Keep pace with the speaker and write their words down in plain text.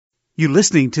You're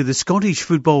listening to the Scottish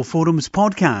Football Forums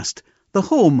podcast, the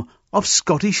home of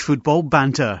Scottish football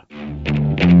banter. Well,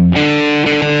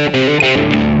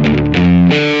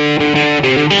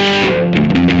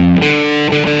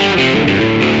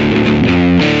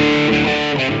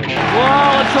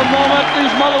 it's a moment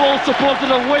these Motherwell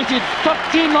supporters have waited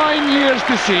 39 years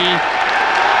to see.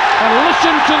 And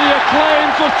listen to the acclaim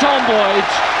for Tom Boyd.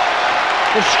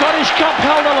 The Scottish Cup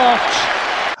held aloft.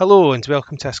 Hello and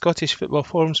welcome to a Scottish Football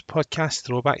Forums podcast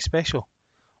throwback special.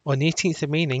 On the 18th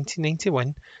of May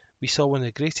 1991, we saw one of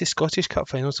the greatest Scottish Cup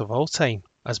finals of all time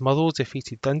as Motherwell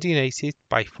defeated Dundee United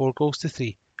by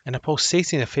 4-3 in a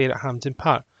pulsating affair at Hampden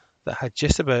Park that had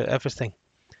just about everything.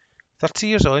 30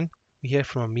 years on, we hear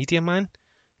from a media man,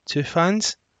 two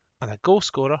fans, and a goal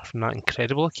scorer from that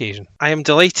incredible occasion. I am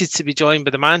delighted to be joined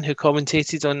by the man who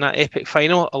commentated on that epic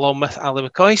final along with Ali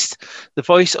McCoist, the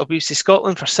voice of BBC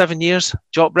Scotland for 7 years,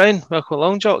 Jock Brown. Welcome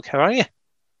along, Jock. How are you?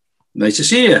 Nice to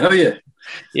see you. How are you?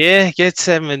 Yeah, good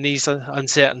in these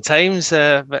uncertain times.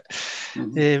 Obviously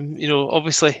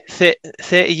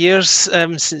 30 years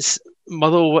since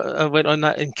Motherwell went on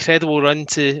that incredible run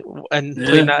playing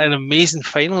that an amazing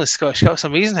final in the Scottish Cup. It's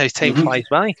amazing how time flies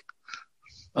by.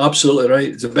 Absolutely right.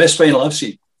 It's the best final I've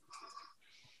seen.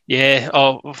 Yeah,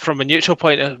 from a neutral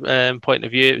point of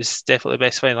view, it was definitely the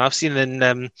best final I've seen.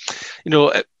 And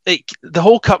the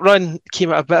whole cup run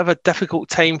came at a bit of a difficult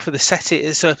time for the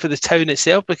city, so for the town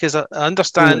itself, because I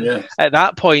understand at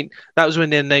that point that was when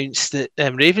they announced that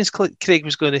Ravenscraig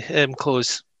was going to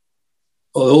close.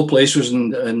 Oh, the whole place was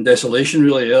in desolation,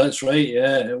 really. Yeah, that's right.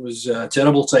 Yeah, it was a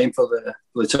terrible time for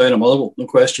the town of Motherwell, no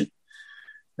question.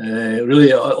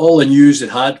 Really, all the news it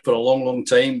had for a long, long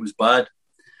time was bad.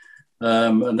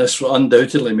 And this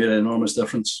undoubtedly made an enormous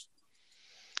difference.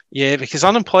 Yeah, because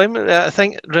unemployment, I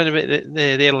think around about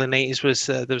the early 90s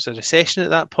there was a recession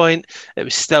at that point. It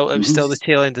was still the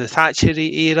tail end of the Thatcher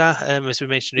era. As we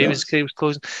mentioned, Ravenscraig was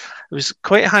closing. It was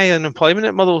quite high unemployment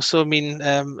at Motherwell. So I mean,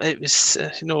 it was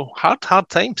hard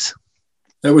times.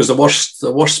 It was the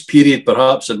worst period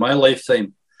perhaps in my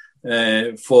lifetime.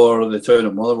 For the town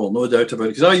of Motherwell, no doubt about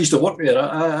it. Because I used to work there.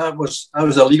 I was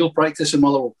a legal practice in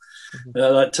Motherwell at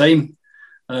that time,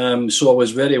 so I was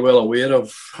very well aware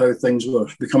of how things were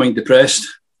becoming depressed.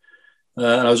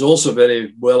 And I was also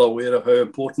very well aware of how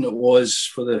important it was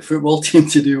for the football team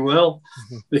to do well,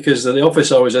 because the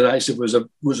office I was in actually was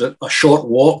a short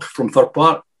walk from Fir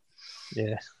Park.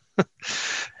 Yeah,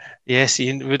 yes,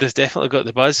 Ian would have definitely got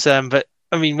the buzz, but.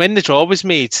 I mean, when the draw was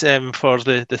made for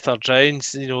the third round,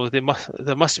 there must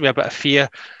have been a bit of fear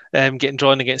getting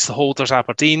drawn against the holders,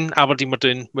 Aberdeen. Aberdeen were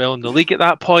doing well in the league at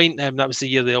that point. That was the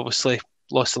year they obviously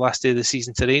lost the last day of the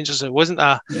season to Rangers. So it wasn't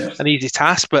an easy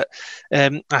task, but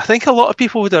I think a lot of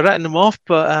people would have written them off,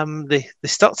 but they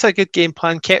stuck to a good game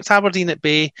plan, kept Aberdeen at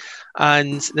bay,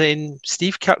 and then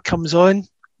Steve Kirk comes on,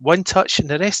 one touch, and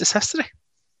the rest is history.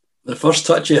 The first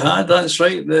touch he had, that's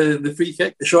right. The free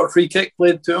kick, the short free kick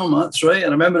played to him, that's right. I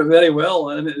remember it very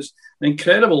well. And it was an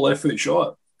incredible left foot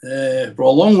shot for a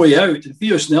long way out. And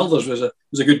Theo Snelders was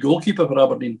a good goalkeeper for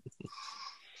Aberdeen.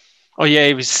 Oh yeah,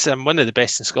 he was one of the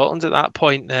best in Scotland at that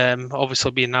point. Obviously,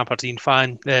 being an Aberdeen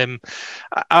fan,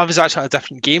 I was actually at a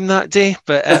different game that day.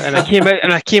 But and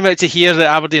I came out to hear that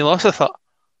Aberdeen lost. I thought,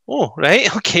 oh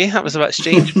right, okay, that was a bit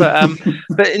strange. But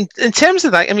in terms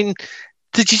of that, I mean.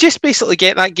 Did you just basically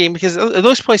get that game because at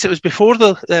those points it was before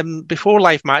before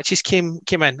live matches came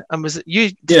in, and did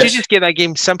you just get that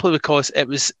game simply because it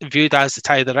was viewed as the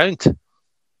tie of the round?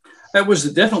 It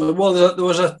was definitely there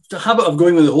was a habit of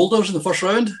going with the holders in the first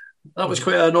round. That was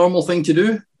quite a normal thing to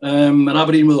do, and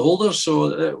Aberdeen with the holders, so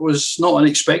it was not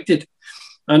unexpected.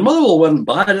 And Motherwell weren't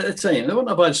bad at the time; they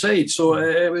weren't a bad side, so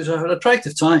it was an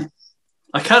attractive tie.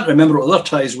 I can't remember what other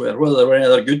ties were, whether there were any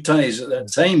other good ties at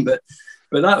that time, but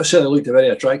that certainly looked a very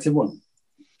attractive one.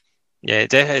 Yeah,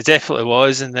 it definitely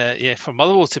was. And for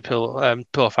Motherwell to pull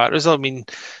off that result, I mean,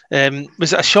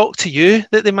 was it a shock to you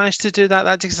that they managed to do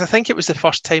that? Because I think it was the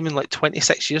first time in like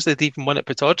 26 years they'd even won at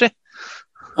Pittodrie.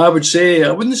 I wouldn't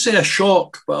say a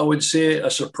shock, but I would say a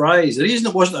surprise. The reason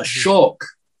it wasn't a shock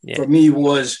for me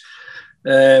was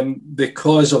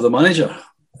because of the manager.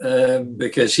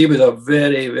 Because he was a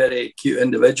very, very acute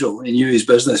individual. He knew his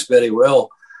business very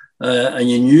well. And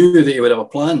you knew that he would have a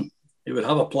plan. He would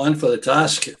have a plan for the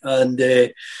task. And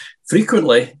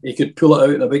frequently, he could pull it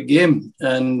out in a big game.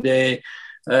 And,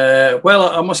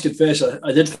 I must confess,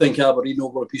 I did think Aberdeen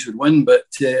over a piece would win, but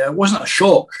it wasn't a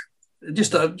shock.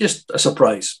 Just a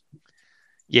surprise.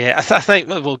 Yeah, I think,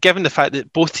 given the fact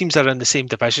that both teams are in the same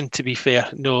division, to be fair,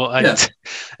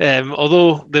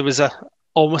 although there was a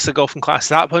almost a golfing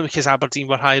class at that point because Aberdeen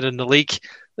were higher in the league.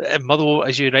 Motherwell,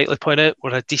 as you rightly point out,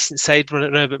 were a decent side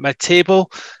running around about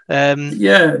mid-table.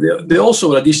 They also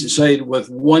were a decent side with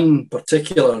one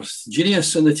particular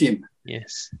genius in the team.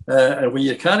 Yes. And when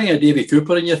you're carrying a Davy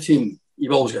Cooper in your team,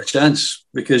 you've always got a chance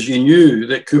because you knew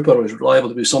that Cooper was liable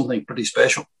to be something pretty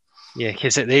special. Yeah,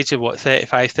 because at the age of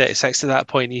 35, 36 at that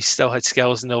point, he still had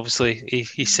skills, and obviously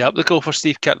he set up the goal for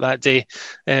Steve Kirk that day.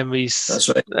 That's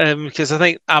right. Because I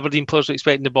think Aberdeen players were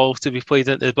expecting the ball to be played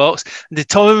into the box. And did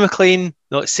Tommy McLean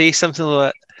not say something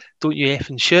like, "Don't you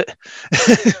effing shoot"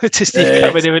 to Steve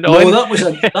Kirk when he went on? No,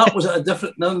 that was a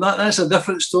different. No, that's a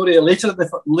different story. Later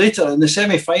in the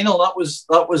semi-final, that was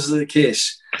the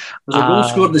case. There's a goal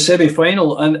scored in the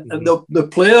semi-final, and the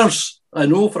players I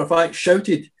know for a fact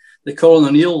shouted to Colin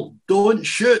O'Neill, "Don't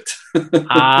shoot!"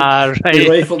 Right. He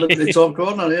rifled into the top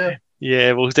corner. Yeah.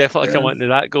 Yeah, we'll definitely come on to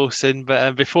that goal soon.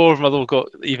 But before Motherwell got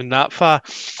even that far,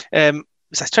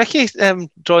 it's a tricky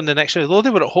drawing the next round. Although they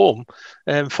were at home,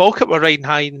 Falkirk were riding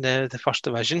high in the first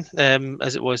division,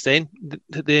 as it was then.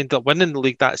 They ended up winning the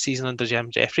league that season under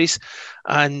Jim Jeffries,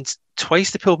 and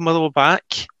twice they pulled Motherwell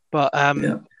back. But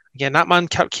again, that man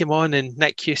Kirk came on, and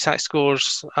Nick Cusack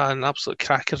scores an absolute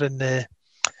cracker in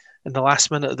the last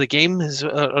minute of the game,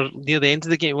 or near the end of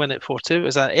the game, win it 4-2. It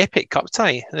was an epic cup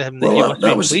tie.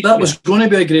 That was going to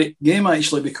be a great game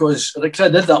actually, because I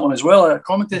did that one as well. I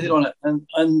commentated on it,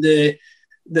 and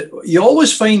you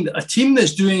always find a team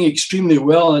that's doing extremely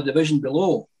well in a division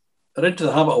below are into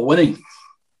the habit of winning.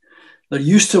 They're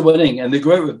used to winning, and they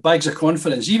go out with bags of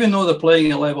confidence, even though they're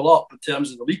playing a level up in terms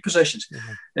of the league positions.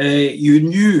 You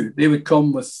knew they would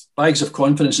come with bags of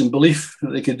confidence and belief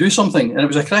that they could do something, and it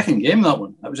was a cracking game, that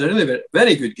one. It was a really very,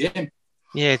 very good game.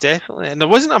 Yeah, definitely. And there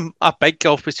wasn't a big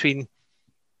gulf between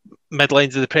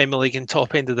mid-lines of the Premier League and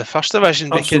top end of the First Division,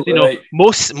 because Absolutely right.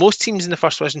 most teams in the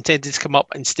First Division tended to come up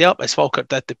and stay up, as Falkirk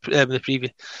did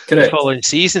the following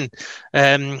season.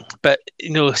 But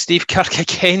Steve Kirk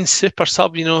again, super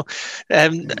sub.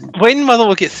 When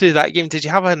Motherwell get through that game, did you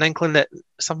have an inkling that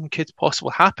something could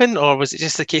possibly happen, or was it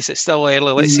just the case it's still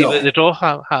early? Let's see what the draw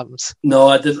happens. No,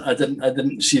 I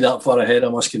didn't see that far ahead. I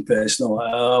must confess. No,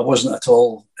 I wasn't at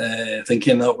all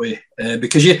thinking that way,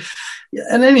 because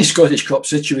in any Scottish Cup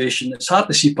situation, it's hard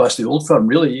to see past the Old Firm,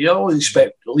 really. You always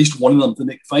expect at least one of them to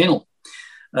make the final.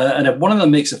 And if one of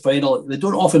them makes the final, they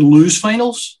don't often lose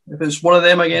finals if it's one of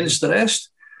them against the rest.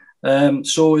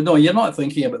 So, no, you're not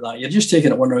thinking about that. You're just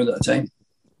taking it one round at a time.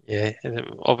 Yeah,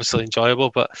 obviously enjoyable.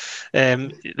 But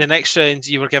the next round,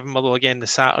 you were given Motherwell again the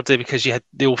Saturday because you had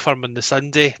the Old Firm on the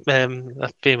Sunday,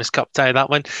 a famous cup tie, that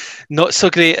one. Not so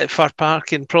great at Fir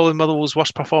Park, and probably Motherwell's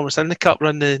worst performance in the cup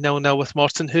run, the 0-0 with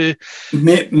Morton, who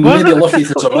maybe lucky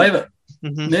to survive it.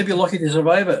 Mm-hmm. Maybe lucky to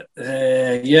survive it.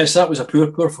 Yes, that was a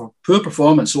poor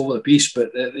performance over the piece,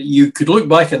 but you could look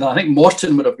back at that. I think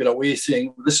Morton would have got away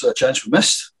saying, "This is a chance we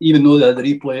missed," even though they had the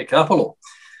replay at Capello.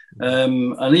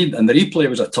 And the replay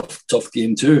was a tough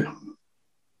game too.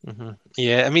 Mm-hmm.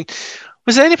 Yeah, I mean,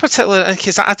 was there any particular?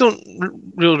 Because I don't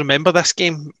really remember this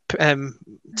game.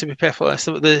 To be perfectly honest,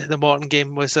 the Morton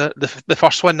game was the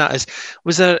first one. That is,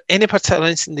 was there any particular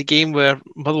instance in the game where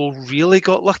Motherwell really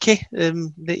got lucky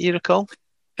that you recall?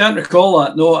 Can't recall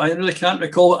that. No, I really can't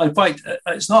recall it. In fact,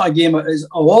 it's not a game. Of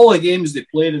all the games they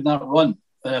played in that run,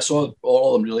 and I saw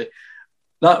all of them really.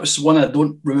 That was one I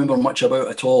don't remember much about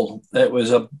at all. It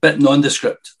was a bit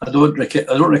nondescript. I don't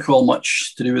recall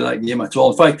much to do with that game at all.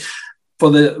 In fact,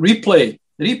 for the replay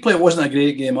wasn't a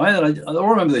great game either. I don't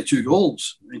remember the two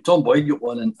goals. I mean, Tom Boyd got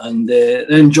one, and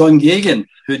then John Gagan,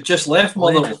 who had just left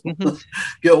Motherwell,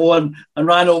 got one and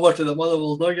ran over to the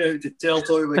Motherwell dugout to tell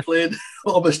Tommy McLean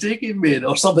what a mistake he made,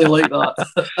 or something like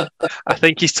that. I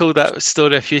think he's told that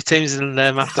story a few times, and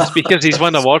after speakers, he's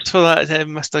won awards for that,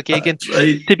 Mr. Gagan.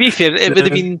 Right. To be fair, it would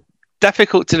have been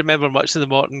difficult to remember much of the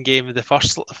Morton game the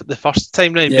first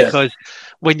time round, because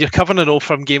when you're covering an Old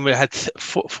Firm game where it had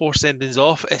four sendings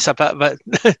off, it's a bit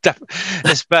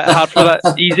it's a bit hard for that,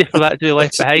 easy for that to be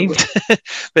left behind.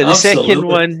 But the second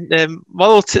one,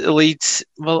 Motherwell took the lead,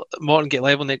 Morton get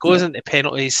level, and it goes into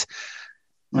penalties.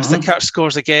 Mr. Kirk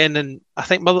scores again, and I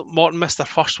think Morton missed their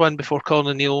first one before Colin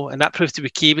O'Neill, and that proved to be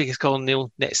key because Colin O'Neill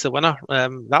nets the winner.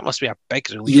 That must be a big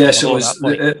relief. Yes, it was.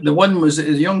 The one was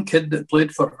the young kid that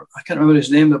played for, I can't remember his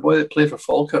name, the boy that played for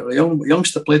Falkirk, the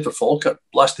youngster played for Falkirk,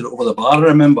 blasted it over the bar, I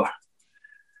remember.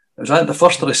 Was that the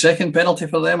first or the second penalty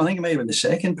for them? I think it might have been the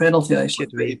second penalty,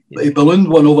 actually. He ballooned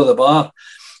one over the bar.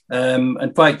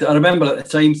 In fact, I remember at the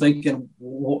time thinking,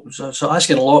 so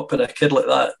asking a lot for a kid like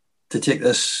that to take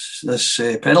this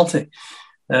penalty,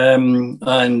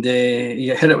 and he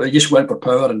hit it. He just went for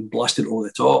power and blasted it over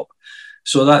the top.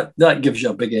 So that gives you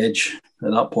a big edge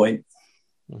at that point.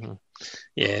 Mm-hmm.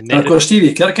 Yeah, and of course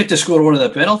Stevie Kirk had to score one of the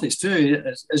penalties too,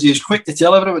 as he was quick to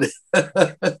tell everybody.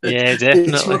 Yeah,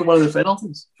 definitely. He scored one of the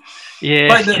penalties. Yeah.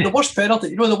 But the worst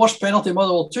penalty, the worst penalty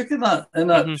Motherwell took in that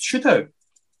shootout?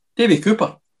 Davy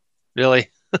Cooper.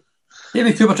 Really?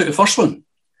 Davy Cooper took the first one,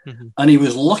 and he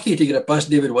was lucky to get it past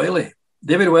David Wiley.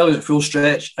 David Wiley was at full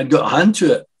stretch and got a hand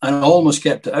to it and almost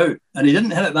kept it out. And he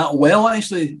didn't hit it that well,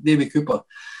 actually, Davy Cooper.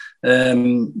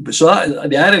 But so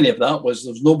the irony of that was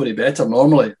there's nobody better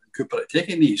normally than Cooper at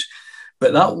taking these.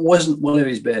 But that wasn't one of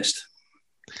his best.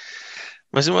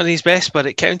 Wasn't one of his best, but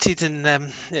it counted,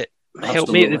 and it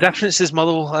helped make the difference as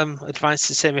Motherwell advanced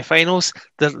to semi-finals.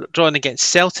 They're drawing against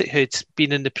Celtic, who'd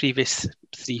been in the previous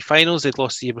 3 finals. They'd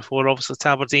lost the year before, obviously, to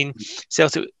Aberdeen.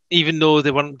 Celtic, even though they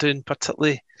weren't doing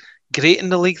particularly great in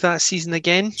the league that season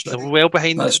again, they were well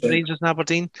behind Rangers and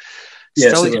Aberdeen.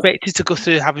 Still expected to go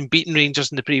through, having beaten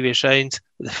Rangers in the previous round.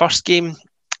 The first game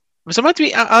was a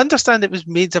midweek. I understand it was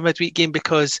made a midweek game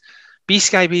because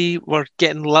B-Sky B were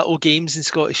getting little games in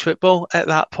Scottish football at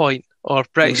that point, or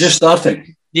British. Just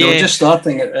starting. Yeah. They were just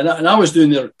starting, and I was doing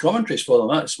their commentaries for them.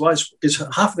 That's why, because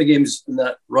half the games in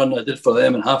that run I did for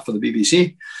them and half for the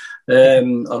BBC.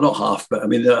 Or not half, but I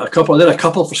mean I did a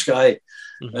couple for Sky.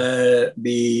 The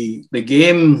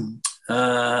game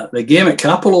at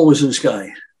Capello was in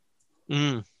Sky.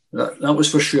 That was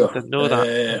for sure. I didn't know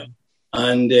that.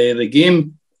 And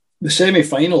the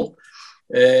semi-final,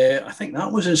 I think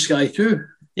that was in Sky too.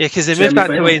 Yeah, because they moved that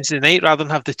to Wednesday night rather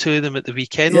than have the two of them at the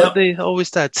weekend, like they always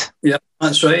did. Yeah,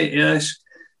 that's right, yes.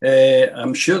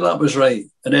 I'm sure that was right.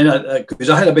 And then, because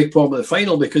I had a big problem with the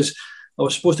final because I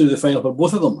was supposed to do the final for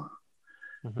both of them.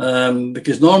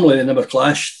 Because normally they never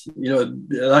clashed. At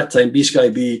that time, B-Sky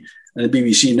B and the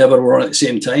BBC never were on at the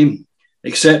same time,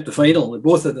 except the final. They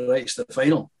both had the rights to the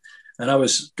final. And I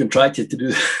was contracted to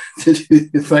do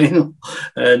the final.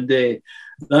 And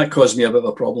that caused me a bit of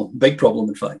a problem, big problem,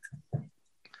 in fact.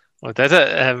 Well, did it?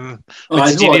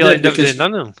 Did you end up doing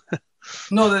none of them?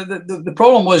 No, the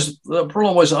problem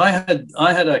was I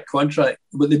had a contract,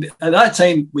 but at that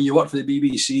time when you worked for the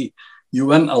BBC, you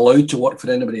weren't allowed to work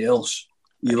for anybody else.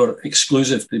 You were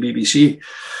exclusive to the BBC.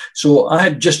 So I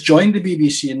had just joined the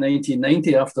BBC in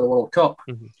 1990 after the World Cup,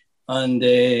 and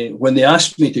when they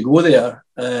asked me to go there,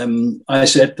 I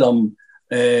said to them,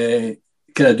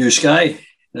 "Can I do Sky?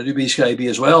 Can I do B-Sky B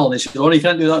as well?" And they said, "Oh, you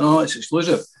can't do that. No, it's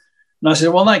exclusive." And I said,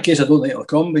 "Well, in that case, I don't think it'll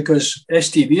come because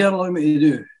STV are allowing me to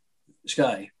do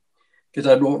Sky because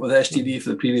I'd worked with STV for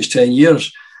the previous 10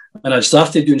 years and I'd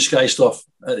started doing Sky stuff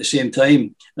at the same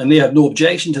time and they had no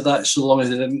objection to that so long as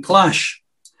they didn't clash."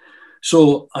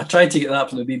 So I tried to get that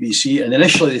from the BBC and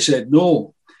initially they said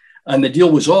no and the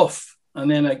deal was off. And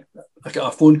then I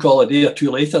got a phone call a day or two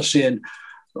later saying,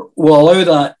 "We'll allow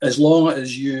that as long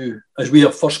as we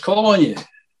have first call on you."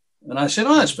 And I said,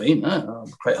 "Oh, that's fine.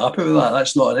 I'm quite happy with that.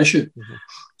 That's not an issue."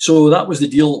 So that was the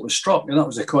deal that was struck, and that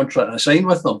was the contract I signed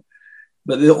with them.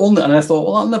 But and I thought,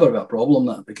 well, that'll never be a problem,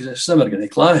 that, because it's never going to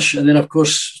clash. And then, of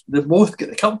course, they both get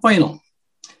the cup final.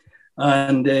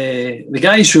 And the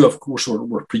guys who, of course,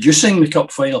 were producing the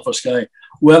cup final for Sky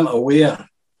weren't aware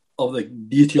of the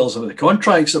details of the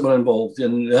contracts that were involved,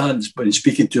 and they hadn't been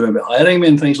speaking to them about hiring me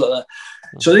and things like that.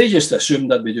 So they just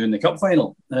assumed I'd be doing the cup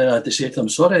final. And I had to say to them,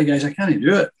 "Sorry, guys, I can't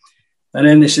do it." And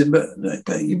then they said,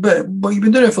 but you've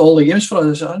been doing it for all the games for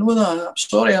us. I said, "I know that. I'm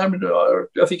sorry.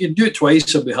 If you could do it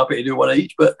twice, I'd be happy to do one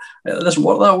each, but it doesn't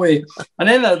work that way." And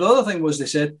then the other thing was they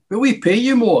said, "But we pay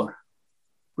you more,"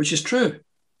 which is true.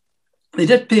 They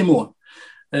did pay more.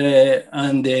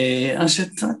 And I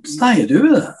said, "That's nothing to do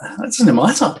with it. That doesn't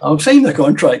matter. I've signed a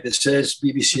contract that says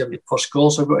BBC have the first call,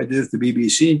 so I've got to do it with the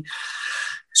BBC."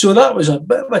 So that was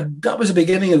the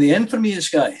beginning of the end for me at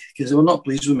Sky, because they were not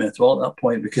pleased with me at all at that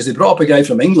point, because they brought up a guy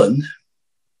from England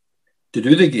to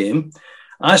do the game,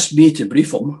 asked me to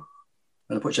brief him,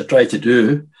 which I tried to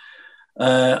do,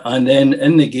 and then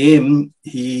in the game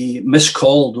he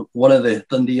miscalled one of the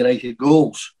Dundee United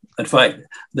goals. In fact,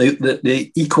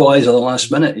 the equaliser at the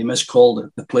last minute, he miscalled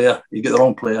the player. He got the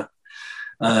wrong player.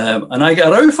 And I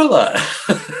got a row for that.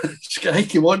 Sky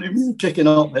came on to me kicking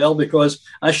up hell because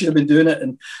I should have been doing it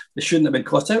and they shouldn't have been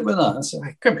cut out with that. I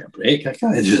said, "Give me a break. I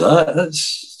can't do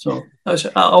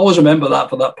that." I always remember that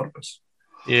for that purpose.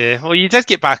 Yeah, well, you did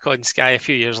get back on Sky a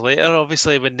few years later,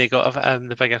 obviously, when they got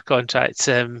the bigger contracts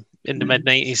in the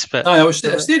mid-90s. But I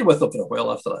stayed with them for a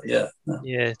while after that,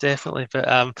 Yeah, definitely.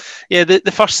 But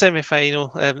the first semi-final,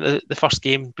 the first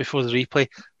game before the replay,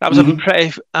 that was a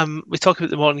pretty... we talk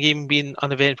about the morning game being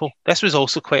uneventful. This was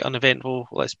also quite uneventful,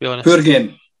 let's be honest. Poor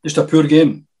game. Just a poor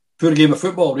game. Poor game of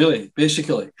football, really,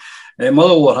 basically.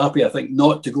 Motherwell were happy, I think,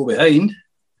 not to go behind.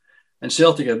 and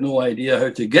Celtic had no idea how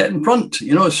to get in front,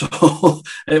 So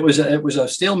it was a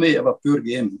stalemate of a poor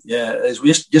game. Yeah,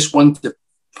 we just wanted to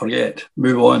forget,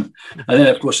 move on, and then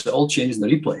of course it all changed in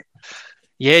the replay.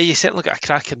 Yeah, you certainly got a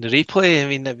crack in the replay. I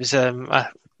mean, it was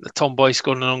Tom Boy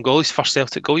scoring an own goal, his first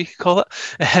Celtic goal, you could call it.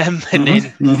 And then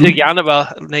Dougie with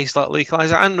a nice little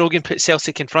equaliser. And Rogan put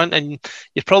Celtic in front, and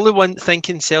you probably weren't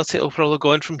thinking Celtic will probably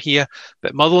go on from here.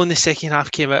 But Motherwell in the second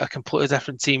half came out a completely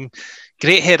different team.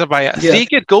 Great header by it. Yeah. 3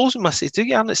 good goals, we must say.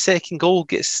 Dougie Arnott's second goal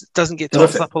doesn't get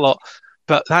talked up a lot.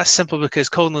 But that's simple because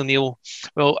Colin O'Neill,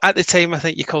 well, at the time, I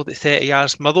think you called it 30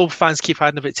 yards. Motherwell fans keep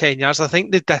adding about 10 yards. I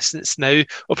think the distance now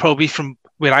will probably be from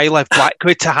where I live,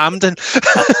 Blackwood, to Hampden.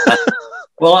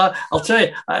 Well, I'll tell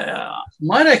you,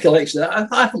 my recollection,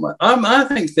 I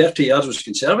think 30 yards was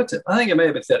conservative. I think it might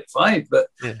have been 35, but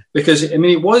because, I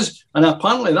mean, it was, and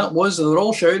apparently they were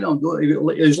all shouting, he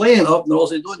was laying it up, and they're all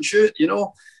saying, don't shoot,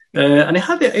 and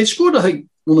he scored, I think,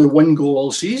 only 1 goal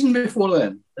all season before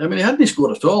then. I mean, he hadn't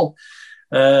scored at all.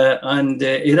 And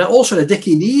he had also a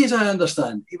dicky knee, as I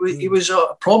understand. He was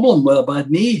a problem with a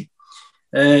bad knee.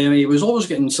 He was always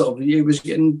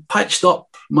getting patched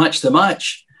up match to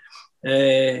match.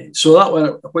 So that one,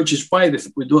 which is why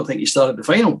we don't think he started the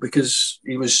final, because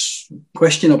he was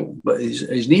questionable, but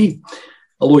his knee,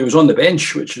 although he was on the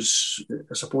bench, which is,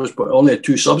 I suppose, but only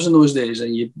 2 subs in those days,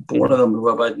 and one of them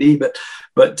with a bad knee. But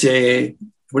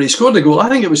when he scored the goal, I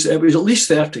think it was at least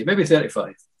 30, maybe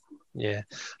 35. Yeah,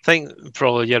 I think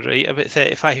probably you're right, about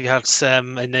 35 yards,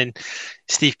 and then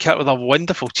Steve Kirk with a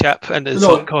wonderful chip into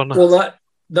the corner. Well,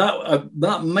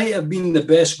 that might have been the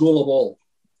best goal of all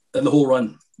in the whole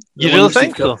run. You really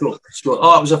think so?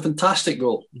 Oh, it was a fantastic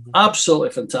goal,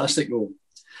 absolutely fantastic goal,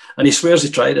 and he swears he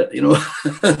tried it,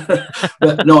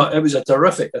 But no, it was a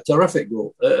terrific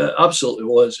goal. It absolutely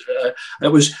was. It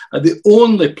was the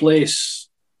only place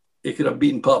he could have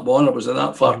beaten Pat Bonner was in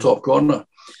that far top corner.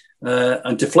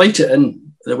 And to flight it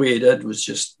in the way he did was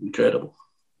just incredible.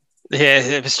 Yeah,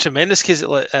 it was tremendous because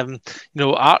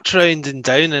arch round and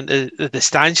down into the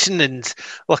stanchion, and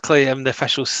luckily the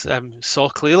officials saw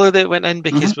clearly that it went in,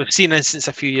 because we've seen instances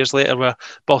a few years later where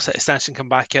balls hit the stanchion, come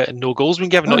back out and no goals been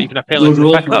given, not even a penalty.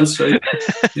 No goal, that's right.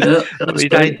 Yeah, that's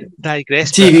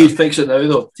digress. TV would fix it now,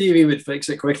 though. TV would fix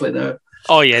it quickly now.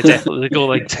 Oh yeah, definitely. The goal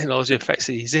line technology will fix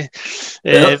it easy.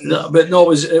 But no,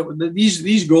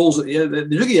 these goals. The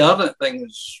Dougie Arnott thing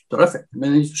was terrific. I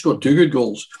mean, he scored 2 good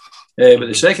goals, but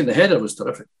the header was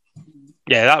terrific.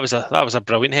 Yeah, that was a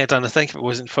brilliant header, and I think if it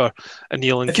wasn't for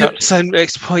O'Neill and Kirk's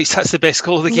exploits, that's the best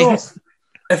goal of the game.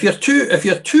 If you're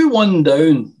 2-1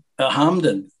 down at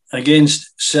Hampden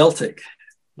against Celtic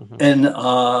in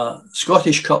a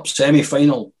Scottish Cup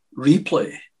semi-final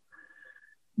replay,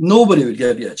 nobody would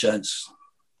give you a chance.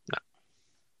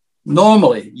 No.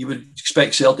 Normally, you would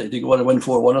expect Celtic to go on and win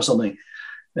 4-1 or something.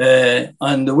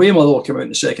 And the way Motherwell came out in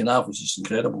the second half was just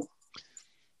incredible.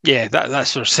 Yeah,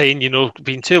 that's what we're saying,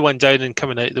 being 2-1 down and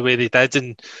coming out the way they did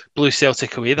and blew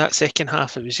Celtic away that second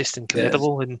half, it was just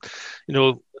incredible. Yes.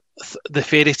 And, the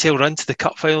fairy tale run to the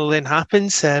cup final then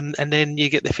happens, and then you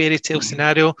get the fairy tale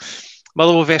scenario.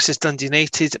 Motherwell versus Dundee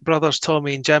United, brothers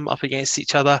Tommy and Jim up against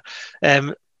each other.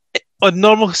 On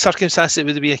normal circumstances, it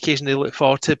would be an occasion they look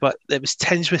forward to, but it was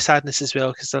tinged with sadness as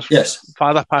well because their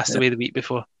father passed away the week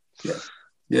before.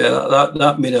 Yeah,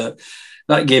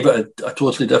 that gave it a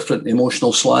totally different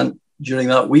emotional slant during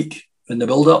that week in the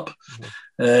build-up.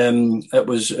 It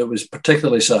was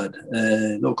particularly sad,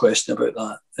 no question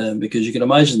about that, because you can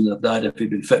imagine that Dad, if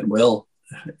he'd been fit and well,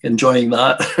 enjoying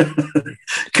that,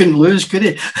 couldn't lose, could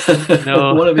he?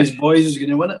 No. One of his boys was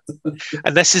going to win it.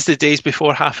 And this is the days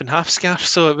before half and half scarf,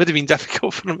 so it would have been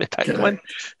difficult for him to pick one.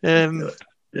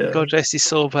 God rest his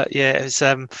soul, but yeah, it was.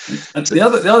 And the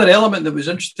other element that was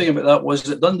interesting about that was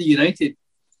that Dundee United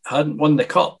hadn't won the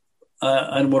cup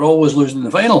and were always losing in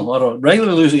the final, or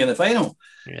regularly losing in the final.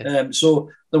 Yeah. So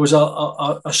there was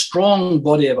a strong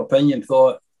body of opinion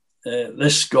thought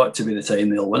this got to be the time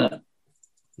they'll win it.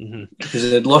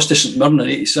 Because they'd lost to St Mirren in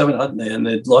 '87, hadn't they? And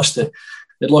they'd lost to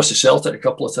Celtic a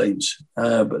couple of times,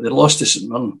 but they'd lost to St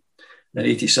Mirren in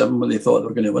 '87 when they thought they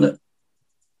were going to win it.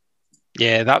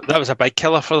 Yeah, that was a big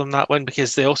killer for them, that one,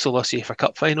 because they also lost the UEFA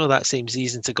Cup final that same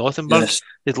season to Gothenburg. Yes.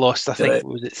 They'd lost, I think,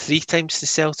 was it 3 times to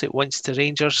Celtic, once to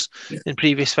Rangers in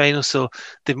previous finals. So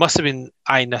they must have been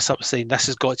eyeing this up, saying this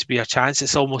has got to be a chance.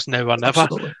 It's almost now or never.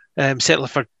 Certainly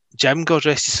for Jim, God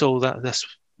rest his soul, that this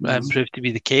proved to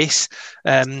be the case.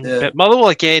 But Motherwell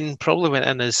again probably went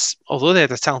in as, although they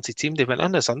had a talented team, they went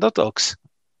in as underdogs.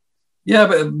 Yeah,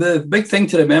 but the other thing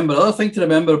to remember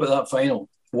about that final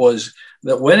was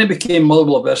that when it became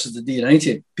Motherwell versus the D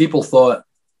United, people thought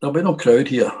there'll be no crowd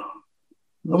here.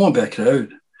 There won't be a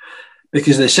crowd.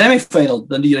 because the semi-final,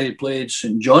 Dundee United played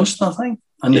St Johnstone, I think,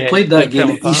 and they played that game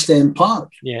at East End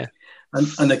Park. Yeah.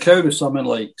 And the crowd was something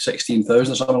like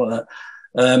 16,000 or something like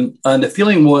that. And the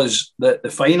feeling was that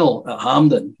the final at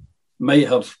Hampden might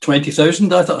have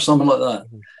 20,000 at it or something like that.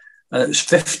 And it was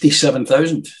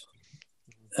 57,000,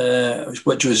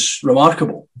 which was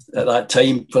remarkable at that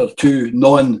time for two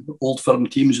non-Old Firm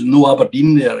teams and no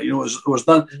Aberdeen there. You know, it was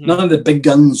none of the big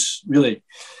guns, really.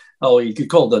 Oh, you could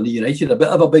call Dundee United a bit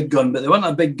of a big gun, but they weren't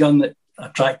a big gun that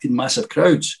attracted massive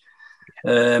crowds.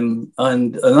 And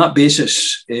on that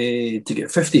basis, to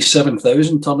get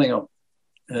 57,000 turning up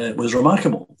was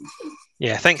remarkable.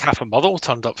 Yeah, I think half of Motherwell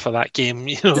turned up for that game.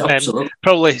 You know, absolutely.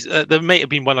 Probably there might have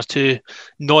been one or two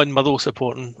non-Motherwell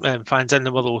supporting fans in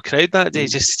the Motherwell crowd that day,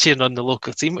 just cheering on the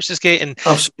local team, which is great. And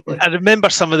absolutely. I remember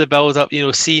some of the build-up, you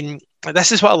know, seeing.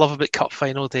 This is what I love about Cup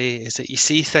Final Day, is that you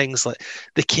see things like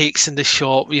the cakes in the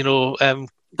shop, you know,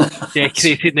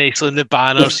 decorated nicely in the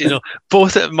banners, you know.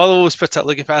 Both at Motherwell was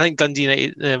particularly good. I think Dundee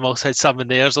United also had some in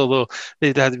theirs, although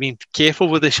they had been careful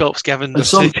with the shops given the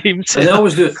two teams. They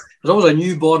always do. There's always a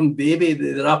newborn baby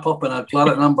they wrap up in a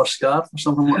claret number scarf or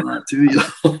something like that too. You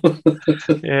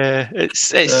know? Yeah, it's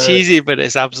cheesy, but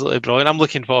it's absolutely brilliant. I'm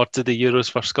looking forward to the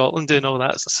Euros for Scotland doing all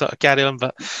that sort of carry on,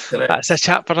 but that's a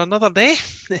chat for another day.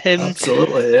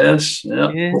 Absolutely, yes.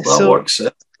 Yeah. Hope that works.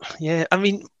 Yeah, I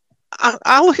mean,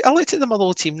 I looked at the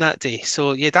Motherwell team that day.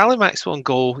 So you had Ali Maxwell in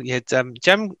goal, you had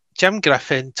Jim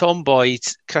Griffin, Tom Boyd,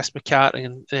 Chris McCarthy,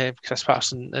 and Chris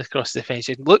Patterson across the defence.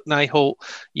 You had Luke Nyholt,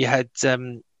 you had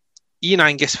Ian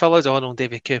Angus, Phil O'Donnell,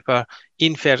 David Cooper,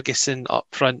 Ian Ferguson up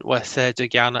front with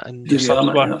Doug Arnott, and the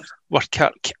subs were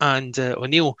Kirk and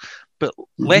O'Neill. But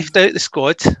left out the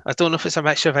squad, I don't know if it's a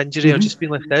mixture of injury or just been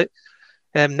left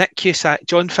out. Nick Cusack,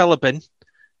 John Phillippin,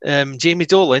 Jamie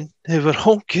Dolan, who were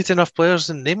all good enough players,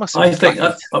 and they must have. I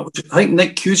think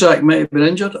Nick Cusack might have been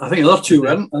injured. I think the other two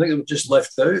weren't. I think they were just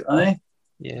left out. Aye,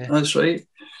 yeah, that's right.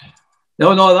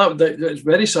 No, that's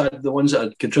very sad. The ones that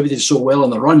had contributed so well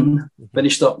on the run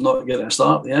finished up not getting a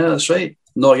start. Yeah, that's right.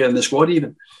 Not getting the squad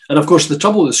even. And of course, the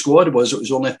trouble with the squad was it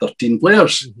was only 13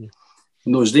 players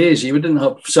in those days. You didn't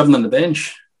have 7 on the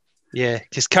bench. Yeah,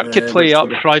 because Kirk could play up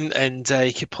front and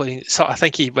he could play. So I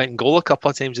think he went and goal a couple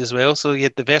of times as well. So he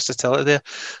had the versatility there.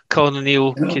 Colin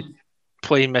O'Neill could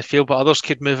play in midfield, but others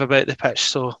could move about the pitch.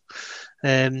 So,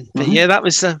 but yeah, that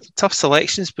was tough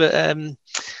selections. But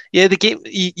yeah, the game.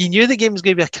 You knew the game was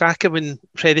going to be a cracker when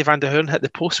Freddie van der Hoorn hit the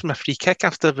post from a free kick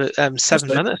after about 7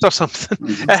 minutes or something.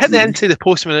 It hit the into the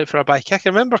post minute for a by kick. I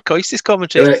remember Coyce's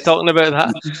commentary talking about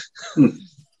that.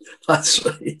 That's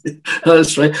right.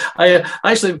 That's right. Ali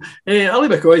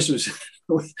McCoy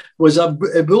was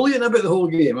a bullying about the whole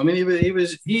game. I mean,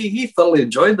 he thoroughly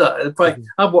enjoyed that. In fact,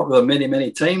 I've worked with him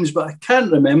many times, but I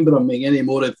can't remember him being any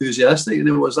more enthusiastic than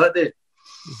he was that day.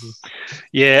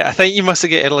 Yeah, I think you must have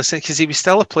get early because he was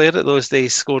still a player at those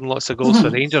days, scoring lots of goals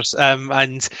for Rangers.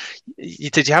 And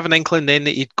did you have an inkling then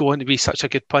that he'd go on to be such a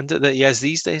good pundit that he is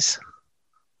these days?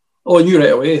 Oh, I knew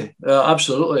right away.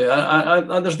 Absolutely.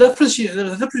 And there's a difference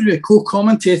between a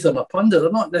co-commentator and a pundit.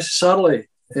 They're not necessarily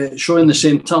showing the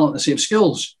same talent, the same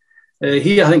skills.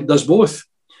 He, I think, does both.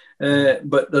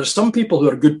 But there's some people who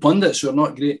are good pundits who are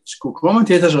not great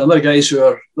co-commentators, and other guys who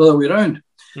are the other way around.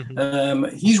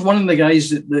 He's one of the guys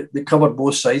that covered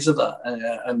both sides of that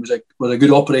and was a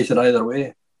good operator either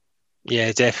way.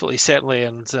 Yeah, definitely, certainly,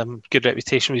 and good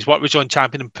reputation. He's worked with John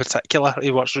Champion in particular.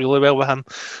 He works really well with him.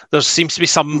 There seems to be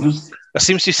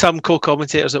some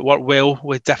co-commentators that work well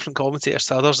with different commentators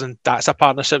to others, and that's a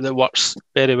partnership that works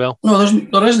very well. No,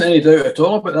 there isn't any doubt at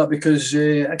all about that, because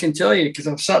I can tell you, because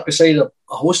I've sat beside a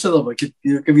host of them. I could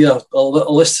give you a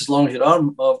list as long as your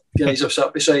arm of guys I've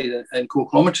sat beside in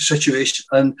co-commentary situations,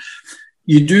 and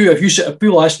you do, if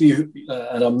people ask me,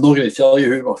 and I'm not going to tell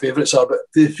you who my favourites are, but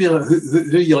they feel like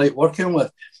who you like working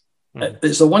with,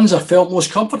 it's the ones I felt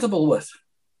most comfortable with.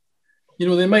 You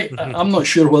know, they might, I'm not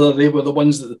sure whether they were the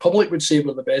ones that the public would say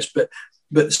were the best,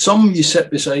 but some you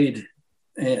sit beside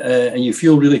and you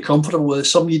feel really comfortable with,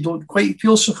 some you don't quite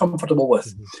feel so comfortable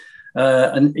with.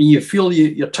 And you feel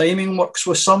your timing works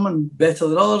with some and better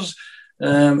than others.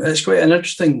 It's quite an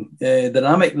interesting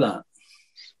dynamic, that.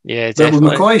 Yeah, definitely.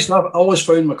 But with McCoy, I've always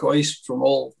found McCoy from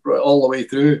all the way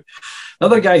through.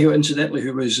 Another guy who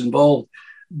was involved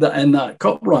in that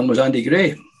cup run was Andy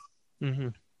Gray.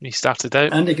 He started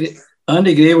out.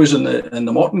 Andy Gray was in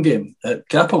the Morton game at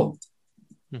Capello,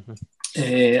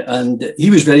 and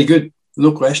he was very good.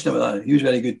 No question about that. He was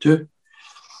very good too.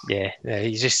 Yeah,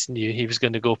 he just knew he was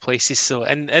going to go places. So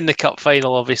in the cup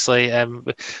final, obviously, Van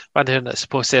der Hoorn, that's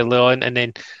supposed to early on, and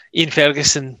then Ian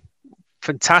Ferguson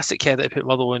fantastic header to put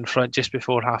Motherwell in front just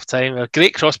before half-time. A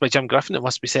great cross by Jim Griffin, it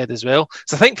must be said as well.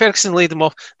 So I think Ferguson laid him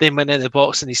off, then went into the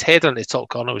box, and his header in the top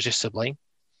corner was just sublime.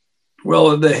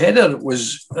 Well, the header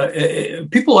was...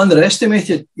 people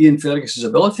underestimated Ian Ferguson's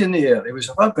ability in the air. He was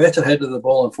a far better header of the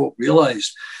ball than folk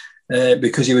realised.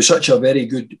 Because he was such a very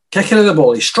good kicker of the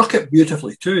ball. He struck it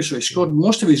beautifully too, so he scored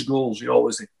most of his goals.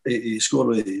 He scored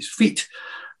with his feet,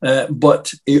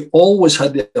 but he always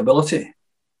had the ability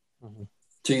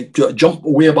to jump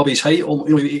way above his height.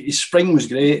 His spring was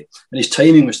great and his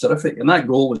timing was terrific, and that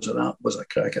goal was a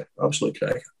cracker, absolute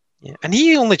cracker. Yeah, and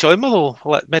he only joined Motherwell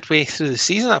midway through the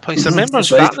season at that point. So I remember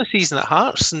starting the season at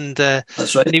Hearts, and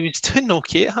that's right. And he was doing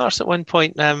okay at Hearts at one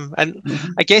point. And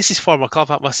I guess his former club,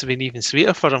 that must have been even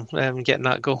sweeter for him getting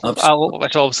that goal. Which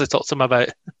I obviously talked to him about.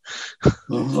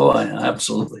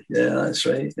 Absolutely, yeah, that's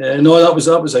right. No, that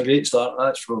was a great start.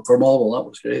 That's for Motherwell. That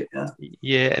was great.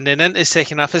 Yeah, and then into the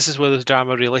second half, this is where the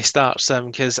drama really starts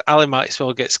because Ali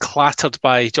Maxwell gets clattered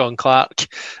by John Clark.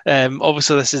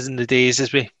 Obviously, this is in the days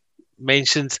as we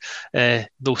mentioned,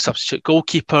 no substitute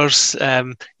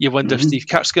goalkeepers. You wonder if Steve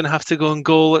Kirk's going to have to go and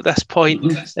goal at this point.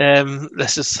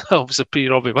 This is obviously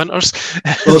pre-Robbie Winters.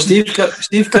 Well, Steve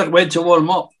Kirk went to warm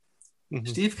up.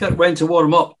 Steve Kirk went to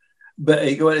warm up, but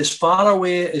he went as far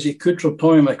away as he could from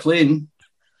Tommy McLean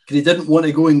because he didn't want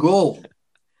to go in goal.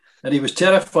 And he was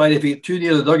terrified if he got too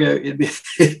near the dugout, he'd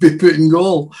be put in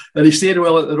goal. And he stayed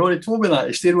well out the road. He told me that.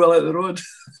 He stayed well out the road.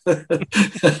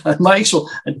 And Maxwell,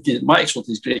 to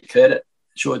his great credit,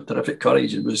 showed terrific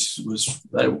courage and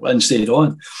stayed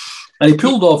on. And he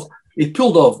pulled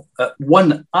off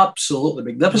one absolutely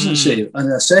magnificent save,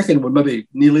 and a second was maybe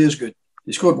nearly as good.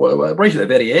 He scored right at the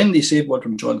very end. He saved one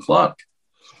from John Clark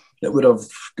that would have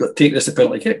taken us to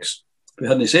penalty kicks if he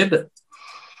hadn't saved it.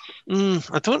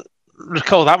 I don't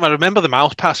recall that one. I remember the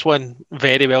Malpass one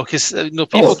very well because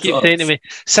people keep saying to me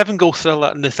 7-goal thriller,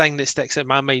 and the thing that sticks in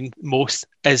my mind most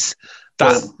is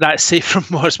that save from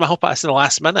Morris Malpass in the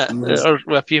last minute or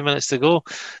a few minutes to go,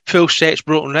 full stretch,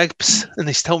 broken ribs, and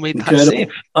they still made that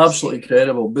save. Absolutely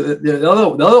incredible. But the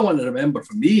other one to remember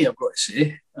for me, I've got to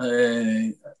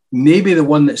say, maybe the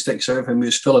one that sticks out for me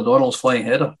was Phil O'Donnell's flying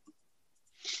header.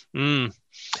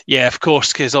 Yeah, of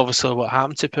course, because obviously what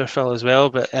happened to poor Phil as well.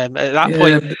 But at that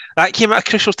point, that came at a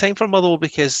crucial time for Motherwell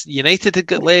because United had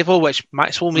got level, which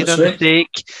Maxwell made a mistake.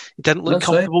 He didn't look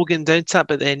comfortable getting down to it,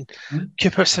 but then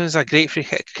Cooper sounds a great free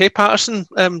kick. Craig Patterson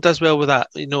does well with that,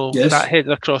 that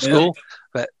header across goal.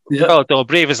 But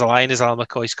brave as a lion, as Alan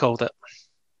McCoy's called it.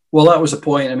 Well, that was the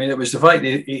point. I mean, it was the fact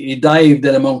that he dived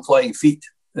in among flying feet.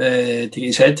 To get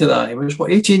his head to that. He was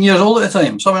 18 years old at the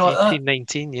time, something like 18, that.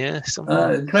 19, yeah.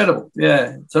 Incredible,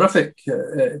 yeah. Terrific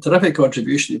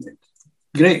contribution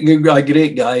he made. A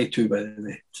great guy too, by the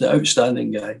way. He's an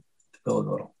outstanding guy, Phil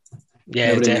O'Donnell.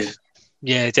 Yeah,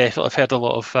 definitely. I've heard a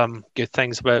lot of good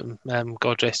things about him.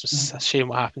 God rest him. It's a shame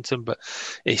what happened to him, but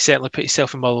he certainly put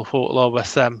himself in Motherwell folklore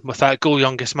with that goal,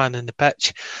 youngest man in the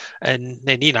pitch, and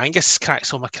then Ian Angus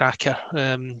cracks home a cracker.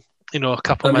 A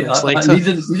couple of minutes later. He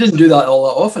didn't do that all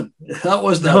that often. That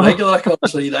wasn't a regular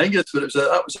occurrence for Ian Angus, but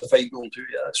that was a fine goal too.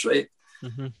 Yeah, that's right.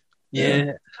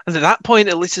 Yeah. And at that point,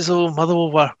 at least as though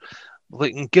Motherwell were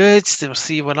looking good, they were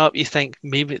 3-1 up. You think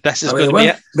maybe this is going to be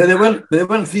it. But they weren't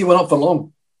 3-1 up for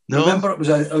long. No. Remember, it was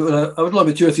I would love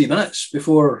it 2 or 3 minutes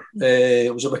before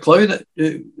it was a McLeod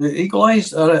that equalised.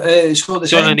 Scored the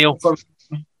John O'Neill.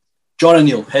 John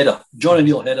O'Neill header.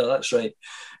 That's right.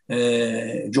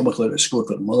 Joe McLeod scored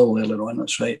for Motherwell earlier on,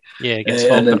 that's right. Yeah,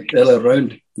 in the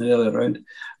earlier round.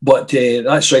 But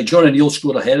that's right, John O'Neill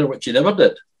scored a header, which he never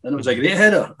did. And it was a great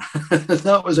header.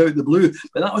 That was out the blue.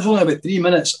 But that was only about 3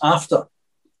 minutes after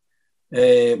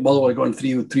Motherwell had gone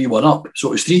 3-1 up. So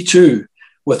it was 3-2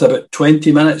 with about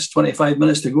 25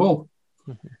 minutes to go,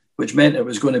 which meant it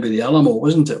was going to be the Alamo,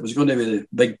 wasn't it? It was going to be the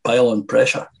big pile on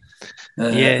pressure,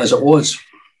 as it was.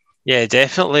 Yeah,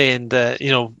 definitely. And,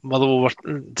 Motherwell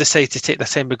decided to take their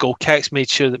time with goal kicks, made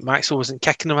sure that Maxwell wasn't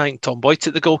kicking them. I think Tom Boyd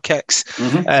took the goal kicks.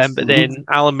 But then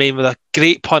Alan Main with a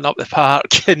great punt up the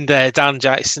park and Darren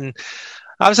Jackson.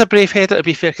 That was a brave header, to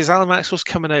be fair, because Alan Maxwell's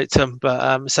coming out to him.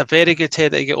 But it's a very good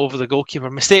header to get over the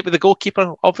goalkeeper. Mistake with the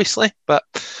goalkeeper, obviously. But,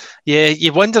 yeah,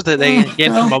 you wondered that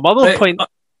again from a Motherwell point.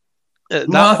 I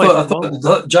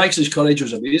thought Jackson's courage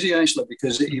was amazing, actually,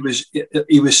 because he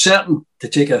was certain to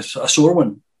take a sore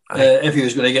one. If he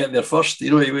was going to get there first,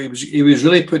 he was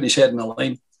really putting his head in the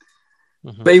line.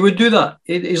 But he would do that.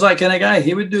 He's that kind of guy.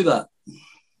 He would do that.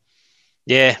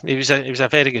 Yeah, he was a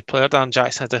very good player. Darren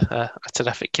Jackson had a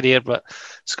terrific career, but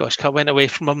Scottish Cup went away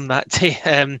from him that day.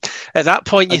 At that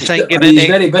point, he's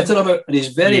very bitter about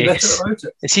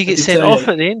it. Does he get sent off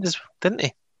at the end, didn't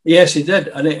he? Yes, he did,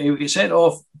 and he got sent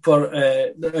off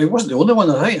he wasn't the only one.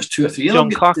 I think it's 2 or 3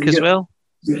 John Clark as well.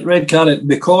 Red card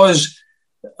because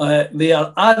they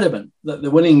are adamant that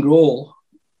the winning goal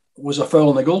was a foul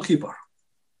on the goalkeeper.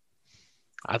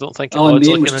 I don't think Alan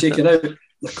Bain was taken out.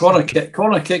 The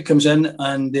corner kick comes in,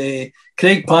 and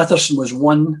Craig Patterson was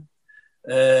one.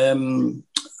 I'm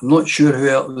not sure who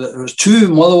else. There was 2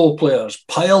 Motherwell players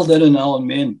piled in on Alan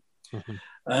Bain. Mm-hmm.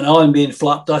 And Alan Bain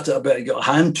flapped at it a bit and got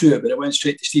a hand to it, but it went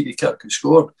straight to Stevie Kirk, who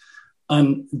scored.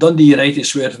 And Dundee United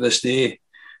swear to this day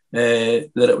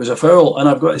that it was a foul. And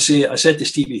I've got to say, I said to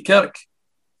Stevie Kirk,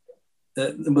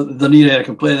 the near air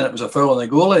complaining it was a foul on the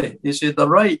goalie. He said, they're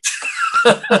right.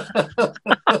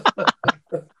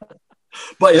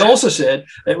 But he also said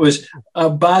it was a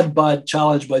bad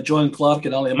challenge by John Clark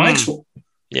and Ali Maxwell.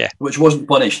 Yeah. Which wasn't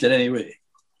punished in any way.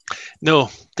 No,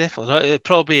 definitely not. It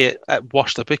probably at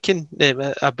worst a booking,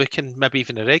 maybe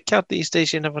even a red card these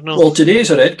days. You never know. Well,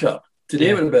 today's a red card.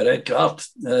 Today would have been a red card.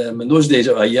 In those days,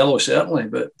 it was a yellow, certainly,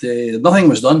 but nothing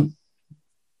was done.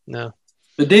 No.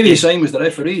 But Davy Syme was the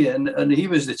referee, and he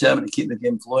was determined to keep the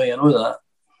game flowing. I know that.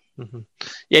 Mm-hmm.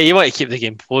 Yeah, you want to keep the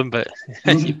game flowing, but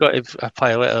you've got to apply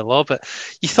a little of the law. But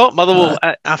you thought Motherwell,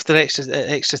 after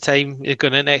extra time,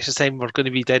 going into extra time, were going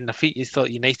to be dead in their feet. You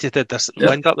thought United did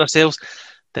wind up themselves.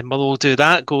 Then Motherwell do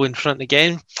that, go in front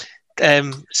again. But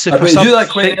you do that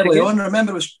quite early on.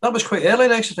 Remember, that was quite early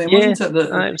in extra time, wasn't it?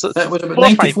 It was about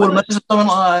 94 minutes or something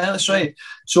like that. That's right.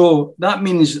 So that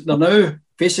means they're now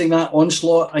facing that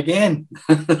onslaught again.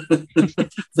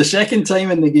 The second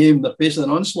time in the game, they're facing an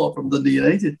onslaught from Dundee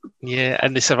United. Yeah,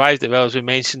 and they survived it well, as we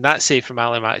mentioned. That save from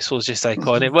Ali Maxwell is just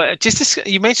iconic. Well,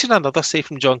 you mentioned another save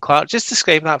from John Clark. Just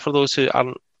describe that for those who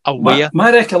aren't aware.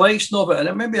 My recollection of it,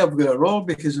 and maybe I've got it wrong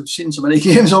because I've seen so many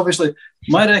games, obviously.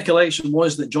 My recollection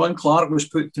was that John Clark was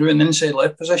put through in the inside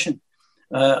left position.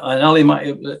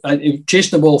 And he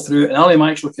chased the ball through, and Ali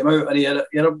Maxwell came out, and he had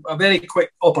a very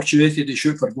quick opportunity to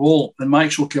shoot for goal, and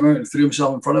Maxwell came out and threw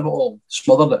himself in front of it all,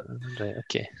 smothered it. Right,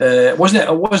 okay. It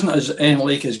wasn't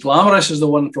as glamorous as the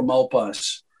one from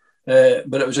Malpass,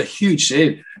 but it was a huge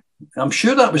save. I'm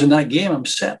sure that was in that game. I'm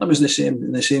certain it was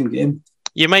in the same game.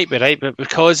 You might be right, but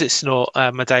because it's not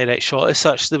a direct shot as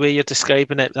such, the way you're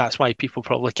describing it, that's why people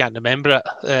probably can't remember it.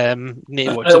 It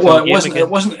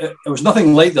was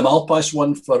nothing like the Malpass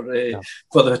one for the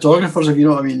photographers, if you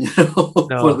know what I mean.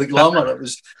 For the glamour,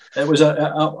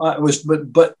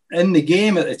 but in the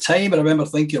game at the time, I remember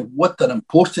thinking, what an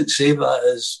important save that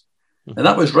is, and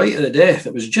that was right at the death.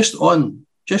 It was just on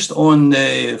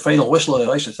the final whistle of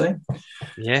the extra time.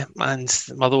 Yeah, and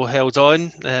Motherwell held on.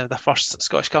 The first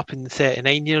Scottish Cup in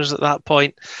 39 years at that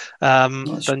point.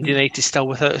 Dundee United still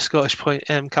without a Scottish Cup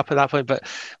at that point. But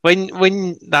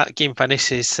when that game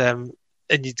finishes and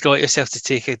you've got yourself to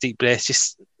take a deep breath,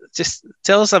 just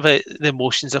tell us about the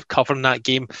emotions of covering that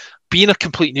game. Being a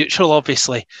complete neutral,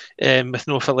 obviously, with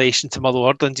no affiliation to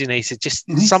Motherwell or Dundee United.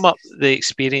 Just sum up the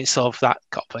experience of that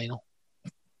cup final.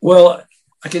 Well,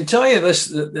 I can tell you this,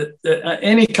 that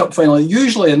any cup final,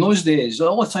 usually in those days,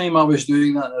 all the time I was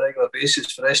doing that on a regular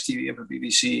basis for STV and for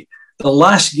BBC, the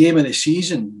last game of the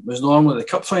season was normally the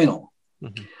cup final.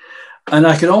 Mm-hmm. And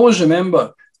I can always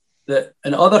remember that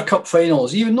in other cup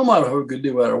finals, even no matter how good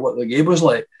they were or what the game was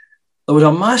like, there was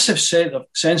a massive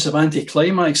sense of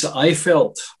anticlimax that I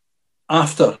felt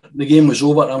after the game was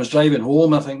over. I was driving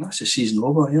home, and I think, that's the season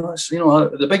over.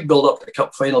 The big build-up to the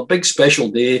cup final, big special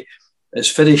day, it's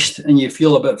finished and you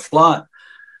feel a bit flat.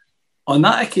 On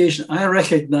that occasion, I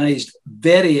recognised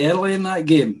very early in that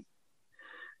game,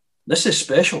 this is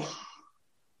special.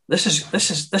 This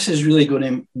is really going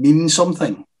to mean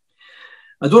something.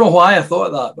 I don't know why I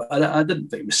thought that, but I didn't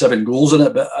think there was 7 goals in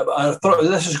it, but I thought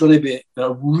this is going to be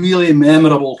a really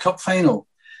memorable cup final.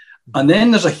 And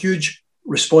then there's a huge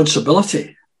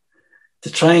responsibility to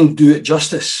try and do it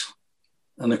justice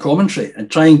in the commentary and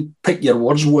try and pick your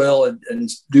words well and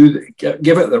give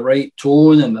it the right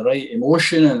tone and the right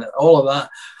emotion and all of that.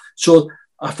 So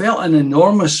I felt an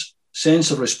enormous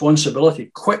sense of responsibility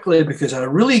quickly because I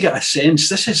really got a sense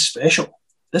this is special.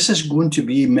 This is going to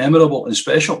be memorable and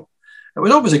special. It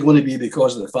was obviously going to be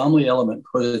because of the family element,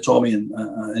 because of Tommy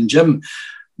and Jim.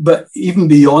 But even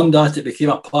beyond that, it became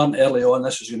apparent early on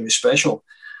this was going to be special.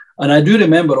 And I do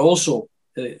remember also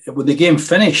when the game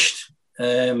finished,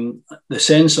 the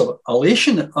sense of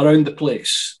elation around the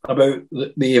place about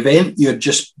the event you had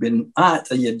just been at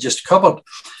and you had just covered.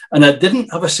 And I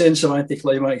didn't have a sense of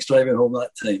anticlimax driving home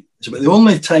that time. It's about the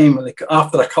only time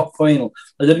after a cup final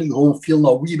I didn't go home feeling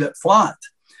a wee bit flat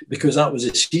because that was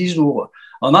the season over.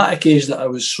 On that occasion, I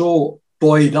was so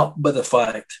buoyed up by the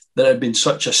fact that it had been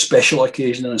such a special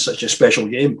occasion and such a special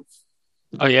game.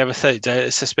 Oh yeah, without doubt,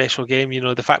 it's a special game.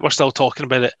 The fact we're still talking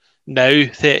about it now,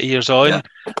 30 years on,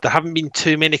 there haven't been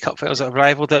too many cup finals that have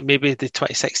rivaled it. Maybe the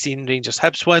 2016 Rangers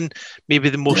Hibs one, maybe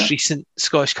the most recent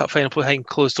Scottish Cup final behind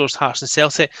closed doors, Hearts and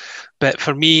Celtic. But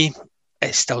for me,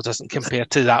 it still doesn't compare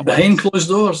to that behind one. Closed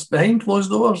doors,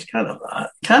 can't have that.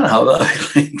 Can't have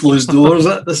that behind closed doors.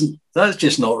 That's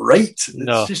just not right.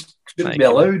 No, it just shouldn't be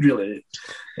allowed, really.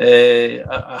 It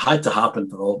had to happen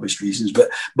for obvious reasons, but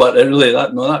really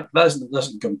that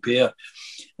doesn't compare.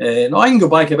 No, I can go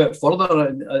back a bit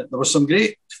further. There were some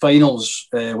great finals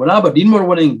when Aberdeen were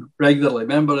winning regularly.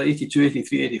 Remember 82,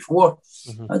 83, 84?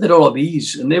 I did all of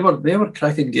these, and they were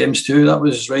cracking games too. That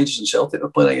was Rangers and Celtic were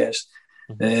playing against.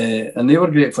 And they were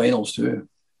great finals too.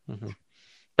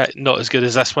 But not as good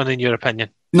as this one, in your opinion?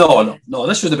 No.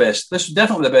 This was the best. This was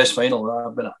definitely the best final that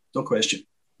I've been at. No question.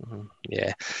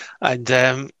 Yeah, and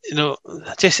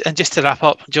just to wrap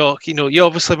up, Jock, you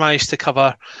obviously managed to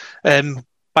cover,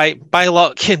 by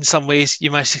luck in some ways,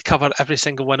 you managed to cover every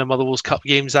single one of Motherwell's Cup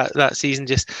games that season.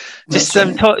 Just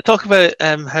talk about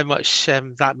how much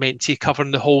that meant to you,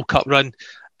 covering the whole Cup run.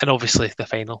 And obviously the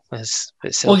final is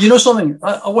itself. Well, you know something?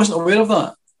 I wasn't aware of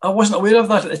that. I wasn't aware of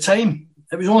that at the time.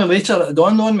 It was only later that it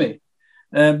dawned on me.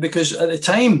 Because at the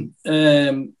time,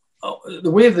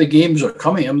 the way the games are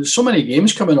coming, there's so many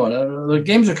games coming on. The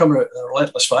games are coming out in a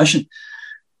relentless fashion.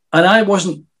 And I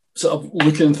wasn't sort of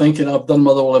looking and thinking, I've done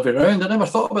Motherwell every round. I never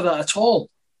thought about that at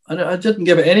all. And I didn't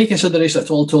give it any consideration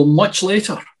at all until much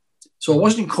later. So I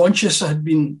wasn't conscious I had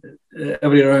been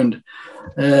every round.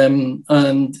 And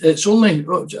it's only,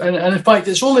 and in fact,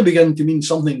 it's only beginning to mean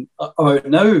something about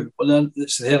now. When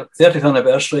it's the 30th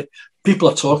anniversary, people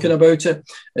are talking about it.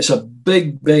 It's a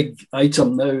big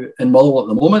item now in Motherwell at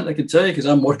the moment, I can tell you, because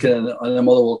I'm working on the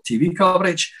Motherwell TV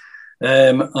coverage.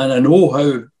 And I know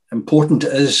how important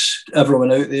it is to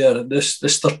everyone out there, this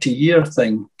 30-year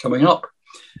thing coming up.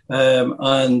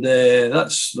 And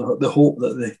that's the hope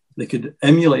that they could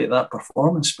emulate that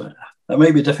performance, but that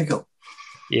might be difficult.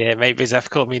 Yeah, it might be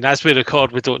difficult. I mean, as we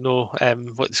record, we don't know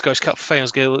what the Scottish Cup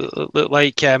finals going to look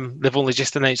like. They've only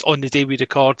just announced on the day we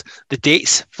record the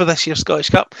dates for this year's Scottish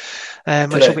Cup,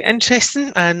 which will be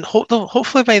interesting. And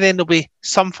hopefully by then there'll be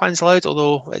some fans allowed,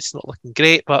 although it's not looking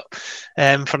great. But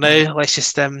for now, let's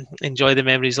just enjoy the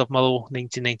memories of Motherwell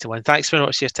 1991. Thanks very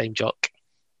much for your time, Jock.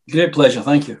 Great pleasure.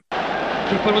 Thank you.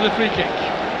 Cooper with a free kick.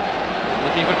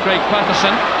 Looking for Craig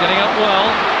Patterson. Getting up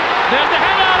well. There's the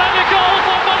header and the goal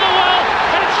for Motherwell.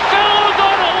 It's Phil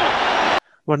O'Donnell.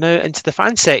 We're now into the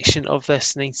fan section of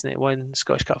this 1991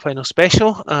 Scottish Cup Final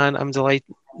special, and I'm delighted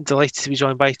to be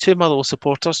joined by two Motherwell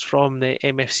supporters from the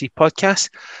MFC podcast.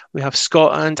 We have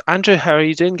Scott and Andrew. How are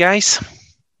you doing, guys?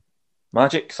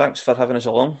 Magic, thanks for having us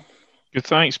along. Good,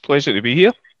 thanks. Pleasure to be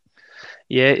here.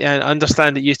 Yeah, and I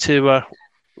understand that you two were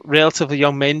relatively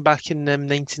young men back in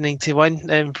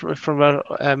 1991 from our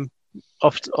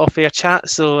off-air chat.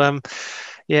 So,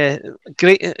 yeah,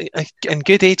 great and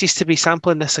good ages to be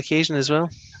sampling this occasion as well.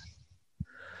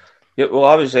 Yeah, well,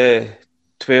 I was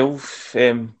 12,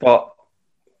 but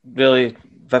really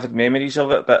vivid memories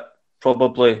of it. But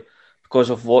probably because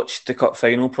I've watched the Cup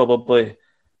final probably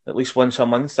at least once a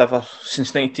month ever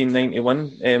since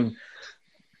 1991,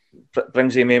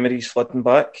 brings the memories flooding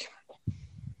back.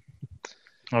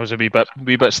 I was a wee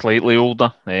bit slightly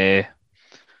older. I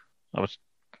was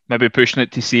maybe pushing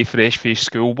it to say fresh-faced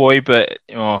schoolboy, but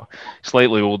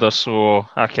slightly older, so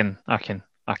I can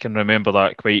remember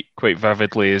that quite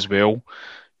vividly as well.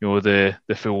 The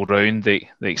full round, the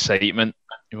excitement,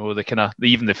 the kind of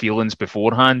even the feelings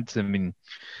beforehand. I mean,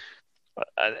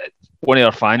 one of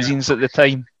our fanzines at the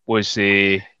time was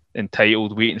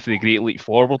entitled "Waiting for the Great Leap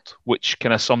Forward," which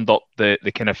kind of summed up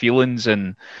the kind of feelings,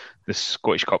 and the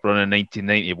Scottish Cup run in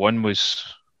 1991 was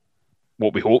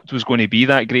what we hoped was going to be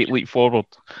that great leap forward.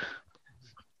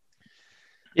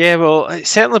 Yeah, well, it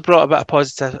certainly brought a bit of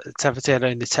positivity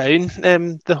around the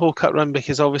town, the whole Cup run,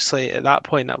 because obviously at that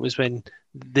point that was when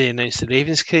they announced the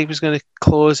Ravenscraig was going to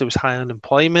close. There was high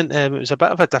unemployment. It was a bit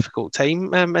of a difficult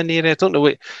time in the area. I don't know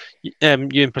what you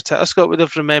in particular, Scott, would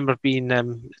have remembered being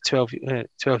 12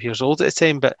 years old at the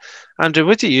time. But Andrew,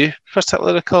 what do you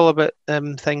particularly recall about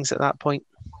things at that point?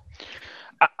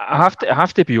 I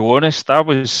have to be honest. I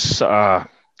was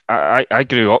I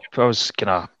grew up. I was kind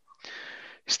of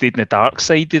stayed in the dark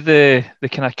side of the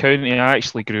kind of county. I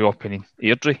actually grew up in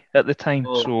Airdrie at the time,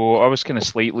 so I was kind of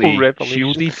slightly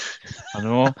shielded. I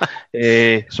know.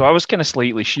 So I was kind of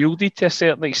slightly shielded to a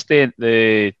certain extent.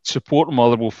 The support of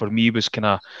Motherwell for me was kind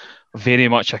of very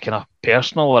much a kind of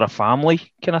personal or a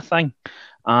family kind of thing,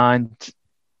 and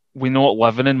we're not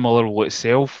living in Motherwell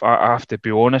itself. I have to be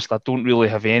honest, I don't really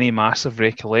have any massive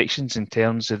recollections in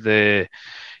terms of the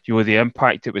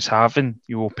impact it was having,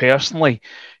 personally.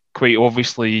 quite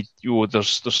obviously, there's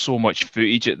so much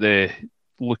footage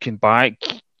looking back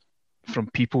from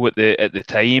people at the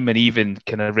time, and even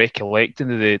kind of recollecting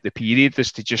the period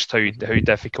as to just how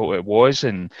difficult it was.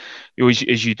 And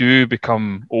as you do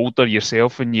become older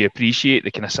yourself and you appreciate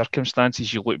the kind of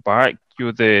circumstances, you look back,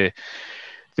 the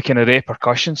kind of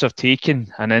repercussions of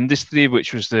taking an industry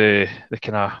which was the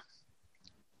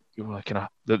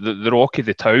rock of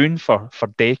the town for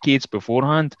decades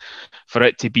beforehand, for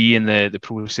it to be in the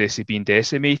process of being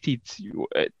decimated.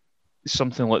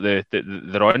 Something like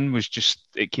the run was just,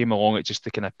 it came along at just the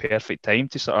kind of perfect time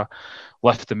to sort of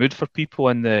lift the mood for people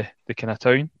in the kind of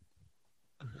town.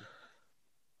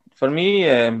 For me,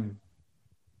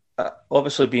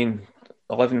 obviously being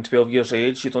 11, 12 years of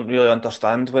age, you don't really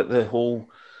understand what the whole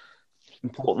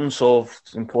importance of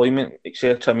employment,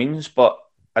 etc. means, but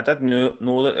I did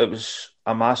know that it was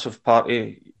a massive part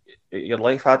of your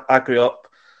life. I grew up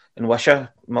in Wishaw.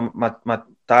 My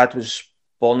dad was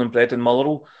born and bred in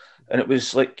Motherwell, and it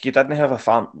was like you didn't have a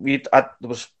family. There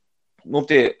was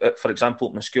nobody, for example,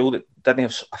 at my school that didn't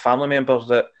have a family member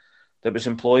that was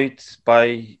employed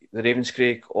by the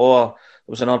Ravenscraig, or there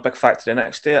was another big factory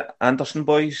next to it, Anderson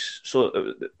Boys.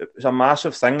 So it was a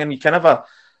massive thing, and you kind of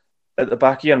at the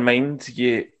back of your mind,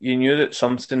 you knew that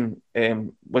something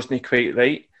wasn't quite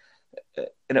right.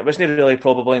 And it wasn't really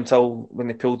probably until when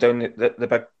they pulled down the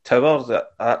big tower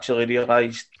that I actually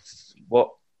realised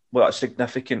what a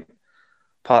significant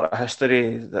part of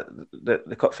history that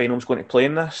the cup final was going to play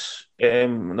in this.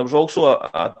 And there was also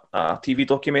a TV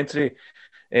documentary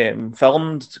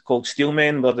filmed called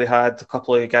Steelmen, where they had a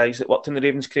couple of guys that worked in the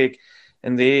Ravenscraig,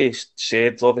 and they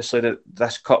said obviously that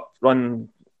this cup run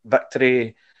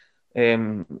victory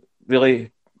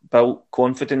really built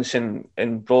confidence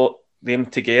and brought them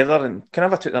together and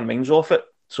kind of took their minds off it.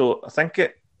 So I think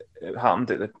it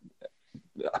happened at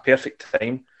a perfect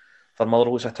time for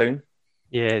Motherwell as a town.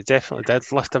 Yeah, it definitely did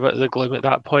lift a bit of the gloom at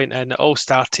that point, and it all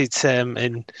started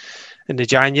in the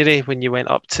January when you went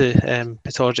up to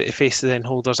Pittodrie to face the then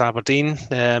holders Aberdeen.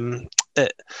 The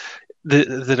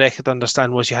record, I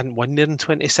understand, was you hadn't won there in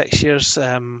 26 years.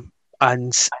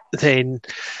 And then,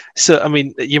 so I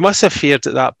mean, you must have feared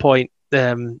at that point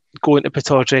going to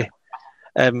Pittodrie.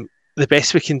 The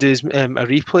best we can do is a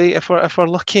replay if we're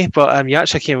lucky. But you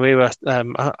actually came away with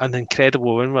an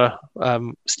incredible win with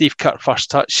Steve Kerr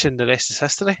first touch, and the rest is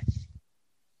history.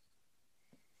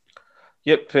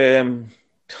 Yep. I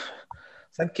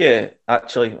think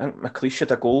McLeish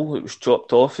had a goal that was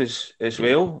dropped off as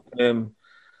well.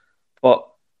 But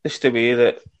just the way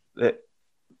that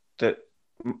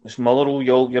it's Motherwell,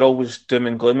 you're always doom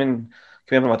and gloom. And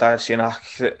I remember my dad saying,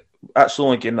 that's the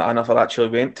only game that I never actually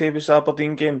went to, was the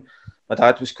Aberdeen game. My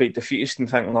dad was quite defeatist and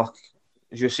thinking,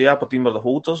 as you say, Aberdeen were the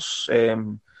holders,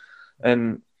 and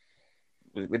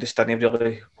we just didn't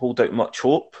really hold out much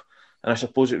hope. And I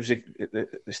suppose it was the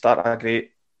start of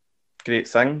great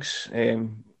things.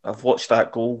 I've watched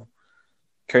that goal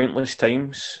countless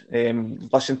times.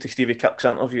 Listened to Stevie Kirk's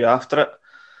interview after it,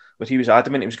 where he was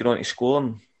adamant he was going on to score,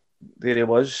 and there he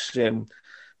was. And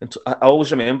I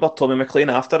always remember Tommy McLean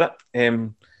after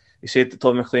it. He said that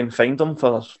Tommy McLean fined him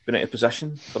for being out of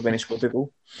position for when he scored the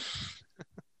goal.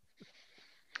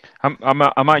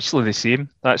 I'm actually the same.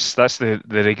 That's the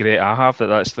regret I have,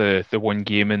 that's the one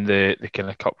game in the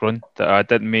kind of cup run that I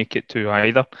didn't make it to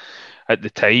either. At the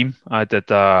time, I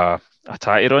did a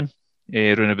tatty run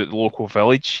around about the local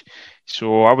village.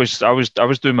 So I was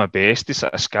doing my best to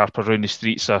sort of scarp around the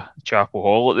streets of Chapel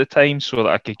Hall at the time so that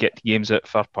I could get to games at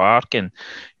Fir Park. And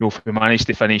if we managed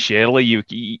to finish early, you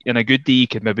in a good day you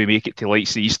could maybe make it to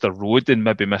Lights of Easter Road and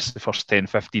maybe miss the first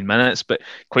 10-15 minutes. But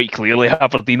quite clearly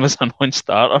Aberdeen was a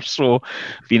non-starter, so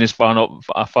being as far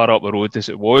up the road as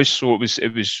it was, so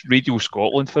it was Radio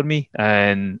Scotland for me.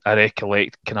 And I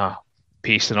recollect kind of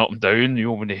pacing up and down,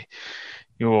 when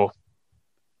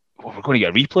we're going to get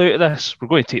a replay out of this. We're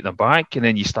going to take them back, and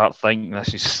then you start thinking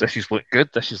this is looking good.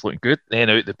 This is looking good.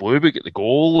 Then out the blue, we get the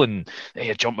goal, and then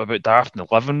you jump about daft in the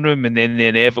living room, and then the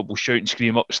inevitable shout and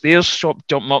scream upstairs,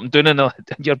 jumping up and down in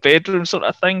your bedroom, sort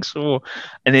of thing. So,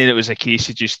 and then it was a case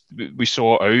of just we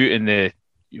saw it out, and the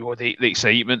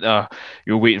excitement.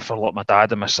 Waiting for my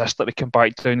dad and my sister to come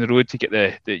back down the road to get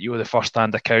the first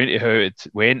hand account of how it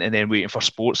went, and then waiting for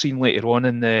Sports Scene later on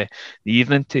in the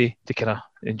evening to kind of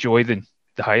enjoy the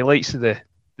highlights of the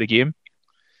game.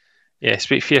 Yeah,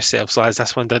 speak for yourselves, lads.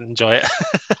 This one didn't enjoy it.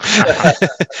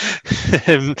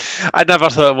 I never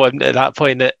thought I would at that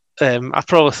point. I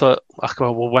probably thought,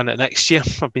 we'll win it next year.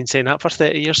 I've been saying that for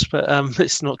 30 years, but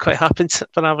it's not quite happened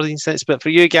for Aberdeen since. But for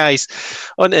you guys,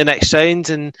 on to the next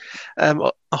round, and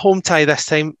a home tie this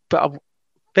time. But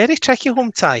Very tricky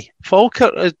home tie.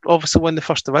 Falkirk obviously won the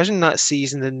first division that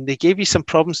season, and they gave you some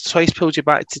problems. Twice pulled you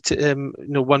back to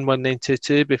 1-1, then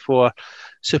 2-2 before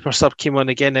Super Sub came on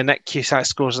again, and Nick Cusack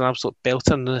scores an absolute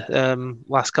belter in the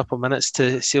last couple of minutes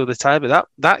to seal the tie. But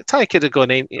that tie could have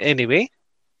gone any way.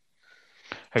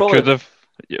 It could have.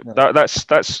 Yeah,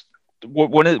 that's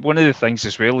one of the things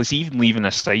as well, is even leaving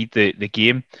aside the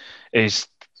game, is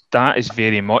that is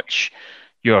very much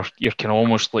your kind of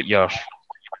almost like your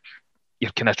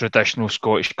kind of traditional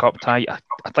Scottish Cup tie.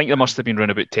 I think there must have been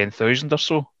around about 10,000 or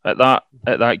so at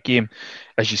that game.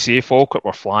 As you say, Falkirk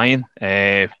were flying.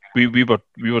 We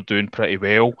were doing pretty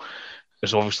well.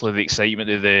 There's obviously the excitement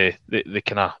of the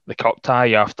kind of the cup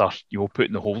tie after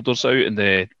putting the holders out in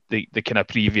the kind of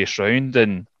previous round,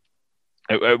 and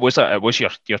it was your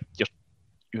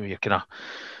kind of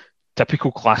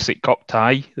typical classic cup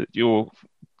tie.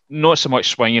 Not so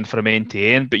much swinging from end to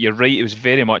end, but you're right, it was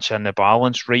very much in the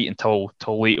balance right until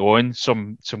late on.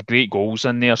 Some great goals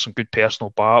in there, some good personal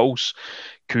battles.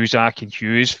 Cusack and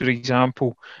Hughes, for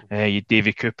example. You had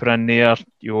Davy Cooper in there.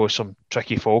 Some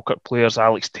tricky Falkirk players.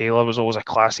 Alex Taylor was always a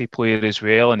classy player as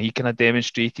well, and he kind of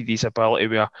demonstrated his ability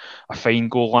with a fine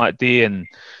goal that day. And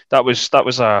that was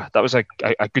a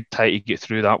good tie to get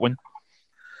through that one.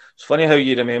 It's funny how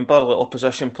you remember the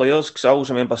opposition players, because I always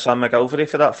remember Sam McGilvery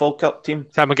for that Falkirk team.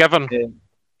 Sam McGivern. Sam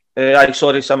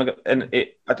McGivern. And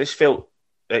I just felt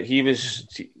that he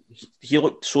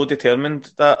looked so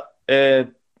determined that day.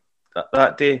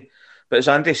 But as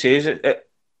Andy says, the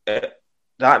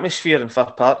atmosphere in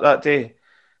Fir Park that day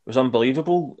was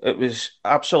unbelievable. It was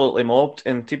absolutely mobbed.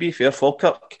 And to be fair,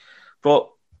 Falkirk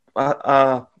brought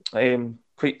a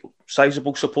quite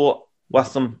sizable support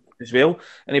with them as well.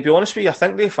 And to be honest with you, I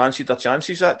think they fancied their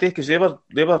chances that day, because they were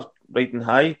riding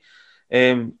high,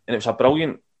 and it was a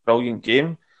brilliant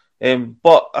game.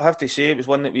 But I have to say, it was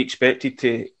one that we expected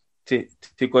to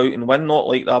go out and win, not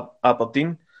like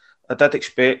Aberdeen. I did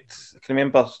expect. I can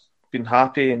remember being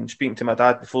happy and speaking to my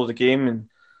dad before the game and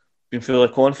being full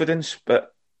of confidence.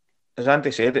 But as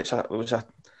Andy said, it was a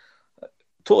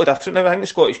totally different. Now I think the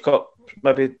Scottish Cup,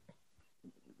 maybe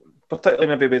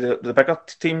particularly with the bigger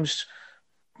teams.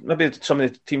 Maybe some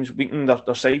of the teams weakened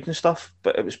their side and stuff,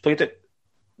 but it was played at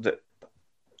the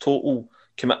total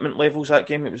commitment levels that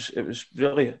game. It was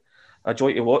really a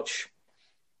joy to watch.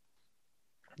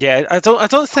 Yeah, I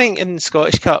don't think in the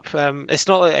Scottish Cup, it's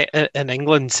not like in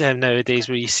England nowadays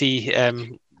where you see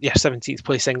 17th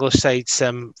place English sides,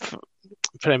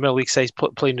 Premier League sides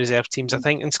playing reserve teams. I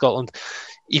think in Scotland,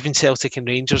 even Celtic and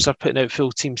Rangers are putting out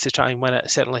full teams to try and win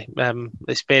it. Certainly,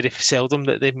 it's very seldom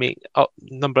that they make a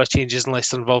number of changes unless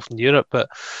they're involved in Europe. But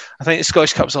I think the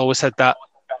Scottish Cup's always had that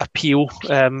appeal.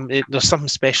 There's something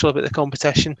special about the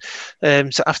competition.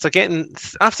 So after getting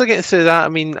through that, I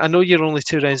mean, I know you're only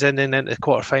 2 rounds in and into the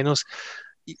quarterfinals.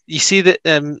 You see that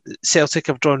Celtic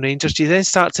have drawn Rangers. Do you then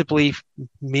start to believe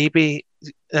maybe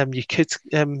you could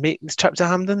make the trip to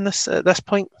Hampden at this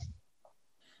point?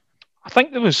 I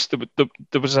think there was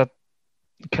a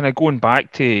kind of going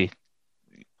back to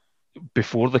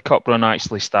before the cup run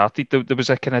actually started. There was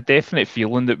a kind of definite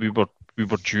feeling that we were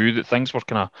due, that things were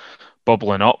kind of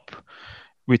bubbling up.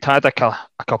 We'd had a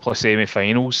couple of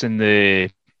semi-finals in the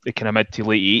kind of mid to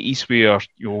late 80s where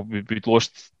we'd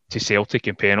lost to Celtic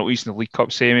in penalties in the League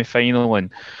Cup semi-final,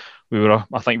 and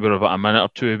I think we were about a minute or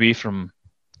two away from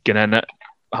getting in at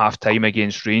half time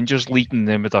against Rangers, leading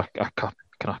them with a kind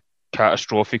of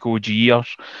catastrophic OG year,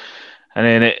 and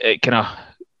then it kind of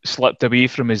slipped away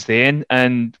from us then,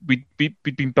 and we'd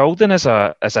been building as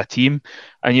a team,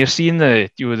 and you're seeing the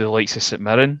likes of St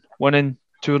Mirren winning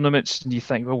tournaments, and you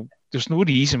think, well, there's no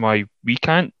reason why we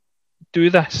can't do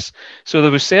this. So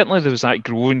there was that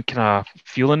growing kind of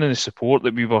feeling and the support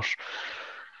that we were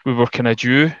kind of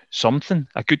due something,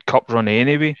 a good cup run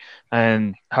anyway,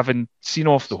 and having seen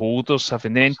off the holders,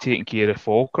 having then taken care of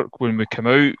Falkirk when we come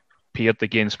out paired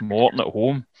against Morton at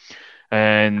home,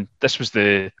 and this was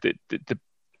the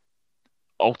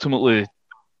ultimately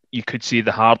you could say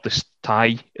the hardest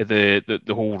tie of the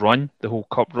whole run, the whole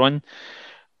cup run,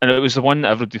 and it was the one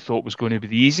that everybody thought was going to be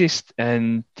the easiest.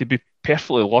 And to be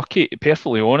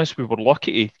perfectly honest, we were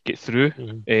lucky to get through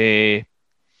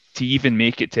to even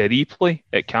make it to a replay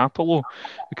at Capello,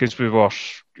 because we were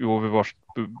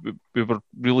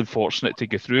really fortunate to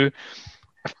get through.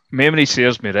 If memory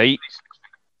serves me right,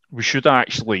 we should have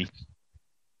actually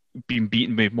been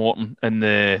beaten by Morton in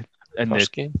the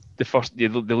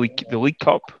League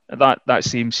Cup that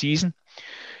same season.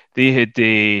 They had,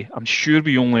 I'm sure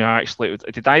we only actually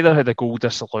did either had a goal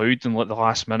disallowed in like the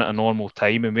last minute of normal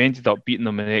time, and we ended up beating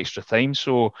them in extra time.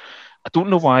 So I don't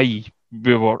know why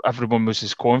everyone was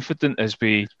as confident as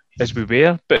we as we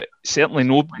were, but certainly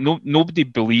nobody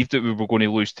believed that we were going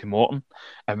to lose to Morton,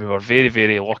 and we were very,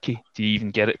 very lucky to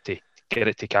even get it to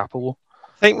Capello.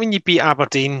 I think when you beat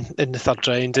Aberdeen in the third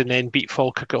round and then beat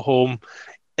Falkirk at home,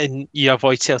 and you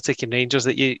avoid Celtic and Rangers,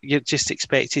 that you just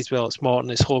expected, well, it's Morton,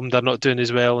 it's home, they're not doing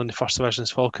as well in the first division as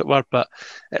Falkirk were, but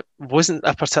it wasn't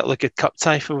a particularly good cup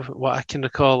tie for what I can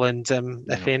recall, and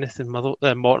if anything,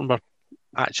 Morton were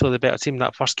actually the better team in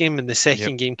that first game, and the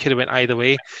second game could have went either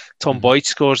way. Tom Boyd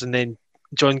scores, and then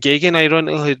John Geoghegan,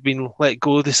 ironically, who'd been let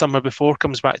go the summer before,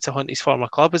 comes back to haunt his former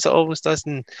club, as it always does,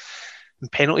 and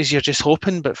penalties, you're just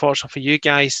hoping, but fortunately for you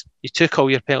guys, you took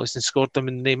all your penalties and scored them,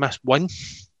 and they missed one.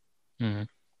 Mm-hmm.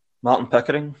 Martin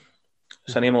Pickering,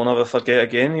 it's a name I'll never forget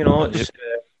again. You know, it's,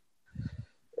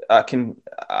 I can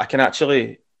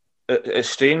actually.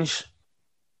 It's strange.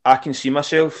 I can see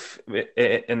myself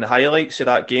in the highlights of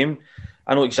that game.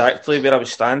 I know exactly where I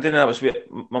was standing. I was with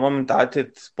my mum and dad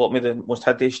had bought me the most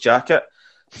hideous jacket.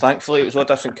 Thankfully, it was all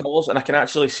different colours, and I can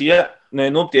actually see it. Now,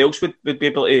 nobody else would be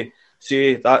able to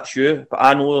say that's you, but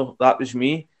I know that was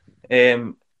me.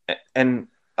 And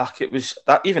it was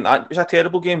that. Even that was a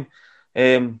terrible game.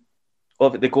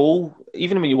 Of the goal,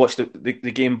 even when you watch the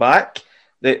game back,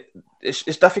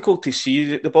 it's difficult to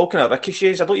see the ball kind of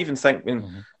ricochets. I don't even think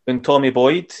when Tommy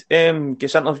Boyd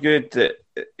gets interviewed that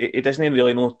he doesn't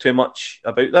really know too much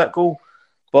about that goal.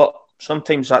 But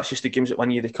sometimes that's just the games that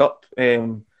win you the cup.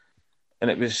 And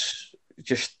it was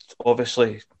just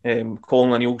obviously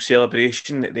Colin O'Neill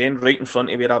celebration at the end, right in front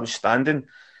of where I was standing,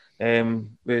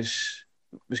 was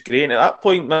great. And at that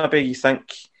point, maybe you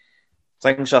think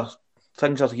things are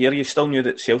here. You still knew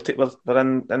that Celtic were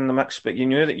in the mix, but you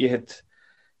knew that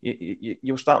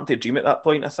you were starting to dream at that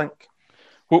point, I think.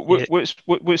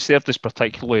 What served us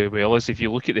particularly well is if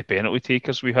you look at the penalty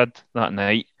takers we had that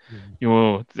night, you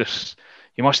know,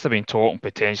 you must have been talking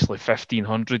potentially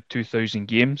 1,500, 2,000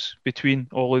 games between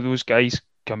all of those guys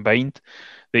combined.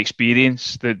 The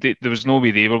experience, there was no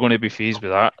way they were going to be fazed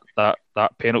with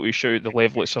that penalty shoot, the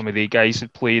level that some of the guys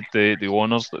had played, the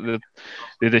honours that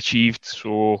they'd achieved.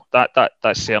 So that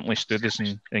certainly stood us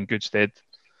in good stead.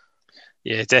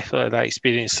 Yeah, definitely that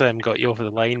experience got you over the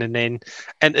line, and then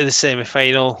into the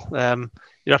semi-final.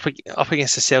 You're up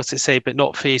against the Celtic side, but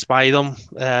not fazed by them.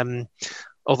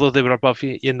 Although they were above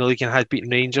you in the league and had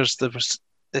beaten Rangers,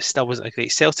 it still wasn't a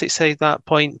great Celtic side at that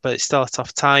point, but it's still a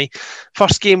tough tie.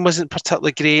 First game wasn't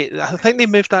particularly great. I think they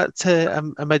moved that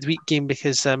to a midweek game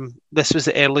because this was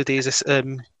the early days of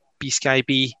B-Sky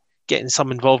B getting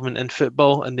some involvement in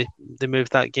football, and they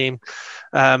moved that game.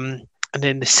 And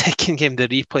then the second game, the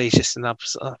replay is just an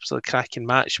absolute cracking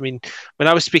match. I mean, when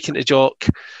I was speaking to Jock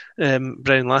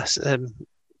Brown last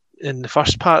in the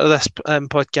first part of this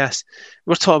podcast,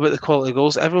 we're talking about the quality of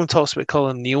goals. Everyone talks about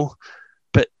Colin O'Neill,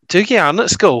 but Dougie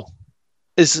Arnott's goal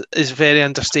is very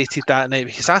understated that night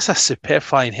because that's a superb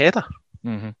flying header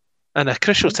and a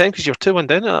crucial time because you're 2-1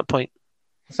 down at that point.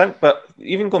 I think, but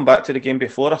even going back to the game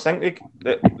before, I think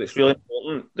that it's really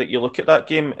important that you look at that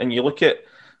game and you look at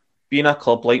being a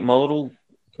club like Motherwell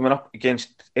coming up against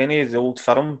any of the Old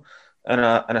Firm in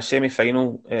a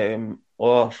semi-final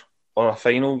or a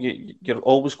final, you're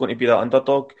always going to be that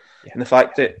underdog. Yeah. And the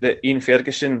fact that Ian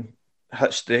Ferguson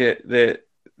hits the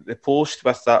post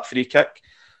with that free kick,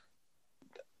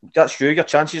 that's you. Your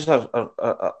chances are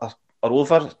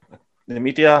over. The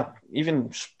media,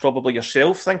 even probably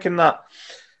yourself, thinking that.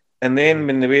 And then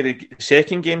when the way the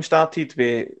second game started,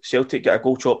 where Celtic get a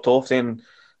goal chopped off, then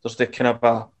there's the kind of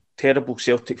a terrible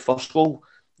Celtic first goal.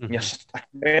 I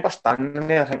remember standing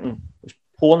there thinking, it was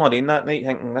pouring rain that night,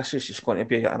 thinking this is just going to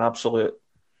be an absolute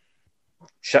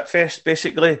shitfest,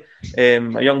 basically. A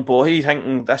young boy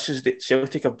thinking this is the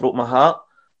Celtic have broke my heart.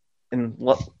 And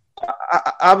look,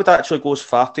 I would actually go as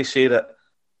far to say that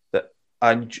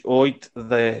I enjoyed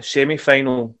the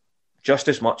semi-final just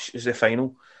as much as the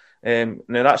final. Now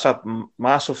that's a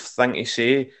massive thing to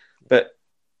say, but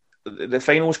the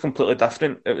final was completely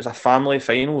different. It was a family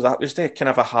final. That was the kind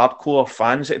of a hardcore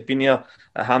fans that had been here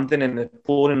at Hampden in the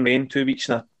pouring rain 2 weeks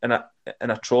in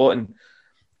a trot, and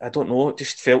I don't know. It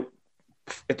just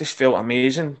felt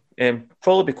amazing.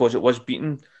 Probably because it was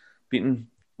beating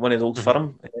one of the Old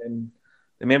Firm.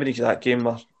 The memories of that game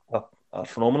are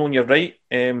phenomenal. And you're right.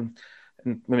 And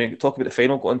when we talk about the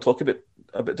final, go and talk about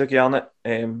Dougie Arnott.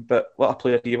 But what a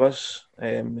player he was.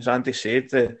 As Andy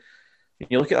said, when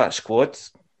you look at that squad,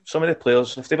 some of the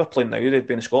players, if they were playing now, they'd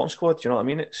be in the Scotland squad. Do you know what I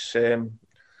mean? It's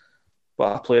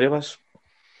what a player he was.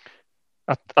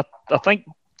 I think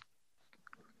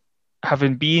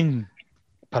having been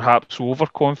perhaps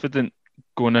overconfident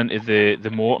going into the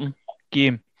Morton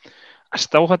game, I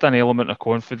still had an element of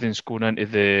confidence going into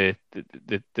the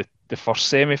first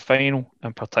semi-final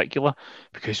in particular,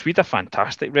 because we had a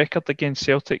fantastic record against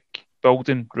Celtic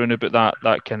building round about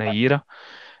that kind of era.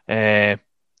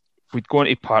 We'd gone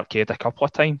to Parkhead a couple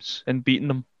of times and beaten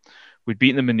them. We'd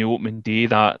beaten them in the opening day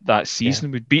that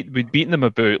season. Yeah. We'd beaten them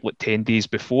about 10 days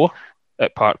before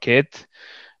at Parkhead.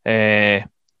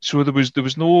 So there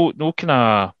was no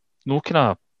kind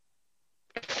of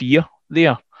fear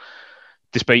there,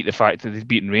 despite the fact that they'd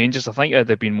beaten Rangers. I think I'd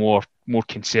have been more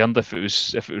concerned if it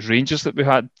was Rangers that we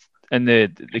had in the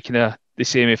kind of the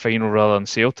semi-final rather than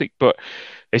Celtic. But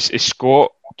as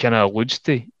Scott kind of alludes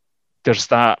to, there's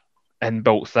that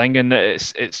inbuilt thing, and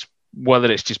it's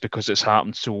whether it's just because it's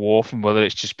happened so often, whether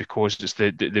it's just because it's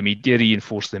the media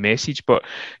reinforce the message. But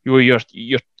you're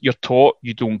taught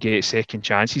you don't get second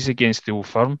chances against the Old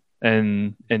Firm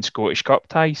in Scottish Cup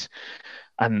ties,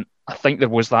 and I think there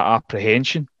was that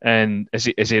apprehension. And as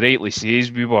he rightly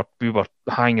says, we were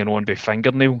hanging on by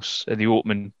fingernails in the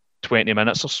opening 20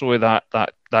 minutes or so of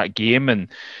that game, and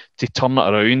to turn it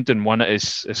around and win it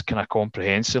as kind of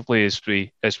comprehensively as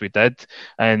we did.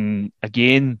 And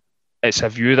again, it's a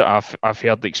view that I've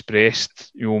heard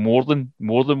expressed, more than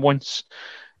once,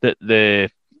 that the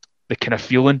kind of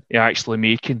feeling of actually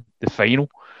making the final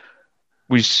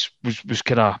was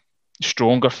kind of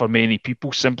stronger for many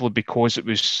people, simply because it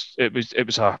was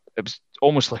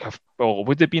almost like it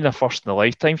would have been a first in a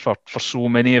lifetime for so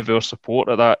many of our support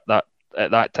at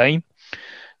that time,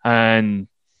 and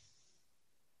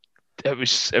it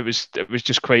was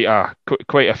just quite a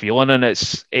feeling. And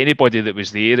it's anybody that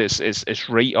was there, it's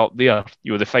right up there.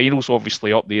 The final's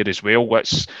obviously up there as well.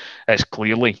 It's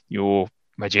clearly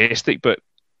majestic, but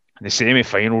the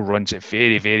semi-final runs it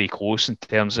very, very close in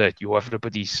terms of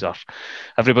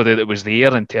everybody that was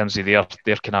there in terms of their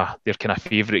kind of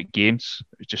favourite games.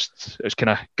 It's kind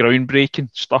of groundbreaking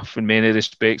stuff in many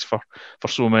respects for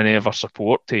so many of our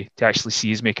support to actually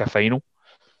see us make a final.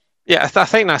 Yeah, I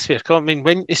think that's fair. I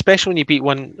mean, especially when you beat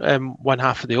one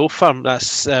half of the Old Firm,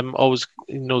 that's always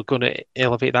going to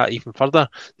elevate that even further.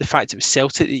 The fact it was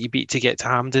Celtic that you beat to get to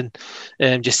Hampden,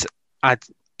 just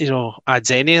adds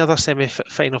any other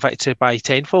semi-final victory by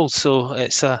tenfold. So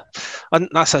that's a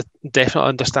definite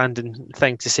understanding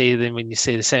thing to say than when you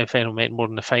say the semi-final meant more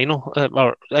than the final,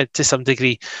 or to some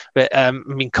degree. But I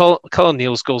mean, Cullen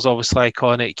Neal's goal's obviously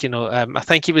iconic. I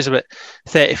think he was about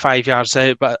 35 yards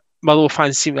out, but Motherwell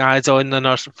fans seem to add on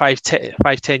another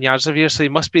 5-10 yards of here, so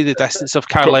it must be the distance of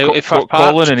Carlisle to Fir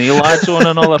Park. Colin and Neil adds on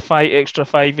another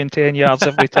 5 and 10 yards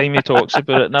every time he talks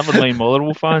about it. Never mind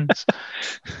Motherwell fans.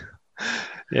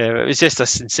 Yeah, it was just a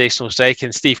sensational strike,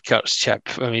 and Steve Kerr's chip.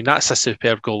 I mean, that's a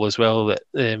superb goal as well. That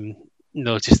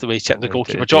just the way he chipped the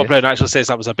goalkeeper. John Brown actually says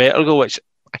that was a better goal, which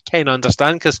I kind of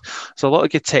understand because there's a lot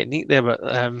of good technique there.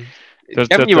 But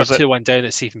given you were 2-1 down,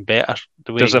 it's even better.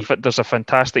 There's a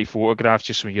fantastic photograph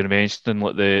just when you're mentioning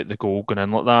like the goal going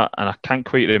in like that, and I can't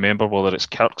quite remember whether it's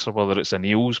Kirk's or whether it's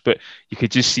Neil's, but you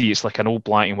could just see it's like an old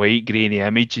black and white grainy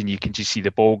image, and you can just see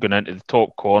the ball going into the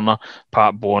top corner.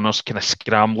 Pat Bonner's kind of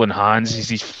scrambling hands as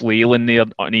he's flailing there,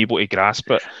 unable to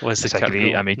grasp it. It's a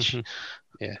great image.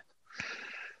 Mm-hmm. Yeah.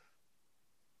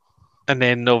 And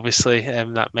then obviously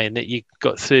that meant that you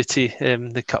got through to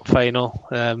the cup final.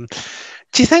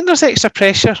 Do you think there's extra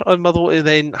pressure on Motherwell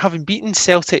then, having beaten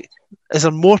Celtic? Is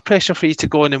there more pressure for you to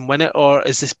go on and win it, or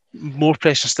is this more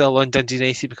pressure still on Dundee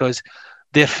United because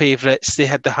they're favourites, they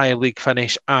had the higher league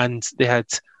finish, and they had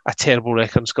a terrible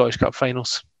record in Scottish Cup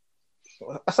finals?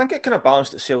 I think it kind of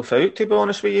balanced itself out, to be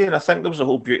honest with you, and I think there was a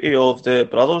whole beauty of the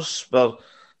brothers, well,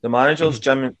 the managers,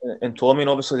 Jim and Tommy, and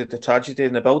obviously the tragedy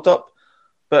and the build-up.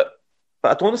 But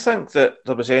I don't think that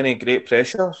there was any great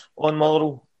pressure on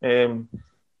Motherwell.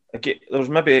 There was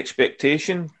maybe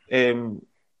expectation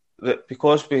that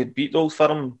because we had beat Old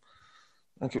Firm,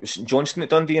 I think it was Johnston that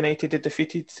Dundee United had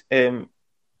defeated. I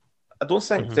don't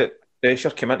think that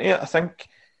pressure came into it. I think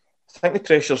the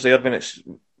pressure's there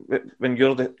when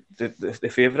you're the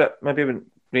favourite. Maybe when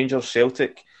Rangers,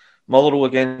 Celtic, Motherwell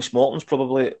against Morton's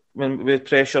probably when we had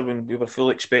pressure when we were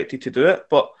fully expected to do it.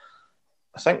 But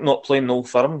I think not playing Old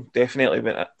Firm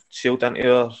definitely sailed into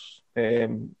our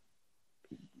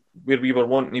where we were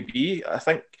wanting to be. I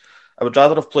think I would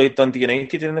rather have played Dundee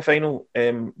United in the final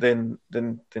than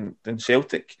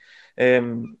Celtic.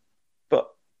 But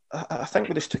I think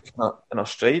we just took it in our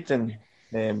stride. And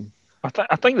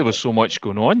I think there was so much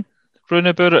going on round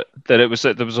about it that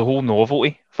there was a whole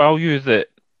novelty value that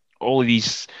all of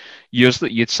these years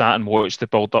that you'd sat and watched the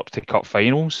build up to cup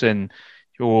finals, and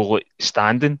like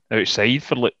standing outside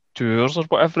for like 2 hours or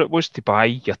whatever it was to buy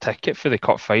your ticket for the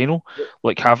cup final,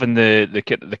 like having the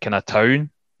kind of town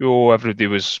everybody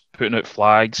was putting out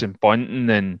flags and bunting,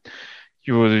 and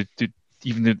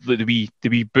even the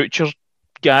wee butcher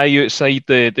guy outside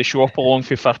the shop along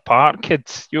Fir Park had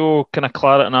kind of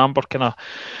claret and amber kind of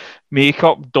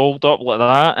makeup dolled up like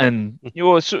that, and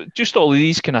so just all of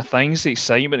these kind of things, the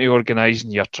excitement of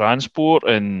organising your transport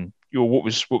and what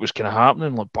was kind of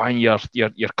happening, like buying your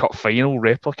cup final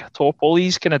replica top, all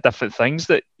these kind of different things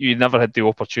that you never had the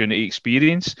opportunity to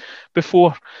experience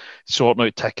before, sorting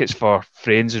out tickets for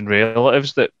friends and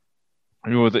relatives that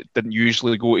that didn't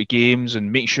usually go to games,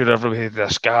 and make sure everybody had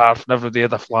a scarf and everybody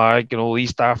had a flag and all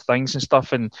these daft things and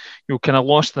stuff, and kind of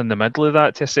lost in the middle of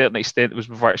that to a certain extent was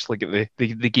we've actually got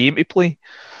the game to play.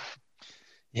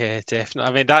 Yeah,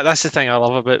 definitely. I mean, that's the thing I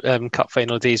love about cup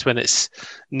final days, when it's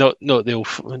not the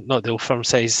old firm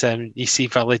size. You see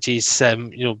villages,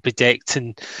 bedecked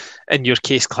in your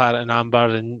case, claret and amber,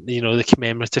 and the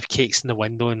commemorative cakes in the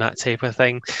window and that type of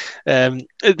thing. I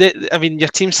mean, your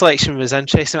team selection was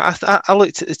interesting. I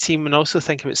looked at the team and also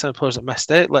think about some of the players that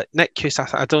missed out, like Nick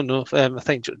Cusack. I don't know if I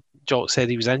think Jock said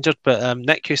he was injured, but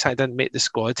Nick Cusack didn't make the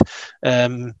squad.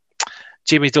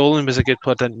 Jamie Dolan was a good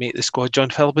player, didn't make the squad. John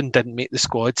Philbin didn't make the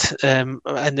squad. And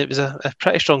it was a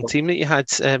pretty strong team that you had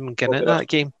getting into that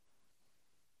game.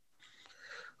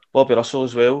 Bobby Russell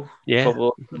as well. Yeah.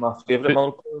 Probably my favourite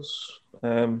Motherwell players.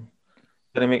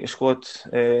 Didn't make the squad.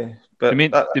 But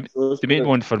the main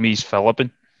one for me is Philbin.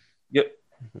 Yep.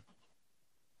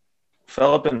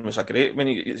 Philbin was a great... When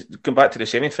you come back to the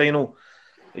semi-final,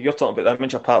 you're talking about the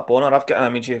image of Pat Bonner. I've got an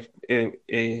image of...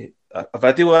 a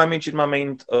video image in my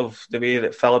mind of the way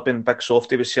that Philbin, Big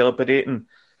Softy, was celebrating,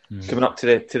 coming up to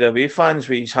the away fans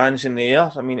with his hands in the air.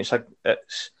 I mean,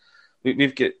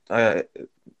 we've got a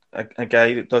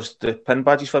guy that does the pin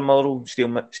badges for Motherwell,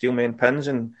 Steelman pins,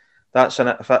 and that's in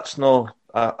it. If that's not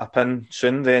a pin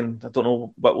soon, then I don't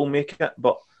know what will make it.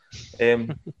 But it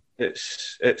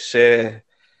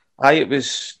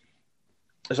was,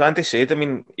 as Andy said. I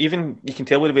mean, even you can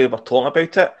tell the way they were talking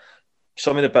about it.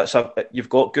 Some of the bits you've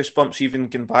got goosebumps even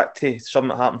going back to something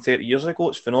that happened 30 years ago.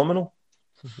 It's phenomenal.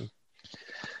 Mm-hmm.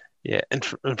 Yeah, and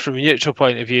from a neutral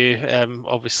point of view,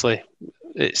 obviously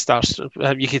it starts.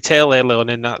 You could tell early on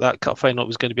in that cup final it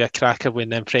was going to be a cracker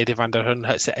when Freddie van der Hoorn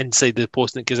hits it inside the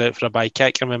post and it goes out for a by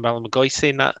kick. I remember Alan McGoy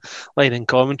saying that line in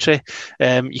commentary.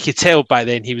 You could tell by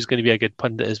then he was going to be a good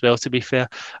pundit as well, to be fair.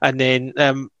 And then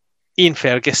Ian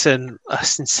Ferguson, a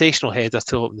sensational header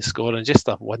to open the score, and just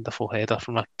a wonderful header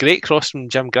from a great cross from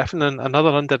Jim Griffin, and another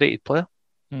underrated player.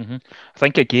 Mm-hmm. I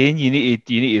think again you need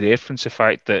to reference the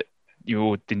fact that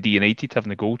Dundee United having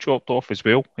the goal chopped off as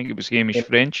well. I think it was Hamish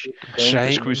French,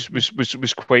 right.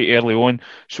 was quite early on.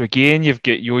 So again, you've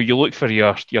got you look for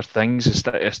your things. Is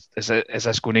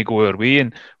this going to go our way?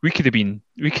 And we could have been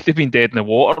dead in the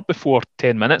water before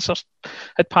 10 minutes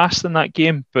had passed in that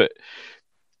game, but.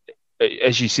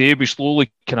 As you say, we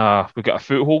slowly we got a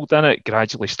foothold in it,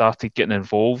 gradually started getting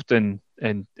involved and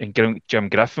Jim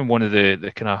Griffin, one of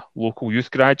the kind of local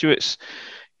youth graduates,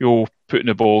 putting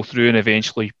the ball through and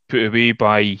eventually put away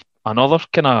by another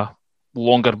kind of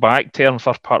longer back term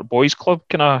for Park Boys Club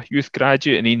kind of youth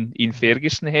graduate, and Ian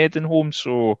Ferguson heading home.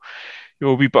 So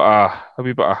a wee bit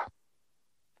of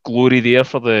glory there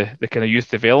for the kind of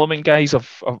youth development guys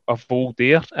of Bold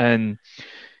there, and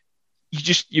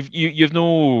you've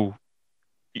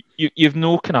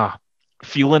no kind of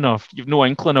feeling of, you've no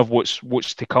inkling of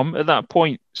what's to come at that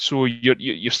point. So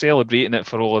you're celebrating it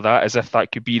for all of that as if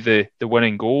that could be the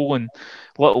winning goal, and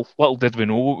little did we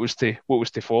know what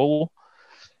was to follow.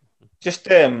 Just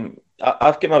I've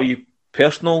got my wee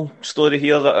personal story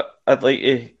here that I'd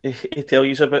like to tell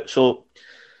you about. So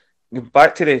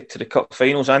back to the cup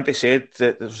finals, Andy said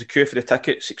that there was a queue for the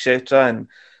tickets, etc., and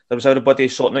there was everybody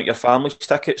sorting out your family's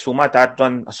tickets. So my dad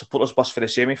ran a supporters bus for the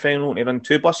semi-final, and he ran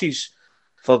 2 buses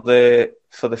for the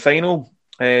final.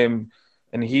 And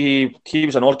he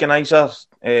was an organiser.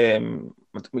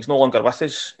 He's no longer with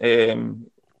us.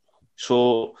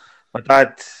 So my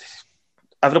dad,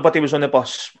 everybody was on the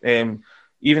bus.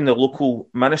 Even the local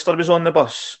minister was on the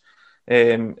bus.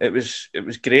 It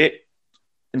was great.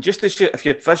 And just if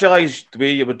you visualise the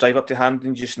way you would drive up to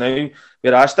Hampden just now,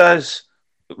 where Asda is,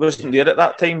 it wasn't there at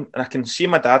that time, and I can see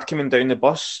my dad coming down the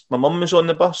bus. My mum was on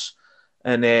the bus,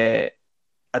 and I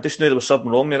just knew there was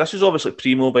something wrong there. This is obviously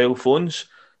pre-mobile phones,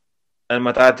 and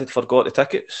my dad had forgot the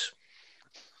tickets.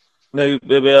 Now,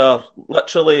 we were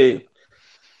literally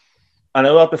an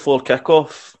hour before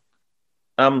kick-off.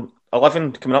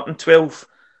 11 coming up in 12,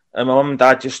 and my mum and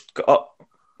dad just got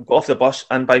off the bus,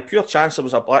 and by pure chance there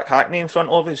was a black Hackney in front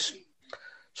of us.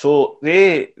 So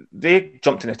they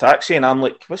jumped in the taxi, and I'm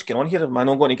like, what's going on here? Am I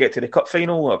not going to get to the cup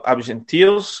final? I was in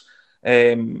tears.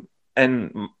 And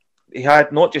he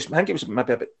had not just, I think it was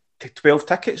maybe about 12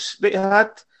 tickets that he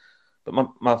had, but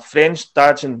my friends'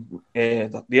 dads and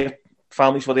their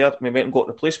families were there. We went and got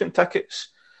replacement tickets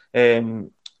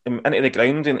into the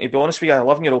ground, and to be honest with you, a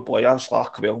 11-year-old boy, I was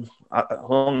like, well, as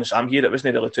long as I'm here, it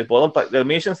wasn't really too bothered. But the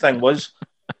amazing thing was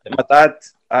that my dad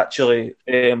actually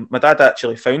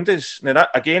found us. Now that,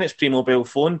 again, it's pre-mobile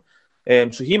phone.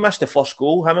 So he missed the first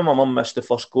goal. Him and my mum missed the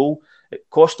first goal. It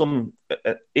cost him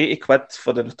 80 quid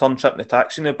for the return trip and the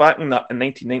taxi. Now back in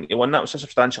 1991, that was a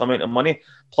substantial amount of money.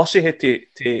 Plus he had to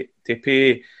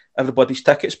pay everybody's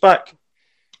tickets back.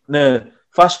 Now,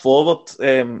 fast forward,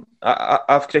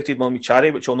 I've created my own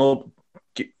charity, which I'll not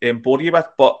bore you with,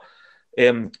 but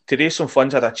to raise some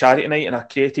funds, I had a charity night, and I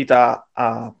created a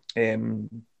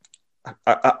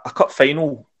cup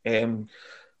final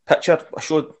picture. I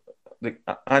showed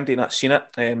Andy, and I'd seen it,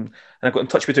 and I got in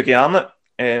touch with Dougie Arnott,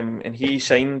 and he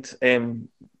signed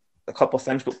a couple of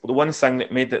things. But the one thing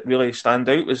that made it really stand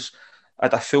out was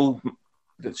I'd still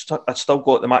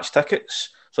got the match tickets,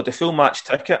 so the full match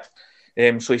ticket.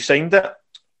 So he signed it,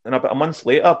 and about a month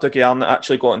later, Dougie Arnott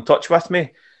actually got in touch with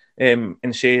me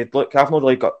and said, "Look, I've not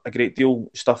really got a great deal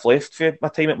of stuff left for my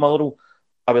time at Motherwell.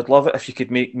 I would love it if you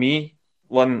could make me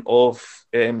one of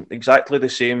exactly the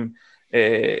same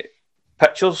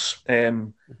pictures."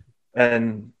 And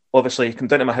obviously he came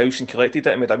down to my house and collected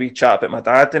it, and we had a wee chat about my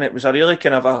dad, and it was a really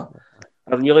kind of a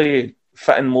really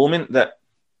fitting moment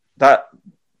that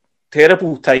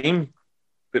terrible time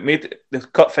but made the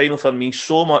cup final for me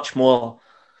so much more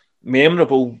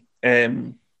memorable.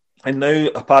 And now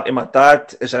a part of my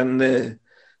dad is in the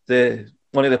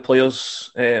one of the players'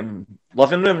 living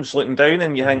rooms looking down,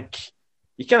 and you think,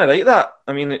 you kind of like that.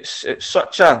 I mean, it's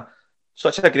such a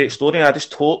great story. I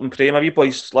just hope and pray, my wee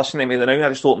boys listening to me now, I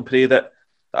just hope and pray that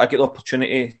I get the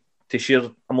opportunity to share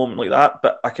a moment like that.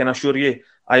 But I can assure you,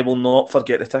 I will not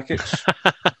forget the tickets.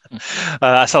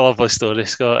 That's a lovely story,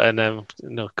 Scott, and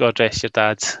God rest your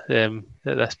dad at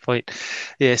this point.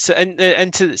 Yeah, so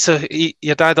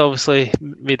your dad obviously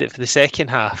made it for the second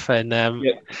half, and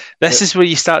this is where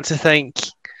you start to think,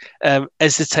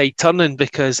 is the tide turning?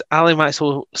 Because Ali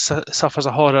Maxwell suffers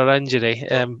a horror injury,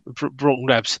 broken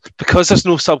ribs, because there's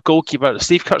no sub goalkeeper.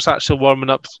 Steve Kirk's actually warming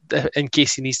up in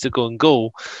case he needs to go and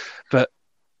goal, but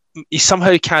he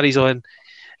somehow carries on.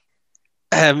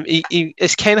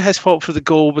 It's kind of his fault for the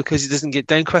goal because he doesn't get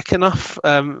down quick enough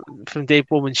from Dave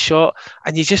Bowman's shot,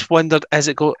 and you just wondered, is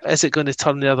it going to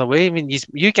turn the other way? I mean,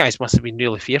 you guys must have been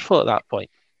really fearful at that point.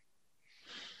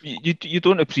 You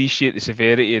don't appreciate the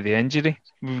severity of the injury.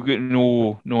 We've got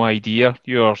no idea.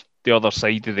 You're the other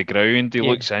side of the ground. He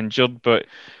looks injured, but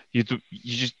you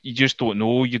just don't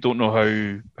know. You don't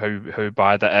know how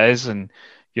bad it is, and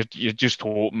you're just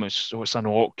hoping it's a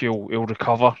knock. He'll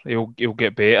recover. He'll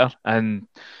get better. And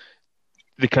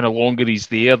the kind of longer he's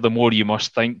there, the more you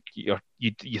must think. You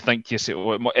think to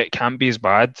yourself, it can't be as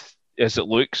bad as it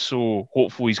looks. So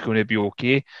hopefully he's going to be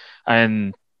okay.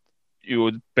 And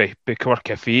by quirk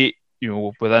of fate,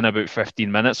 within about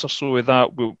 15 minutes or so of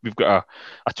that, we've got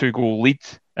a 2-goal lead,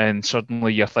 and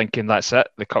suddenly you're thinking, that's it,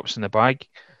 the cup's in the bag.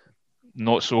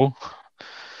 Not so.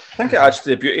 I think it adds to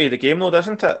the beauty of the game, though,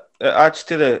 doesn't it? It adds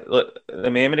to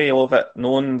the memory of it,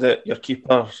 knowing that your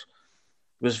keeper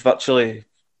was virtually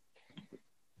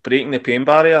breaking the pain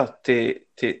barrier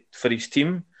for his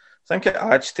team. I think it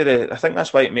adds to I think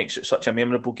that's why it makes it such a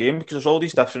memorable game, because there's all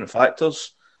these different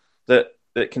factors that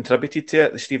contributed to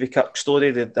it. The Stevie Kirk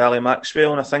story, the Ali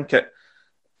Maxwell, and I think it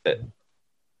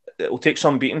will take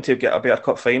some beating to get a better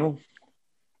cup final.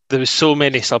 There was so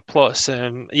many subplots.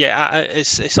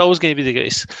 It's always going to be the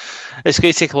greatest. It's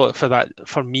going to take a lot for that,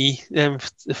 for me,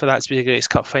 for that to be the greatest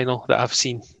cup final that I've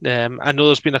seen. I know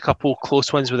there's been a couple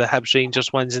close ones with the Hibs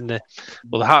Rangers ones and the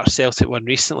Hearts Celtic one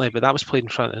recently, but that was played in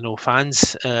front of no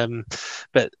fans.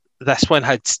 But this one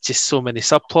had just so many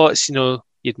subplots.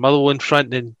 You had Motherwell in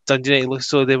front, and Dundee United looked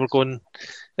so they were going.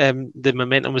 The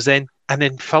momentum was then, and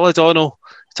then Phil O'Donnell,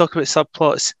 talk about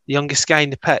subplots. The youngest guy in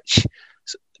the pitch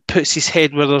puts his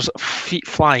head where there's feet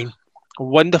flying. A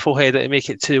wonderful header to make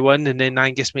it 2-1, and then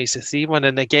Angus makes it 3-1.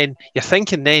 And again, you're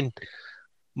thinking then,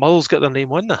 Motherwell's got their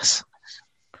name on this.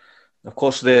 Of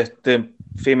course, the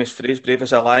famous phrase, brave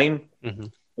as a lion,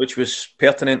 which was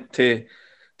pertinent to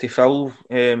Phil,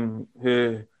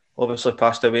 who obviously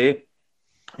passed away.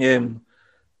 And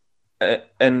I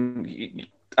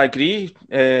agree.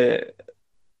 I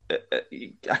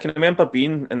can remember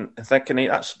being and thinking,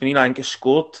 that's when Angus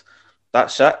scored.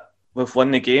 That's it. We've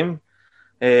won the game.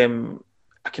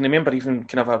 I can remember even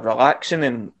kind of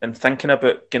relaxing and thinking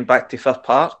about going back to Fir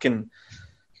Park and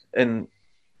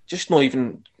just not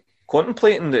even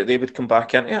contemplating that they would come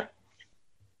back into it.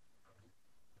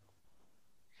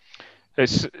 I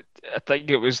think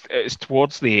it's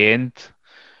towards the end,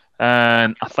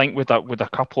 and I think with a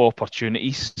couple of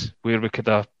opportunities where we could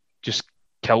have just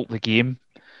killed the game,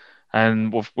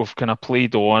 and we've kind of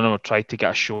played on or tried to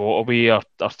get a shot away or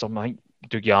something. I think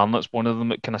Dougie Arnott's one of them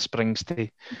that kind of springs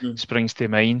to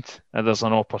mind, and there's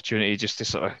an opportunity just to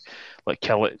sort of like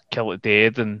kill it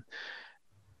dead, and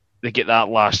they get that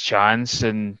last chance,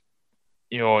 and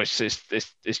it's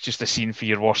just a scene for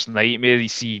your worst nightmare. You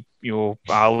see,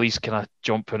 Ali's kind of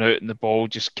jumping out and the ball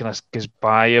just kind of goes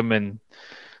by him, and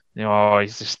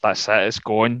he's just, that's it, it's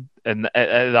gone. And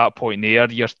at that point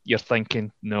there, you're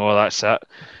thinking, no, that's it,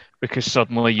 because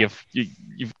suddenly you've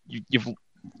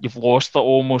lost it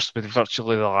almost with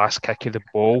virtually the last kick of the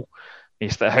ball.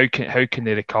 It's like, how can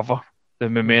they recover? The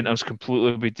momentum's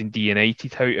completely with Dundee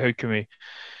United. How can we?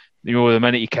 The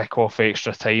minute you kick off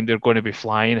extra time, they're going to be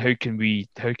flying. How can we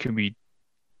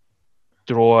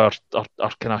draw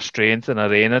our kind of strength and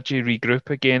our energy, regroup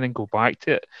again, and go back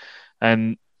to it?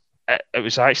 And it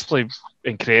was actually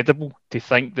incredible to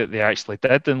think that they actually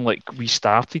did, and like we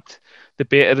started the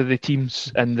better of the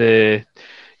teams in the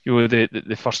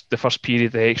first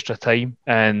period of extra time.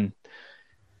 And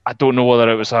I don't know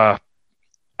whether it was a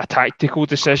tactical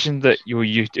decision that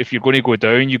if you're going to go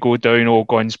down, you go down all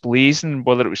guns blazing,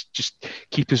 whether it was just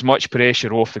keep as much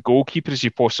pressure off the goalkeeper as you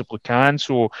possibly can.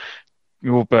 So,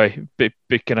 by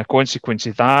kind of consequence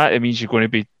of that, it means you're going to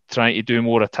be trying to do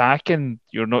more attacking.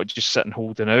 You're not just sitting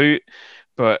holding out.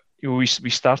 But we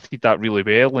started that really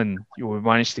well, and we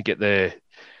managed to get the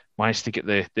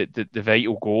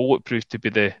vital goal. It proved to be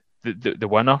the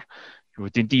winner.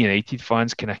 Dundee United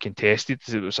fans kind of contested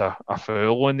it was a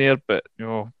foul in there, but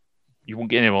you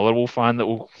won't get any Motherwell fan that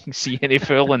will see any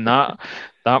foul in that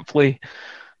play.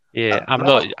 Yeah,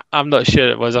 I'm not sure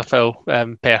it was a foul.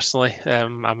 Personally,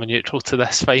 I'm a neutral to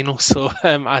this final, so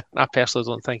I personally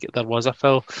don't think there was a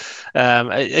foul.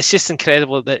 It's just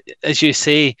incredible that, as you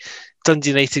say,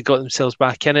 Dundee United got themselves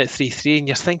back in at 3-3, and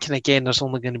you're thinking again there's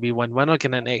only going to be one winner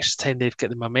getting into extra time. They've got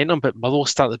the momentum, but Motherwell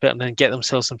started better and then get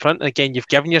themselves in front. And again, you've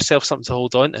given yourself something to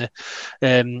hold on to.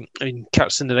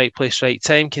 Kirk's in the right place, right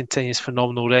time, continues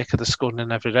phenomenal record of scoring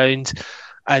in every round.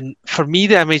 And for me,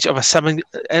 the image of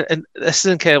and this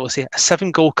is incredible to say, a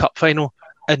 7-goal cup final.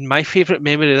 And my favourite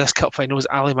memory of this cup final was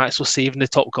Ali Maxwell saving the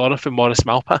top corner for Maurice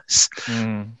Malpas.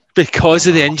 Because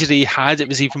of the injury he had, it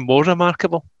was even more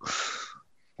remarkable.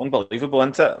 Unbelievable,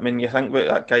 isn't it? I mean, you think about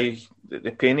that guy,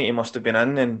 the pain that he must have been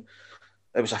in, and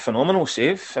it was a phenomenal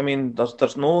save. I mean,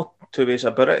 there's no two ways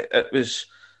about it. It was,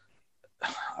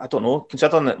 I don't know,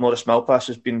 considering that Maurice Malpas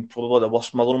has been probably the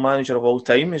worst Motherwell manager of all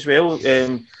time as well,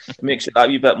 it makes it that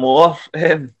wee bit more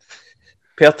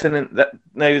pertinent that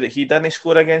now that he didn't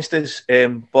score against us.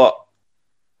 But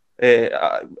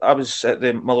I was at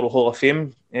the Motherwell Hall of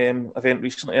Fame event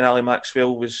recently, and Ali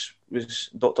Maxwell was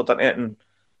doctored into it, and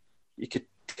you could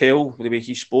tell the way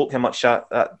he spoke how much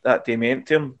that day meant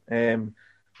to him,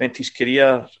 meant his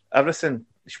career, everything.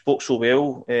 He spoke so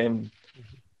well. It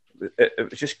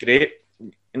was just great.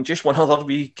 And just one other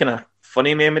wee kind of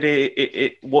funny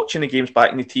memory, watching the games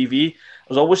back in the TV, there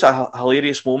was always a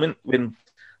hilarious moment when,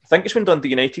 I think it's when Dundee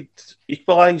United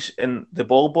equalise and the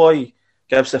ball boy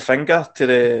gives the finger to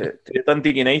the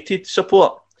Dundee United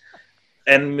support.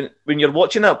 And when you're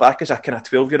watching that back as a kind of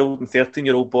 12-year-old and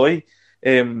 13-year-old boy,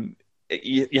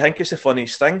 you think it's the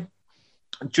funniest thing.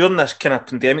 During this kind of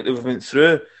pandemic that we went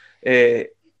through, they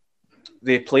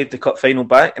played the cup final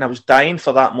back, and I was dying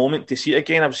for that moment to see it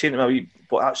again. I was saying to my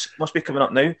but that must be coming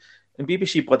up now, and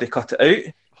BBC bloody cut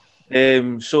it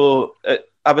out. So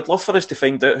I would love for us to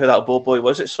find out who that ball boy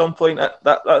was at some point.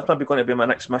 That's maybe going to be my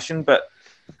next mission, but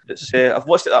it's I've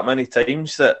watched it that many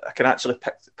times that I can actually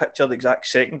picture the exact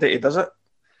second that he does it.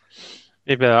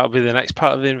 Maybe that'll be the next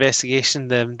part of the investigation,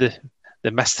 the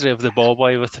mystery of the ball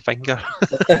boy with the finger.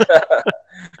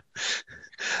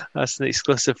 That's an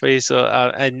exclusive phrase. So,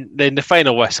 and then the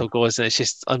final whistle goes, and it's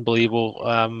just unbelievable.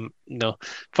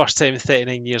 First time in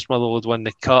 39 years Motherwell would win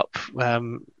the cup.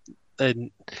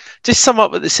 And just sum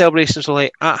up what the celebrations were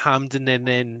like at Hampden, and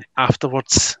then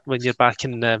afterwards when you're back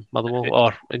in Motherwell,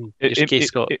 or in your case,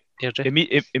 Scott.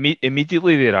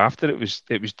 Immediately thereafter, it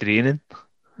was draining.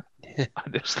 It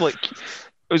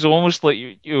was almost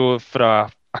like for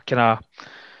a kind of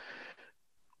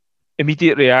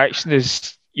immediate reaction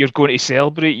is you're going to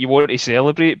celebrate, you want to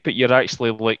celebrate, but you're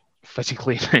actually like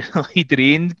physically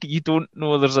drained. You don't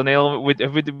know there's an element. What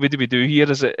do we do here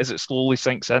as it slowly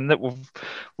sinks in that we've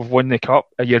won the cup,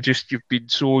 and you've been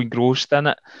so engrossed in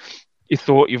it, you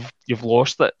thought you've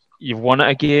lost it, you've won it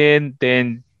again.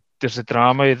 Then there's a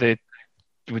drama that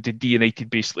Dundee United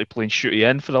basically playing shooty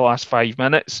in for the last 5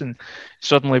 minutes, and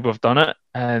suddenly we've done it,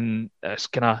 and it's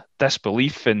kind of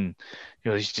disbelief, and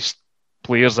there's just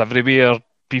players everywhere,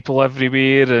 people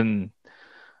everywhere, and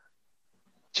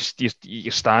just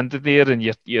you're standing there and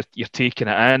you're taking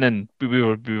it in, and we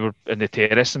were in the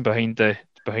terrace and behind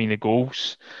the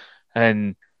goals,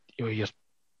 and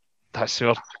that's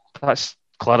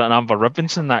claret and amber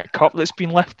ribbons in that cup that's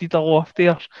been lifted aloft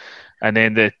there, and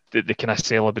then the kind of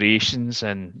celebrations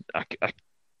and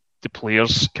the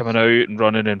players coming out and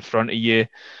running in front of you.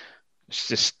 It's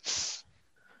just,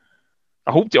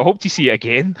 I hope to see it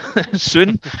again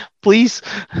soon, please.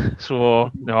 So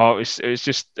no, it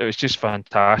was just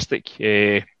fantastic.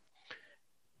 There's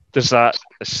that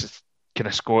kind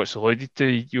of Scott's alluded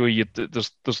to.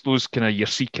 There's those kind of you're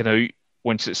seeking out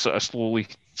once it sort of slowly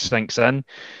sinks in.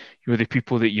 The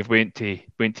people that you've went to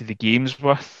the games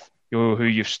with, who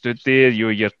you've stood there.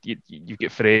 You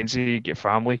get friends, you get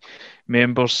family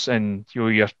members, and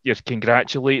you're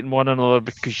congratulating one another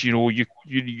because you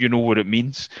know what it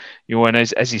means. And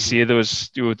as you say, there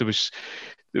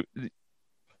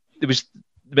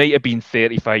might have been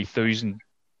 35,000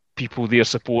 people there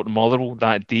supporting Motherwell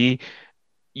that day.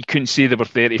 You couldn't say there were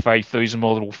 35,000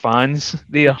 Motherwell fans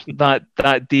there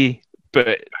that day.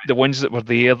 But the ones that were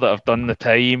there that have done the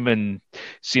time and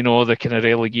seen all the kind of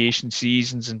relegation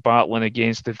seasons and battling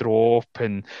against the drop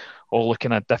and all the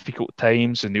kind of difficult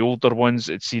times, and the older ones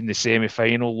that had seen the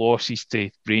semi-final losses to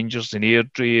Rangers and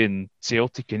Airdrie and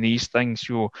Celtic and these things,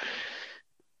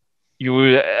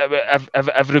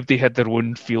 everybody had their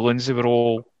own feelings. They were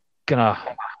all kind of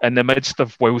in the midst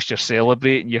of, whilst you're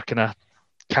celebrating, you're kind of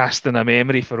casting a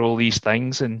memory for all these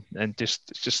things, and it's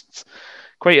just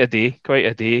quite a day,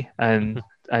 and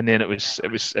then it was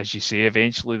as you say,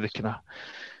 eventually the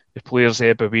players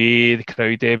ebb away, the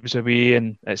crowd ebbs away,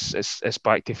 and it's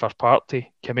back to Fir Park to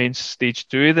commence stage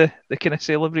 2 of the kind of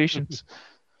celebrations.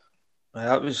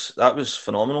 That was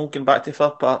phenomenal going back to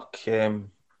Fir Park. I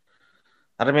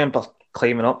remember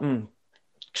climbing up and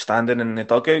standing in the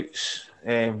dugouts,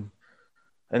 and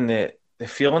the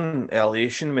feeling,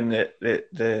 elation when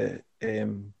the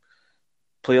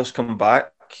players come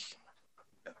back.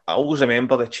 I always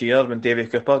remember the cheer when Davy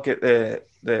Cooper get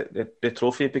the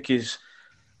trophy, because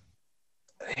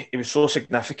it was so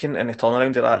significant in the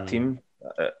turnaround of that team.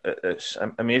 It's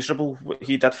immeasurable what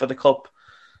he did for the club.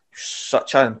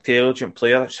 Such an intelligent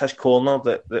player. It's his corner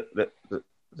that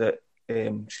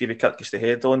Stevie Kirk gets the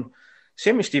head on.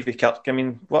 Same with Stevie Kirk. I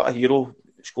mean, what a hero,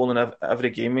 scoring in every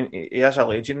game. He is a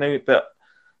legend now, but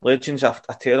legend's a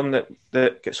term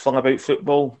that gets flung about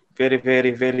football very,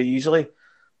 very, very easily.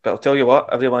 But I'll tell you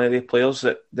what, every one of the players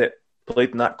that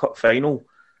played in that cup final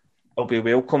will be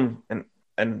welcome in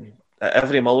at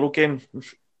every Motherwell game.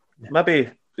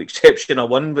 Maybe the exception of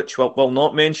one, which we'll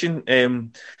not mention.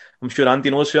 I'm sure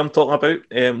Andy knows who I'm talking about.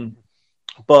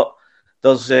 But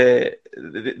there's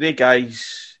the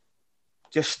guys,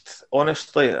 just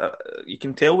honestly, you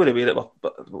can tell with the way that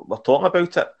we're talking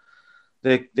about it.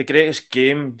 The greatest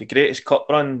game, the greatest cup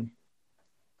run,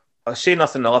 I say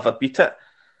nothing will ever beat it.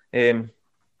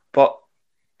 But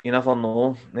you never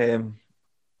know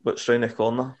what's round the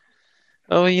corner.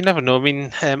 Oh, you never know. I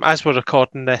mean, as we're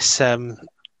recording this,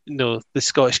 the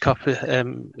Scottish Cup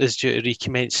is due to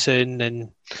recommence soon,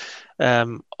 and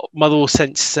Motherwell,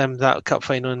 since that cup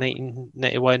final in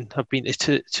 1991, have been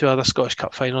to two other Scottish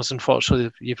Cup finals. Unfortunately,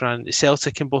 you've ran into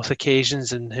Celtic in both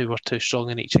occasions, and who were too strong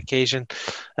in each occasion.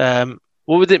 What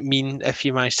would it mean if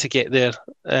you managed to get there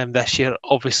this year?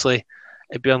 Obviously,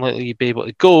 it'd be unlikely you'd be able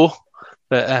to go.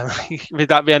 But would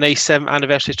that be a nice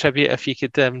anniversary tribute if you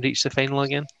could reach the final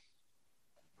again?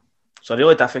 It's a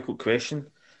really difficult question,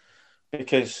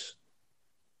 because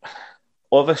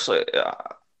obviously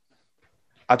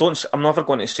I'm never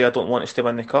going to say I don't want us to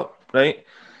win the cup, right?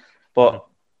 But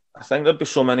I think there'd be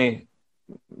so many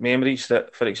memories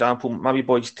that, for example, maybe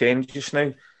Boyd's 10 just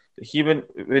now, that he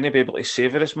wouldn't be able to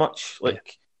savour as much.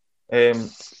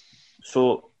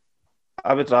 So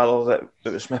I would rather that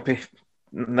it was maybe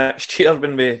next year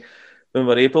when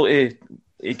we're able to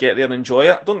get there and enjoy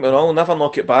it. Don't get me wrong, I'll never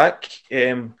knock it back.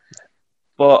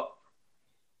 But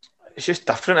it's just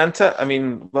different, isn't it? I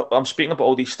mean, I'm speaking about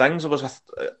all these things. There was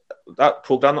that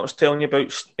programme that I was telling you about,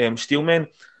 Steelmen.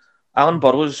 Alan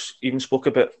Burrows even spoke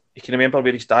about, you can remember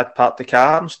where his dad parked the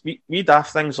car. We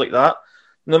daft things like that.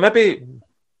 Now, maybe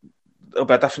it'll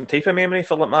be a different type of memory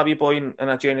for like my wee boy in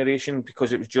a generation,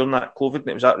 because it was during that COVID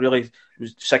and it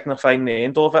was signifying the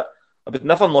end of it. I would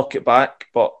never knock it back,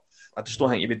 but I just don't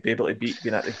think you would be able to beat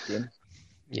being at this game.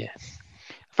 Yeah.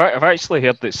 I've actually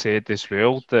heard it said as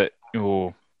well that,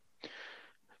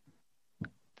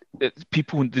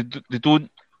 people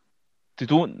they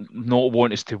not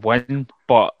want us to win,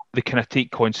 but they kind of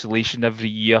take consolation every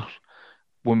year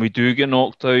when we do get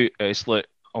knocked out. It's like,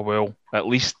 oh well, at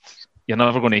least you're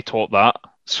never going to top that.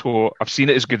 So I've seen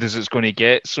it as good as it's going to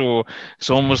get. So it's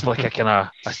almost like a kind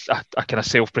of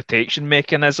self-protection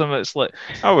mechanism. It's like,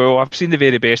 oh well, I've seen the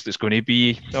very best it's going to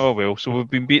be. Oh well, so we've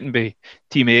been beaten by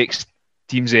Team X,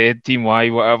 Team Z, Team Y,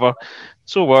 whatever.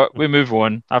 So what? We move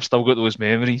on. I've still got those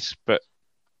memories, but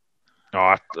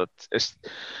no, it's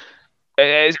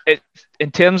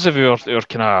in terms of our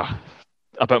kind of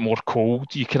a bit more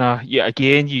cold. You kind of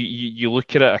you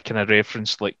look at it, a kind of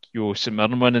reference like St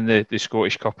Mirren in the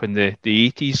Scottish Cup in the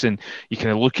 80s, and you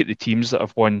kind of look at the teams that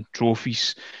have won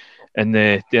trophies in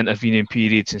the intervening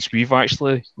period since we've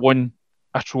actually won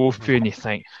a trophy, and you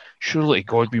think, surely to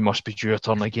God, we must be due a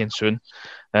turn again soon.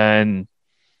 And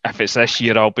if it's this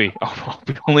year, I'll be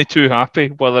only too happy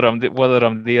whether I'm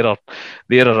there or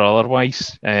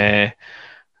otherwise. I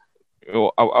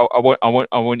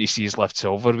want to see us lift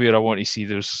silverware. I want to see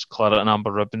those claret and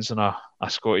amber ribbons in a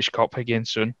Scottish Cup again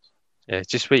soon. Yeah,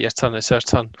 just wait your turn. It's our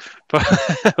turn. But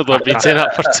we've been saying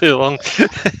that for too long.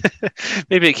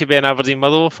 Maybe it could be an Aberdeen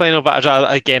Motherwell final, but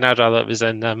I'd rather it was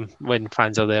in when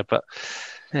fans are there. But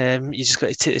you just got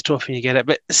to take the trophy and you get it.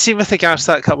 But see, with regards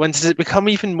to that cup win, does it become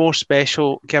even more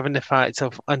special given the fact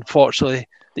of, unfortunately,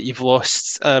 that you've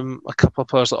lost a couple of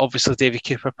players? Obviously, Davy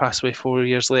Cooper passed away 4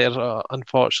 years later,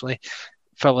 unfortunately.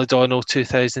 Phil O'Donnell,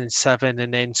 2007,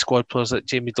 and then squad players like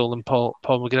Jamie Dolan, Paul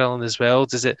McGrillen as well.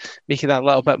 Does it make it that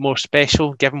little bit more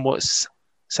special given what's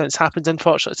since happened,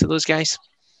 unfortunately, to those guys?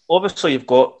 Obviously, you've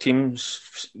got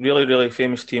teams, really, really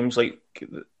famous teams like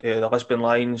the Lisbon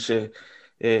Lions,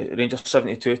 Rangers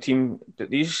 72 team,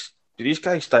 but these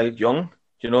guys died young. Do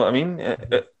you know what I mean?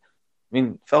 I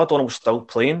mean, Phil O'Donnell was still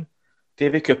playing.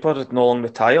 Davy Cooper had no long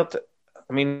retired.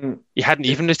 I mean, he hadn't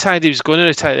even retired. He was going to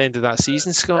retire at the end of that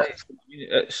season, Scott.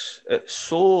 It's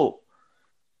so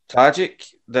tragic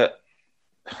that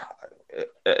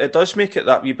it does make it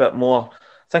that wee bit more. I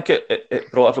think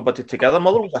it brought everybody together.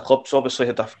 Motherwell, the club's obviously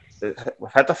had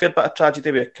a fair bit of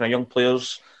tragedy with kind of young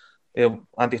players.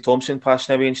 Andy Thompson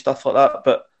passing away and stuff like that.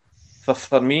 But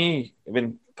for me,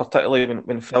 particularly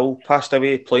when Phil passed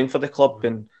away playing for the club,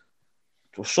 and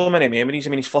there were so many memories. I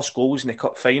mean, his first goal was in the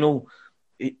cup final.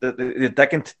 The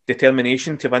digging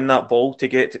determination to win that ball to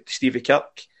get to Stevie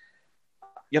Kirk.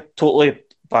 You're totally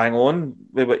bang on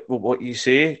with what you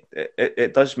say.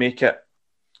 It does make it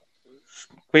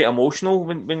quite emotional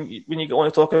when you get on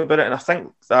to talk about it. And I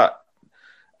think that,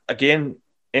 again,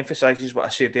 emphasises what I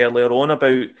said earlier on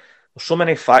about there's so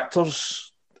many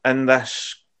factors in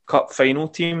this cup final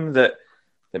team that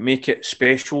make it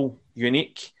special,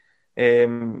 unique.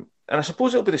 And I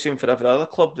suppose it'll be the same for every other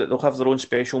club, that they'll have their own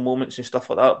special moments and stuff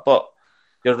like that. But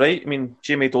you're right. I mean,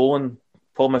 Jamie Dolan,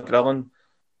 Paul McGrillen,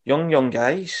 young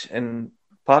guys, and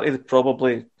part of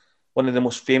probably one of the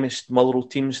most famous Motherwell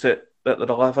teams that there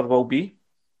ever will be.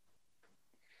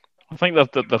 I think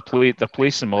their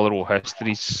place in Motherwell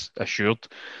history is assured.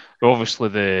 Obviously,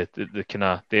 the kind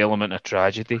of the element of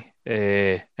tragedy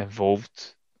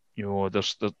involved. You know,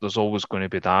 there's always going to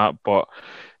be that, but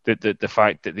the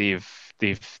fact that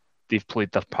they've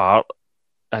played their part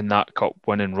in that cup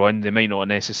winning run. They might not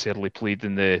necessarily played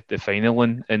in the final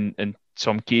in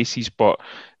some cases, but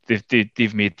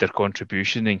they've made their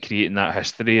contribution in creating that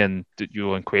history, and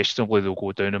unquestionably they'll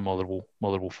go down in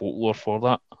Motherwell folklore for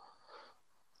that.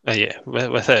 Yeah,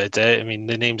 without a doubt. I mean,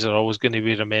 the names are always going to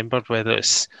be remembered, whether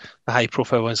it's the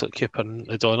high-profile ones like Cooper and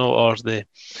O'Donnell, or the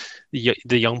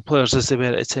young players as they were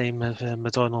at the time of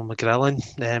McDonnell and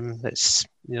McGrillen. It's,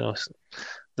 you know,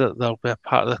 they'll be a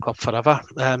part of the club forever.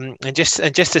 And just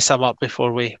to sum up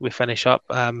before we finish up,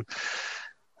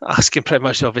 asking pretty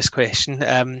much the obvious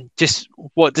question. Just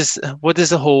what does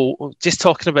the whole, just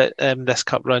talking about this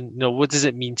cup run, you know, what does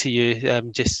it mean to you?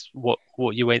 Just what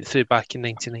you went through back in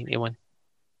 1991.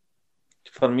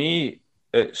 For me,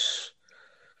 it's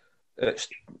the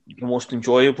most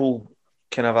enjoyable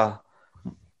kind of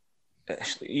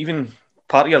it's even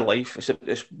part of your life.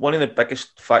 It's one of the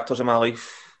biggest factors in my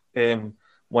life,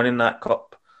 winning that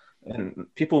cup. And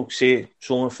people say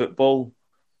solo football.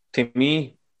 To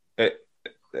me,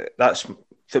 that's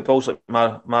football's like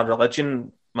my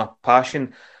religion, my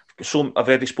passion. I've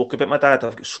already spoke about my dad.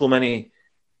 I've got so many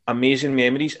amazing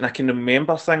memories, and I can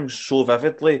remember things so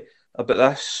vividly about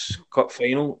this cup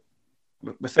final.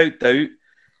 Without doubt,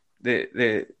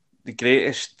 the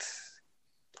greatest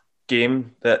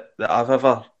game that I've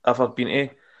ever been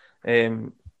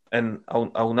to, and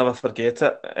I'll never forget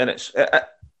it. And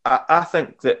I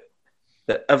think that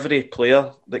every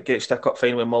player that gets to a cup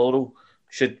final with Motherwell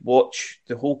should watch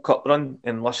the whole cup run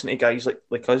and listen to guys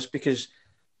like us, because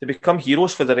they become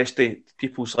heroes for the rest of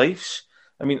people's lives.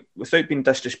 I mean, without being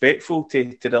disrespectful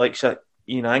to the likes of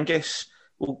Ian Angus,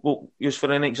 we'll use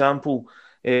for an example,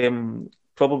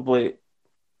 probably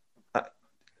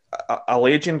a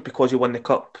legend because he won the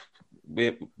cup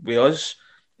with us,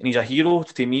 and he's a hero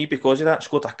to me because of that.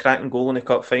 Scored a cracking goal in the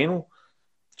cup final,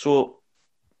 so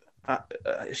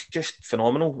it's just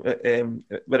phenomenal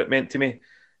what it meant to me.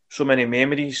 So many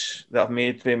memories that I've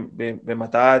made with my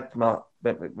dad, my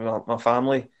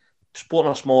family,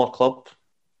 supporting a smaller club.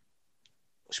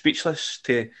 Speechless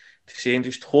to say, and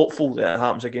just hopeful that it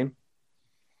happens again.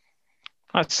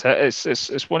 That's it.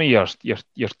 It's one of your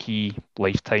key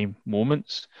lifetime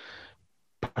moments,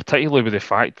 particularly with the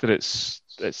fact that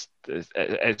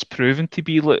it's proven to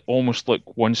be almost like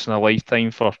once in a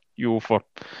lifetime for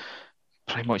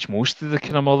pretty much most of the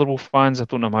kind of Motherwell fans. I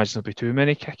don't imagine there'll be too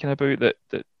many kicking about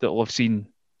that'll have seen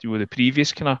the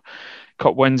previous kind of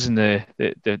cup wins in the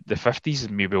 50s.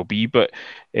 It may well be, but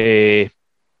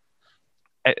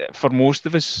for most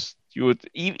of us,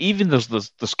 even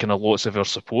there's kind of lots of our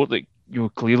support that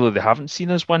clearly they haven't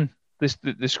seen us win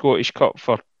the Scottish Cup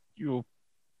for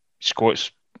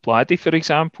Scots Laddie, for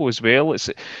example, as well.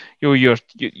 It's you've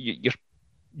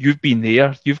been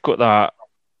there, you've got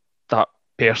that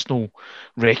personal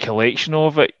recollection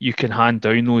of it. You can hand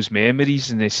down those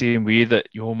memories in the same way that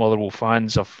Motherwell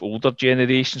fans of older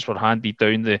generations were handed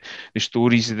down the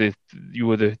stories of the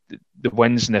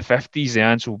wins in the 50s, the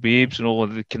Ansel Babes, and all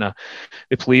of the kind of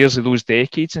the players of those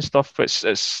decades and stuff. We're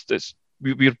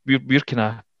kind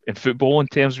of in football in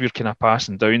terms, we're kind of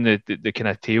passing down the kind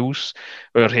of tales,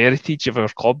 our heritage of our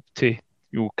club to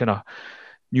kind of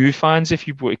new fans, if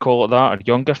you want to call it that, or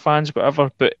younger fans,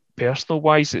 whatever. But personal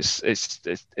wise,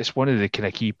 it's one of the kind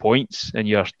of key points in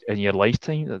your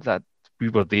lifetime that we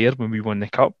were there when we won the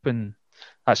cup, and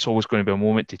that's always going to be a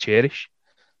moment to cherish.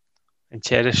 And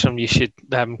cherish them. You should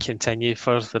continue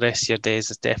for the rest of your days.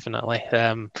 Definitely.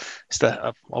 It's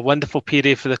a wonderful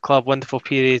period for the club. Wonderful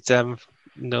period,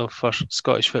 for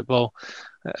Scottish football.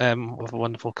 With a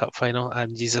wonderful cup final,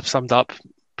 and you have summed up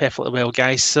perfectly well,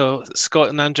 guys. So, Scott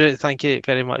and Andrew, thank you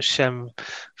very much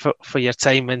for your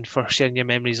time and for sharing your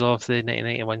memories of the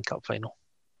 1991 Cup Final.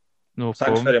 No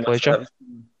problem. Thanks very much. Pleasure.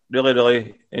 Really,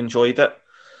 really enjoyed it.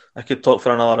 I could talk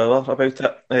for another hour about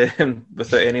it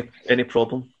without any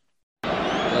problem.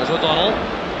 There's O'Donnell.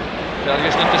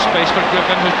 Ferguson into space for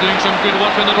Griffin, who's doing some good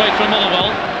work on the right from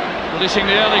Motherwell. Releasing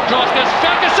the early cross. There's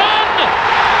Ferguson!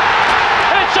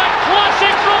 It's a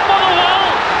classic from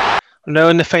Motherwell! Now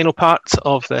in the final part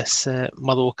of this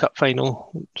Motherwell Cup Final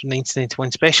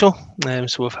 1991 special.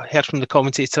 So we've heard from the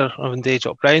commentator of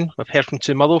Jock Brown. We've heard from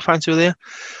two Motherwell fans who were there.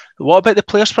 What about the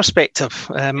players' perspective?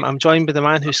 I'm joined by the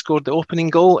man who scored the opening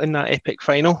goal in that epic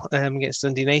final against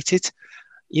Dundee United,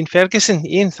 Ian Ferguson.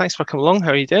 Ian, thanks for coming along.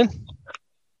 How are you doing?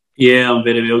 Yeah, I'm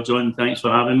very well, John. Thanks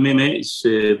for having me, mate. It's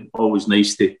always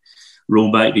nice to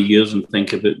roll back the years and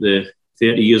think about the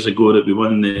 30 years ago that we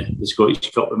won the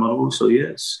Scottish Cup with Motherwell. So yeah,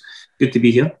 it's good to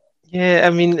be here. Yeah, I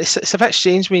mean, it's a bit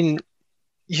strange. I mean,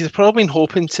 you've probably been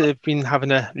hoping to have been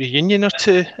having a reunion or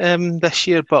two this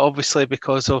year, but obviously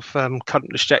because of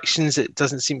current restrictions, it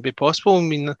doesn't seem to be possible. I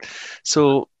mean,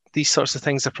 so these sorts of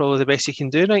things are probably the best you can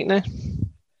do right now.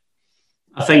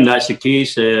 I think that's the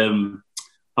case.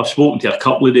 I've spoken to a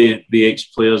couple of the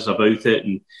ex-players about it,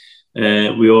 and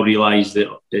we all realise that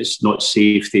it's not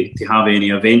safe to have any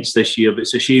events this year, but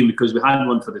it's a shame because we had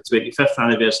one for the 25th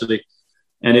anniversary,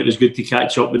 and it was good to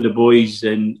catch up with the boys.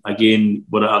 And again,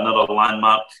 we're at another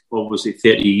landmark, obviously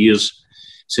 30 years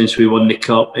since we won the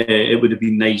cup. It would have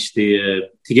been nice to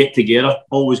get together.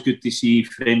 Always good to see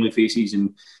friendly faces,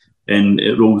 and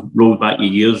it rolled back the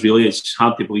years, really. It's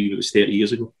hard to believe it was 30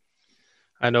 years ago.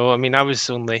 I know. I mean, I was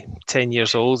only 10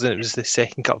 years old, and it was the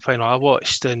second cup final I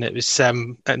watched, and it was,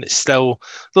 and it's still,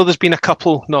 though there's been a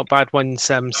couple not bad ones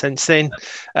since then.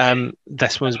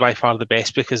 This one's by far the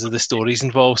best because of the stories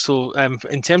involved. So,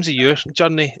 in terms of your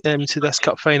journey to this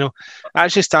cup final, it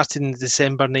actually started in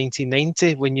December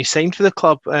 1990 when you signed for the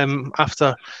club.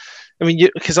 After, I mean,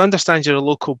 because I understand you're a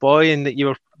local boy and that you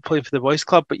were playing for the boys'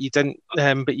 club, but you didn't.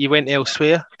 But you went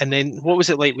elsewhere. And then, what was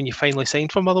it like when you finally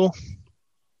signed for Motherwell?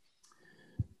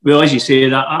 Well, as you say,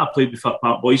 that I played with Fir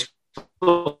Park Boys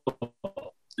Club,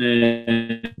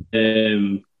 and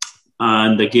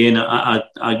again, I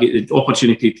get the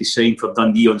opportunity to sign for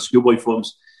Dundee on schoolboy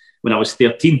forms when I was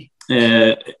 13.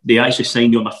 They actually signed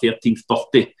me on my 13th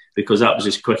birthday because that was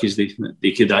as quick as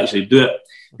they could actually do it.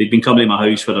 They'd been coming to my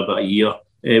house for about a year.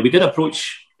 We did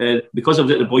approach, because I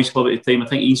was at the boys club at the time, I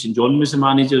think Ian St John was the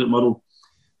manager at Motherwell.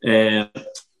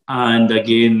 And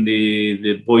again,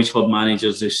 the boys club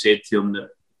managers just said to him that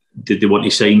did they want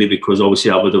to sign me, because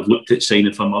obviously I would have looked at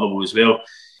signing for Motherwell as well.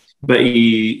 But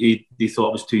he thought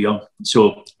I was too young.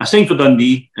 So I signed for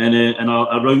Dundee, and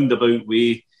a roundabout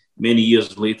way, many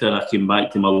years later, I came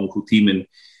back to my local team, and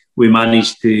we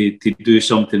managed to do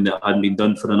something that hadn't been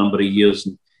done for a number of years,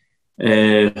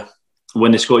 and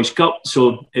win the Scottish Cup.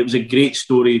 So it was a great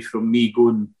story from me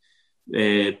going,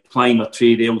 plying my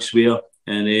trade elsewhere.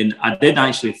 And then I did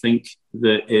actually think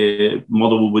that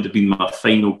Motherwell would have been my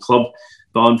final club,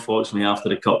 but unfortunately after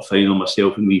the cup final,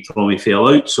 myself and wee Tommy fell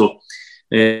out. So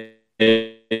he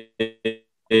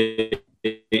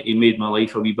made my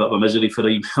life a wee bit of a misery for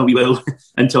a wee while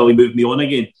until he moved me on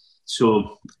again.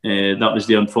 So that was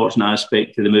the unfortunate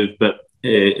aspect of the move. But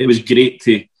it was great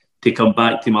to come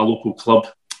back to my local club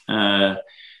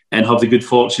and have the good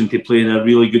fortune to play in a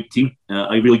really good team,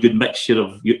 a really good mixture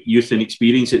of youth and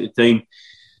experience at the time.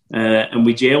 And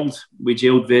we gelled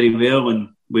very well, and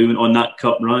we went on that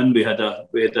cup run. We had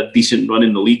a decent run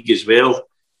in the league as well.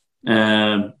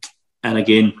 And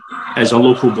again, as a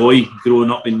local boy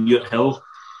growing up in Ute Hill,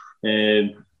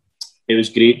 it was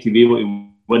great to be able to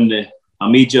win a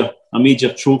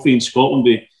major trophy in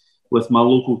Scotland with my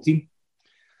local team.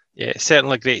 Yeah,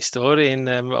 certainly a great story, and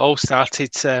it all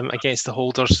started against the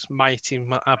holders, my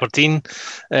team, Aberdeen,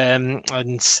 and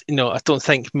I don't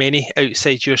think many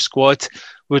outside your squad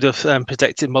would have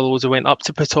predicted Motherwell would have went up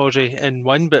to Pittodrie and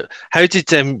won. But how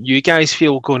did you guys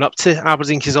feel going up to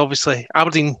Aberdeen? Because obviously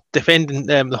Aberdeen defending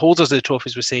the holders of the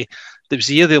trophies would say there was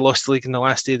the year they lost the league in the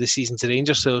last day of the season to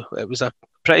Rangers, so it was a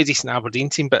pretty decent Aberdeen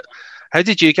team. But how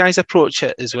did you guys approach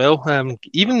it as well?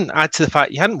 Even add to the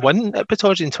fact you hadn't won at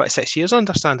Pittodrie in 26 years, I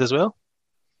understand as well.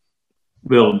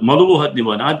 Well, Motherwell hadn't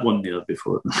won. I'd won there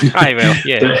before. Aye, well,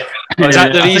 yeah. But, is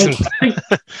that the reason?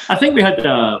 I think we had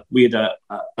a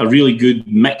really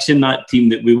good mix in that team,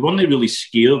 that we weren't really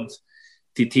scared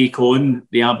to take on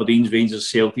the Aberdeens, Rangers,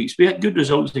 Celtics. We had good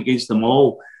results against them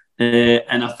all.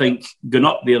 And I think going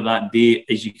up there that day,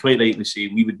 as you quite rightly say,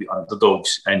 we would be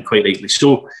underdogs, and quite rightly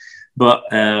so. But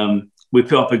we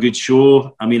put up a good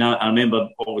show. I mean, I remember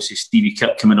obviously Stevie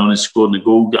Kipp coming on and scoring the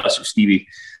goal. That's what Stevie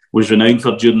was renowned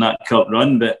for during that cup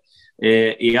run. But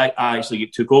I actually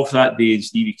took off that day, and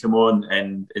Stevie came on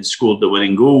and scored the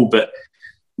winning goal. But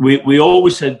we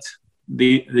always had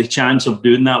the chance of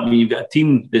doing that. When you've got a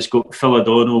team that's got Phil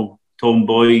O'Donnell, Tom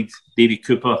Boyd, Davy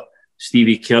Cooper,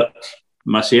 Stevie Kirk,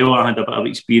 myself, I had a bit of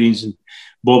experience, and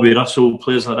Bobby Russell,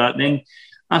 players like that. Then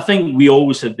I think we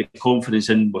always had the confidence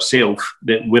in ourselves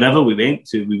that wherever we went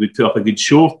to, we would put up a good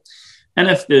show. And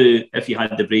if you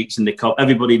had the breaks in the cup,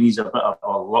 everybody needs a bit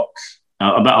of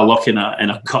luck in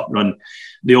a cup run.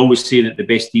 They always say that the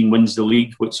best team wins the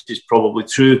league, which is probably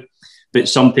true. But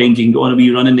sometimes you can go on a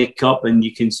wee run in the cup, and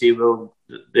you can say, well,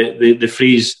 the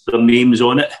phrase, their name's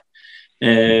on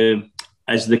it.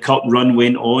 As the cup run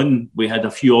went on, we had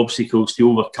a few obstacles to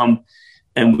overcome,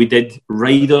 and we did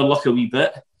ride our luck a wee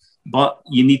bit. But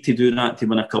you need to do that to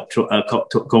win a cup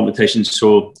competition.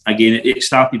 So again, it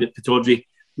started at Pittodrie,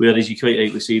 where, as you quite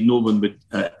rightly say, no one would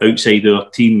outside our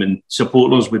team and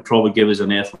supporters would probably give us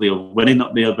an earthly of winning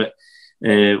up there, but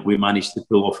we managed to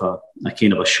pull off a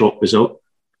kind of a shock result.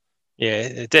 Yeah,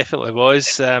 it definitely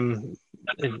was. In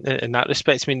that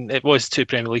respect, I mean, it was two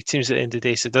Premier League teams at the end of the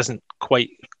day, so it doesn't quite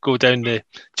go down the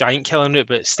giant killing route,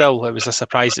 but still, it was a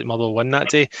surprise that Motherwell won that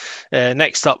day.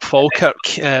 Next up, Falkirk.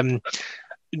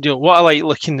 What I like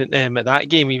looking at that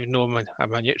game, even though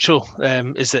I'm a neutral,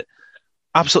 is that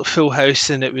absolute full house,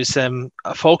 and it was a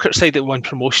Falkirk side that won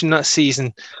promotion that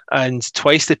season, and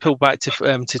twice they pulled back to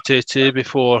 2-2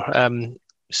 before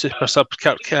super sub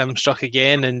Kirk struck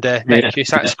again, and Mike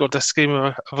Cusack scored a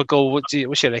screamer of a goal. What's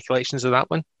your recollections of that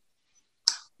one?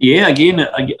 Yeah, again,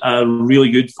 a really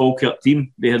good Falkirk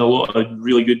team. They had a lot of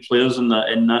really good players in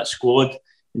that squad,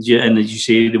 and as you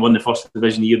say, they won the first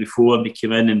division the year before, and they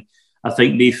came in, and I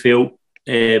think they felt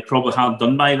probably hard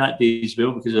done by that day as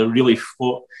well, because a really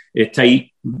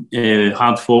tight,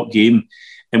 hard-fought game,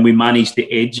 and we managed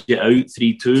to edge it out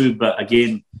 3-2. But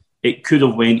again, it could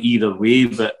have went either way.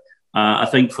 But I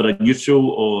think for a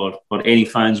neutral or any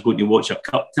fans going to watch a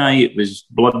cup tie, it was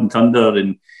blood and thunder,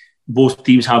 and both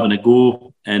teams having a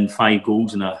go, and 5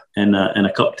 goals in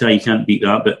a cup tie. You can't beat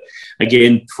that. But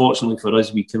again, fortunately for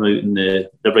us, we came out in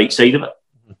the right side of it.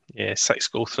 Yeah,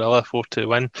 6-goal thriller, 4-2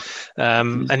 win,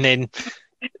 and then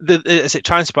as it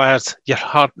transpired, you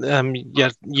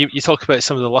talk about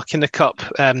some of the luck in the cup.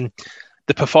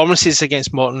 The performances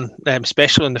against Morton,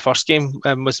 especially in the first game,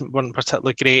 weren't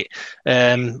particularly great.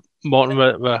 Morton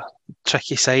were a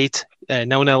tricky side,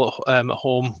 0-0 at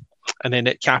home, and then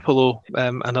at Capello,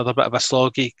 another bit of a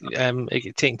slog,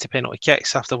 taking to penalty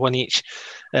kicks after one each.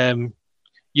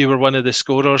 you were one of the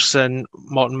scorers and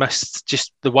Morton missed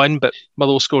just the one, but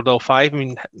Motherwell scored all 5. I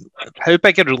mean, how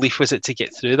big a relief was it to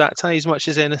get through that tie as much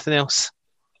as anything else?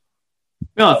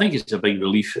 Well, I think it's a big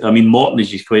relief. I mean, Morton,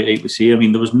 as you quite rightly say, I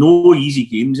mean, there was no easy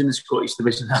games in the Scottish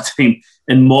Division at that time.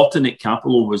 And Morton at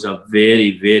Cappielow was a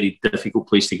very, very difficult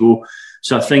place to go.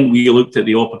 So I think we looked at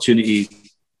the opportunity.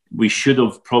 We should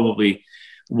have probably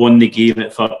won the game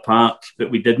at Fir Park, but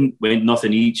we didn't. Went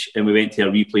nothing each, and we went to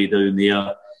a replay down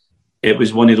there. It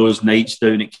was one of those nights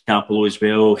down at Cappielow as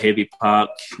well, heavy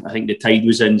park. I think the tide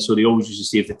was in, so they always used to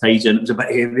say if the tide's in, it was a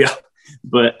bit heavier.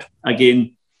 But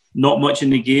again, not much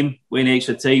in the game. Went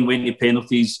extra time, went to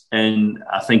penalties, and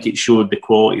I think it showed the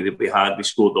quality that we had. We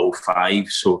scored all 5.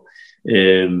 So,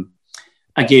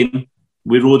 again,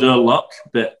 we rode our luck,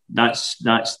 but that's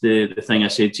the thing I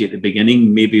said to you at the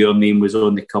beginning. Maybe our name was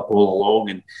on the cup all along,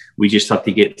 and we just had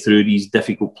to get through these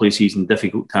difficult places and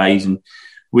difficult ties, and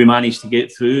we managed to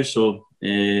get through. So,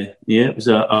 it was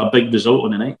a big result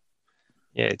on the night.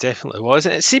 Yeah, it definitely was.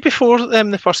 See, before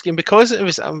the first game, because it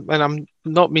was, and I'm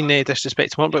not meaning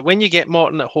disrespect to Morton, but when you get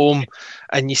Morton at home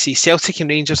and you see Celtic and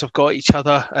Rangers have got each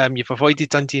other, you've avoided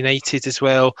Dundee United as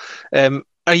well.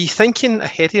 Are you thinking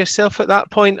ahead of yourself at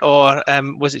that point, or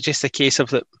was it just a case of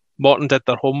that Morton did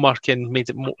their homework and made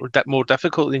it more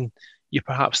difficult than you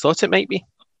perhaps thought it might be?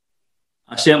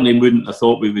 I certainly wouldn't have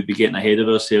thought we would be getting ahead of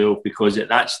ourselves, because at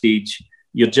that stage,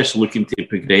 you're just looking to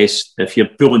progress. If you're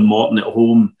pulling Morton at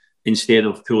home instead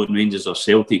of pulling Rangers or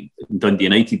Celtic and Dundee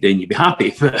United, then you'd be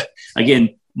happy. But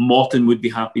again, Morton would be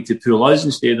happy to pull us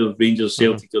instead of Rangers,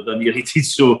 Celtic or Dundee United.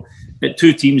 So,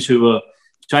 two teams who were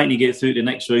trying to get through the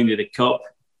next round of the Cup.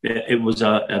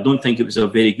 I don't think it was a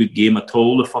very good game at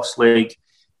all, the first leg.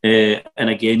 And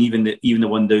again, even the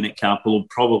one down at Cappielow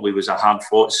probably was a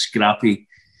hard-fought, scrappy,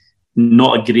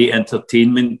 not a great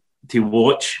entertainment to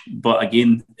watch. But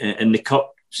again, in the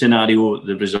Cup scenario,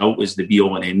 the result was the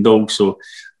be-all and end-all. So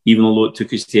even though it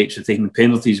took us to extra time and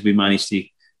penalties, we managed to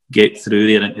get through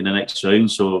there into the next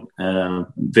round. So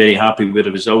very happy with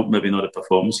the result, maybe not the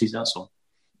performances, that's all.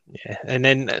 Yeah, and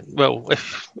then, well,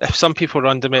 if some people are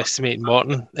underestimating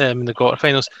Morton in the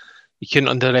quarterfinals, you couldn't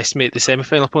underestimate the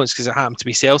semi-final opponents, because it happened to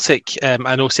be Celtic.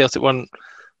 I know Celtic weren't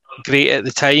great at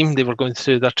the time; they were going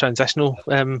through their transitional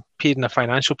period and their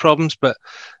financial problems, but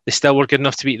they still were good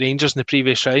enough to beat Rangers in the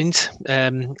previous round.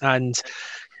 And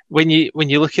when you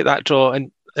look at that draw,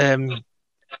 and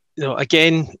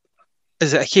again,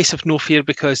 is it a case of no fear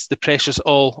because the pressure's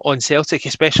all on Celtic,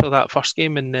 especially that first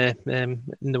game in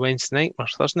the Wednesday night or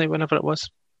Thursday night, whenever it was?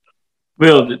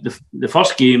 Well, the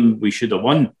first game we should have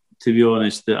won, to be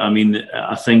honest. I mean,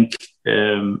 I think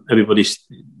everybody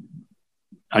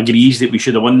agrees that we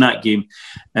should have won that game.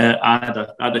 I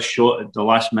had a shot at the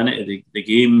last minute of the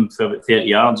game for about 30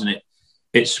 yards, and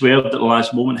it swerved at the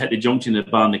last moment, hit the junction of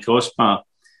the bar and the crossbar,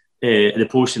 the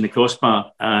post and the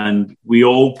crossbar, and we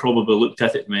all probably looked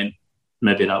at it and went,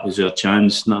 maybe that was our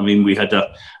chance. I mean, we had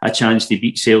a chance to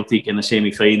beat Celtic in the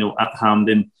semi-final at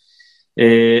Hampden,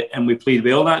 and we played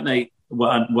well that night.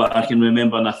 What I can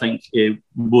remember, and I think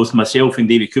both myself and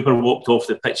David Cooper walked off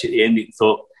the pitch at the end and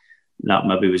thought that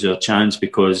maybe was our chance,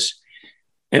 because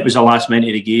it was the last minute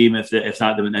of the game. If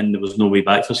that went in, there was no way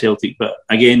back for Celtic. But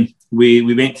again,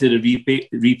 we went to the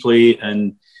replay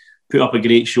and put up a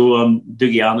great show.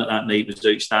 Dougie Arnott that night was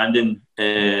outstanding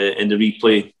in the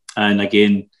replay, and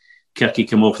again, Kirky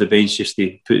came off the bench just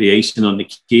to put the icing on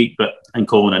the cake, and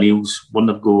Colin O'Neill's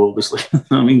wonderful goal, obviously.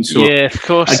 I mean, so yeah, of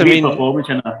course. A great performance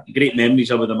and great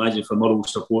memories, I would imagine, for Motherwell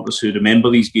supporters who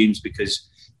remember these games, because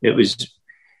it was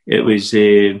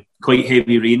quite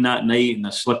heavy rain that night and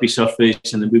a slippy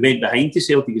surface, and then we went behind to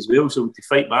Celtic as well, so to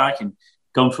fight back and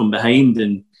come from behind,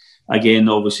 and again,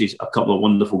 obviously, a couple of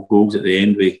wonderful goals at the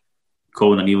end with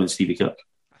Colin O'Neill and Stevie Kirk.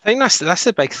 I think that's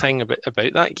the big thing about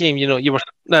that game. You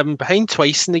were behind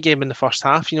twice in the game in the first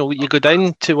half. You go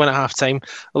down 2-1 at half time.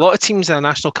 A lot of teams in a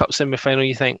National Cup semi-final,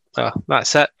 you think,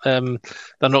 that's it. They're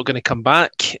not going to come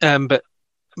back. But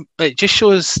it just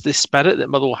shows the spirit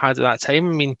that Motherwell had at that time.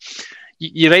 I mean,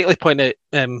 you rightly point out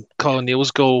Colin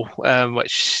Neil's goal,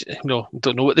 which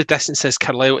don't know what the distance is,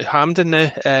 Carlisle to Hampden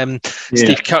now.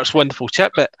 Steve Kirk's wonderful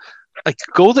chip, but a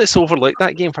goal that's overlooked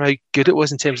that game for how good it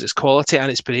was in terms of its quality and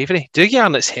its bravery. Dougie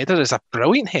Arnott's header is a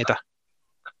brilliant header.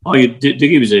 Oh,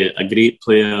 Dougie was a great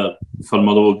player for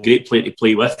Motherwell, great player to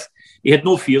play with. He had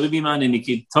no fear of me, man, and he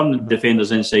could turn the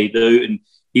defenders inside out, and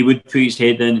he would put his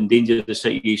head in dangerous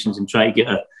situations and try to get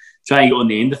on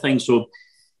the end of things. So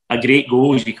a great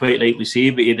goal, as you quite rightly say,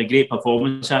 but he had a great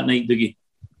performance that night, Dougie.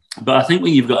 But I think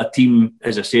when you've got a team,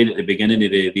 as I said at the beginning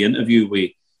of the interview,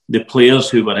 with the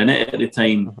players who were in it at the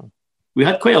time, we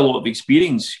had quite a lot of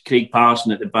experience. Craig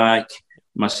Parson at the back,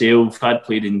 myself had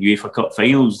played in UEFA Cup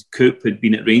finals. Coop had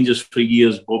been at Rangers for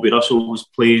years. Bobby Russell was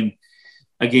playing.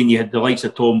 Again, you had the likes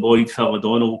of Tom Boyd, Phil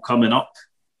O'Donnell coming up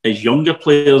as younger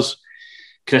players.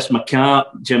 Chris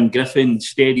McCart, Jim Griffin,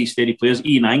 steady players.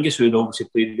 Ian Angus, who had obviously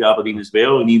played with Aberdeen as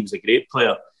well, and he was a great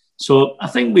player. So I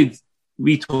think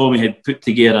we Tommy had put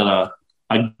together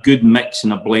a good mix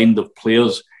and a blend of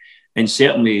players, and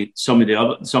certainly some of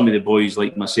the boys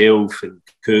like myself and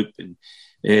Coop and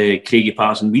Craigie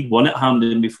Parson, we'd won at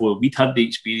Hampden before. We'd had the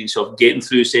experience of getting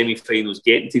through semi-finals,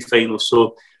 getting to finals.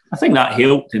 So I think that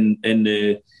helped in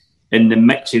the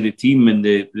mix of the team, and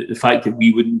the fact that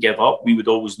we wouldn't give up. We would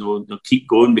always know keep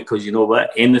going, because you know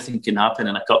what, anything can happen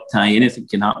in a cup tie, anything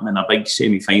can happen in a big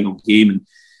semi-final game, and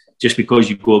just because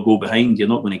you go a goal behind, you're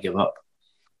not going to give up.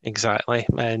 Exactly,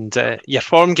 and your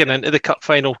form getting into the cup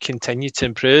final continued to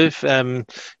improve.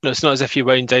 It's not as if you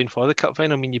wound down for the cup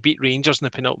final. I mean, you beat Rangers in the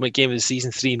penultimate game of the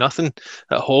season 3-0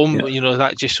 at home. Yeah.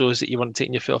 That just shows that you weren't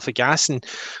taking your foot off the gas. And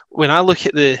when I look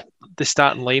at the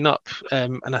starting lineup,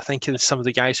 and I think of some of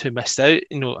the guys who missed out,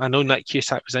 I know Nick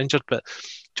Cusack was injured, but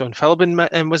John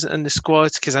Philbin wasn't in the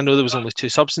squad, because I know there was only 2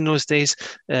 subs in those days.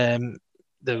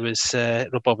 There was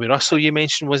Bobby Russell, you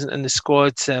mentioned, wasn't in the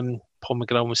squad. Paul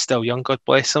McGrath was still young, God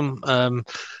bless him.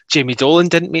 Jamie Dolan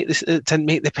didn't make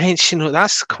the bench.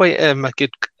 That's quite a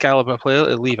good calibre player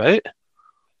to leave out.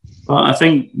 Well, I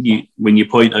think when you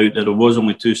point out that there was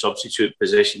only 2 substitute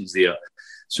positions there,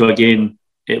 so again,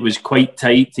 it was quite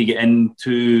tight to get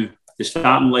into the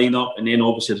starting lineup, and then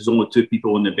obviously there's only 2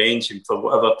 people on the bench, and for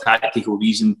whatever tactical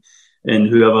reason, and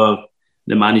whoever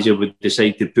the manager would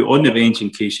decide to put on the bench in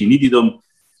case he needed them,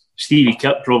 Stevie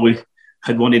Kipp probably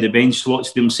had one of the bench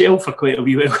slots to himself for quite a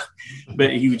wee while,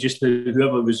 but he would just,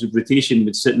 whoever was in rotation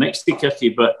would sit next to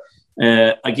Kirky. But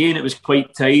again, it was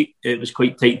quite tight. It was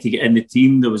quite tight to get in the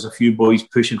team. There was a few boys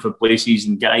pushing for places,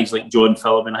 and guys like John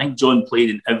Philbin. I think John played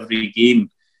in every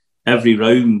game, every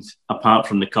round, apart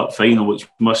from the cup final, which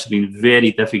must have been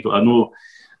very difficult. I know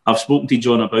I've spoken to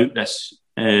John about this,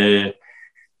 and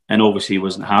obviously he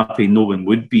wasn't happy. No one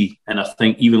would be. And I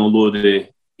think even although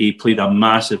he played a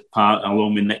massive part,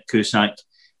 along with Nick Cusack,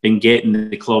 in getting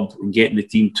the club and getting the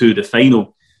team to the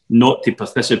final, not to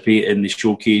participate in the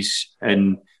showcase.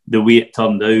 And the way it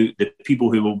turned out, the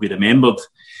people who will be remembered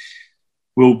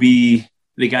will be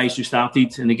the guys who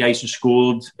started and the guys who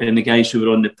scored and the guys who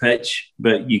were on the pitch.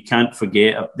 But you can't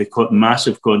forget the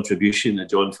massive contribution of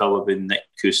John Philbin, Nick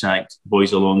Cusack,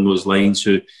 boys along those lines,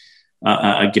 who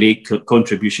a great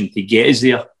contribution to get us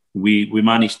there. We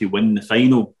managed to win the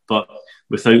final, but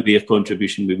without their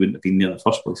contribution, we wouldn't have been there in the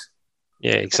first place.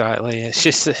 Yeah, exactly. It's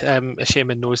just a shame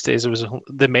in those days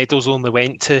the medals only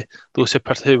went to those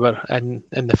who were in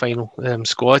the final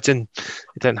squad, and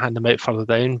they didn't hand them out further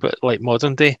down, but like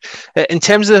modern day. In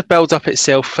terms of the build-up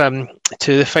itself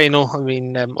to the final, I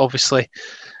mean, obviously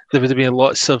there would have been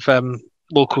lots of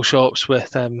local shops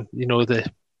with,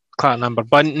 the Clark Amber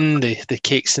bunting, the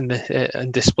cakes in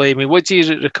display. I mean, what do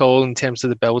you recall in terms of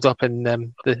the build-up in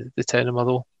the town of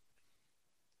Motherwell?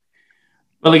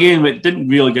 Well, again, we didn't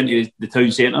really get into the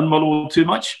town centre in Motherwell too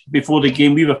much. Before the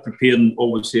game, we were preparing,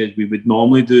 obviously, as we would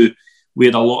normally do. We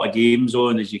had a lot of games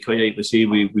on, as you quite rightly say.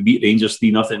 We beat Rangers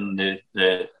 3-0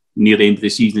 near the end of the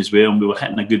season as well, and we were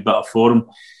hitting a good bit of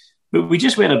form. But we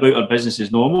just went about our business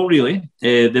as normal, really.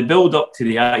 The build-up to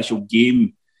the actual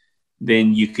game,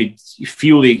 then you could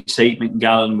feel the excitement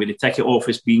gathering with the ticket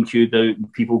office being queued out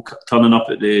and people turning up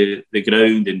at the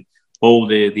ground, and all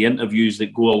the interviews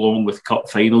that go along with cup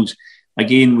finals.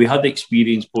 Again, we had the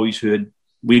experienced boys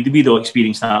we'd all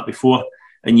experienced that before,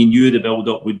 and you knew the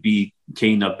build-up would be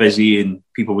kind of busy and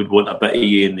people would want a bit of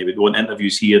you and they would want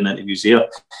interviews here and interviews there.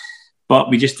 But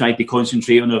we just tried to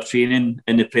concentrate on our training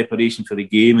and the preparation for the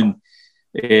game.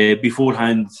 And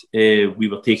beforehand, we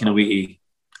were taken away to,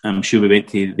 I'm sure we went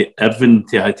to Irvine,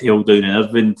 to a hotel down in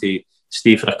Irvine to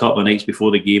stay for a couple of nights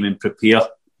before the game and prepare.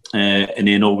 And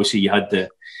then obviously you had the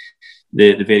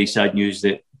very sad news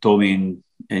that Tommy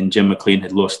and Jim McLean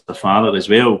had lost their father as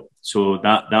well. So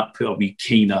that put a wee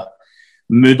kind of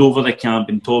mood over the camp,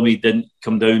 and Tommy didn't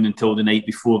come down until the night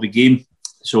before the game.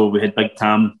 So we had Big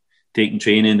Tam taking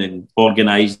training and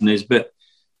organising us. But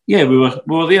yeah, we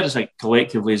were there as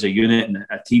collectively as a unit and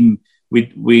a team.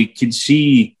 We could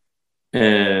see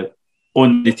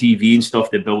on the TV and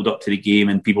stuff the build up to the game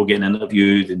and people getting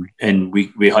interviewed, and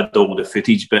we had all the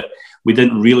footage, but we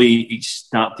didn't really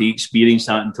start to experience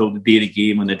that until the day of the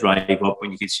game on the drive up,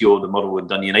 when you could see all the Motherwell and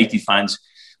Dundee United fans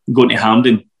going to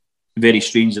Hampden. Very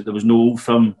strange that there was no Old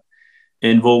Firm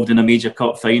involved in a major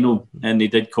cup final, and they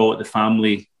did call it the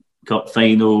family cup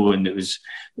final, and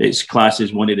it's classed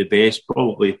as one of the best,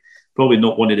 probably probably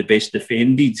not one of the best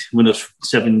defended when there's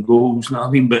 7 goals. You know what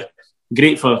I mean? But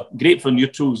great for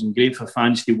neutrals and great for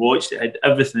fans to watch. They had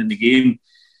everything in the game,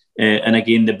 and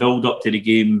again the build up to the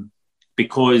game,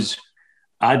 because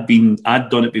I'd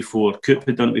done it before. Coop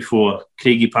had done it before.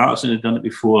 Craigie Patterson had done it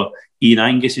before. Ian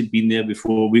Angus had been there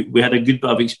before. We had a good bit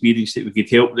of experience that we could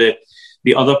help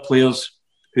the other players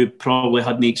who probably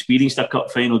hadn't experienced a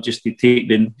cup final, just to take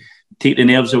the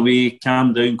nerves away,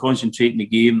 calm down, concentrate in the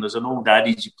game. There's an old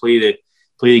adage: you play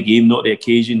the game, not the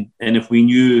occasion. And if we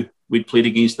knew we'd played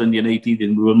against Dundee United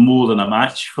and we were more than a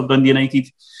match for Dundee United,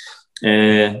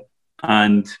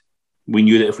 and we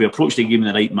knew that if we approached the game in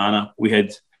the right manner, we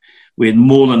had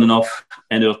more than enough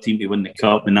in our team to win the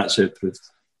cup, and that's how it proved.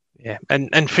 Yeah,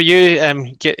 and for you,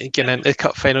 getting into the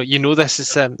cup final, this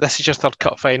is your 3rd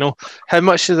cup final. How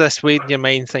much of this weighed in your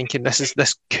mind, thinking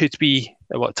this could be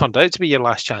what turned out to be your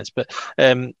last chance? But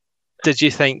did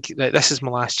you think that this is my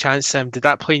last chance? Did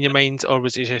that play in your mind, or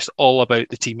was it just all about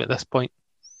the team at this point?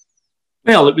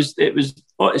 Well,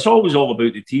 it's always all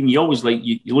about the team. You always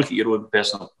you look at your own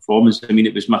personal performance. I mean,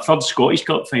 it was my 3rd Scottish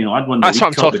Cup final. I'd won the That's what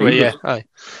I'm talking about, yeah. Aye.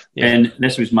 Yeah. And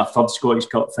this was my 3rd Scottish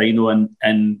Cup final,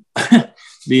 and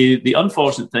the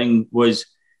unfortunate thing was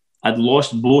I'd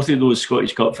lost both of those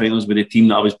Scottish Cup finals with the team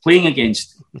that I was playing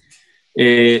against.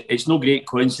 It's no great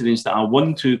coincidence that I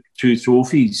won two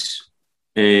trophies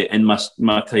in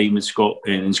my time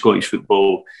in Scottish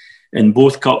football. In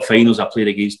both cup finals, I played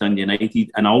against Dundee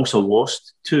United, and I also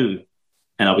lost 2,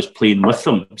 and I was playing with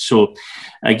them. So,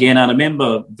 again, I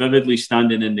remember vividly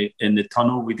standing in the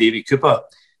tunnel with Davy Cooper,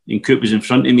 and Coop was in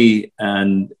front of me,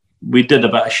 and we did a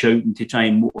bit of shouting to try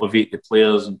and motivate the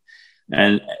players.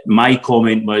 And my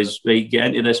comment was, right, get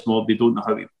into this mob, they don't know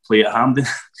how to play at Hampden.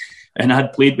 And I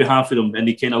had played with half of them, and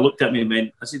they kind of looked at me and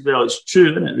went, I said, well, it's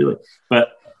true, isn't it, really?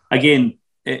 But again,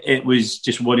 it was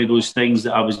just one of those things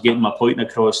that I was getting my point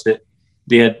across, that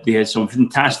they had some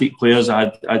fantastic players.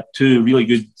 I had 2 really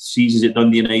good seasons at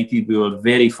Dundee United. We were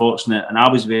very fortunate, and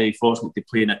I was very fortunate to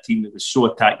play in a team that was so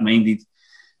attack-minded.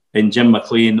 And Jim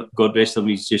McLean, God rest him,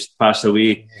 he's just passed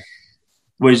away,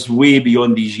 was way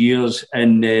beyond his years,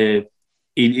 and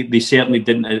they certainly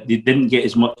didn't get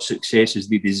as much success as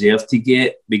they deserved to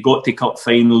get. They got to cup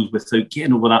finals without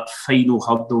getting over that final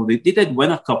hurdle. They did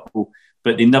win a couple,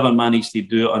 but they never managed to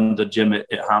do it under Jim at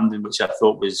Hampden, which I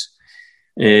thought was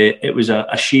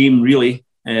a shame, really.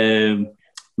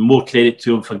 More credit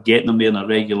to him for getting them there on a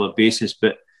regular basis,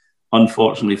 but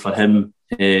unfortunately for him,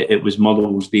 it was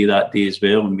Motherwell's Day that day as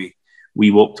well, and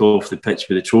we walked off the pitch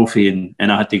with the trophy,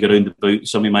 and I had to go round about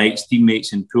some of my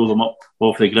ex-teammates and pull them up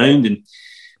off the ground, and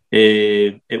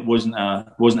it wasn't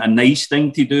a nice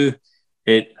thing to do.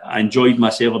 I enjoyed my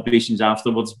celebrations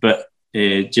afterwards, but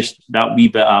just that wee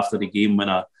bit after the game when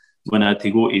I had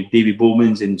to go to Davy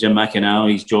Bowman's and Jim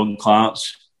McInally's, John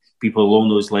Clark's, people along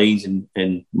those lines,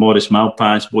 and Maurice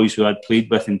Malpass, boys who I'd played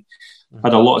with and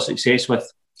had a lot of success with.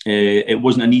 It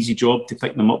wasn't an easy job to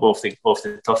pick them up off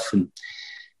the turf and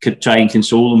could try and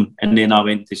console them, and then I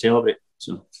went to celebrate.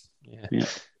 So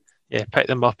yeah, pick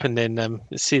them up and then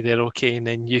see they're okay, and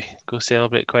then you go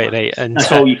celebrate. Quite right, and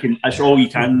that's all you can. That's all you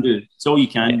can do. It's all you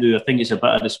can do. I think it's a bit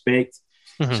of respect.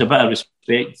 Mm-hmm. It's a bit of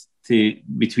respect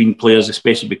between players,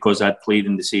 especially because I'd played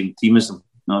in the same team as them.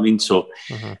 You know what I mean? So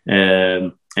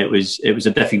it was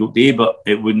a difficult day, but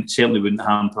it certainly wouldn't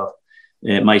hamper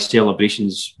my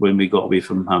celebrations when we got away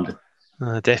from Hampden.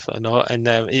 Definitely not, and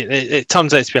it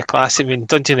turns out to be a class. I mean,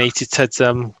 Dundee United had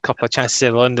a couple of chances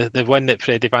early on. The one that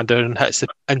Freddie Van Doren hits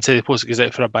into the post, goes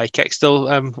out for a by kick, still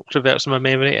reverts in my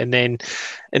memory, and then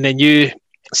you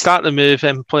start the move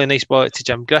and play a nice ball out to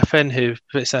Jim Griffin, who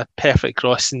puts a perfect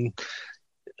cross, and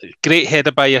great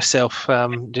header by yourself.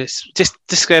 Just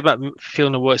describe that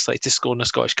feeling of what it's like to score in a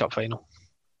Scottish Cup final.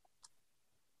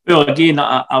 Well, again,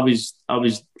 I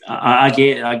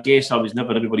guess I was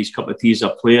never everybody's cup of tea as a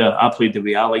player. I played the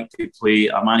way I like to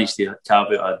play. I managed to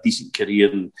carve out a decent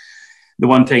career, and the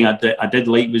one thing I did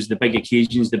like was the big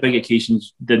occasions. The big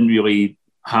occasions didn't really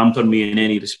hamper me in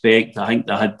any respect. I think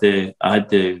I had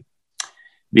the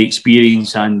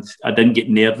experience, and I didn't get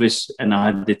nervous, and I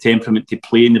had the temperament to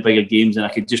play in the bigger games, and I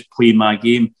could just play my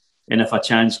game. And if a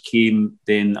chance came,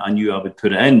 then I knew I would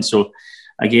put it in. So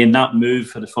again, that move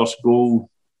for the first goal,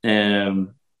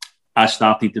 I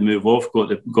started to move off, got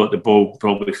the ball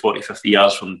probably 40, 50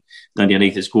 yards from Dundee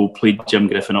United's goal, played Jim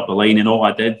Griffin up the line, and all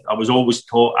I did, I was always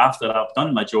taught after I've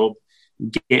done my job,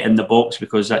 get in the box,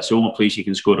 because that's the only place you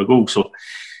can score a goal. So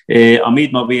I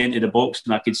made my way into the box,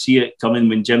 and I could see it coming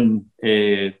when Jim,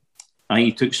 I think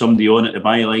he took somebody on at the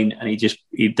byline, and he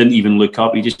didn't even look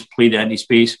up, he just played it into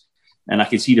space, and I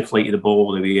could see the flight of the ball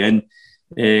all the way in.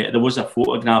 There was a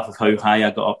photograph of how high I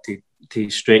got up to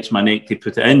stretch my neck to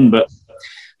put it in. But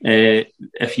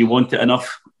if you want it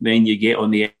enough, then you get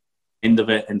on the end of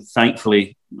it. And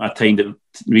thankfully, I timed it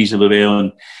reasonably well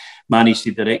and managed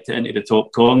to direct it into the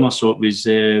top corner. So it was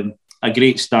a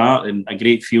great start and a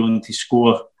great feeling to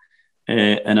score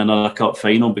in another cup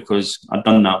final, because I'd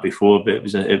done that before, but it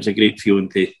was a great feeling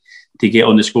to get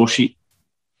on the score sheet.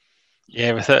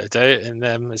 Yeah, without a doubt. And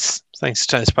as things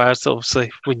transpired,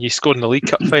 obviously, when you scored in the League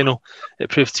Cup final, it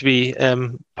proved to be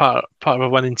part of a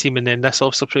winning team, and then this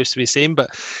also proves to be the same. But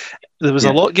there was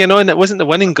a lot going on. It wasn't the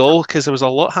winning goal, because there was a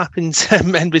lot happened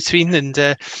in between.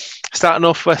 And starting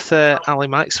off with Ali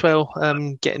Maxwell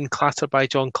getting clattered by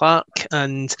John Clark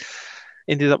and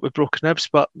ended up with broken ribs.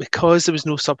 But because there was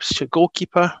no substitute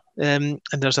goalkeeper, and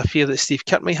there's a fear that Steve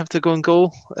Kirk might have to go and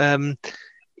goal,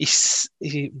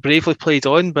 he bravely played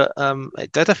on, but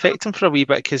it did affect him for a wee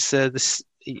bit, because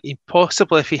he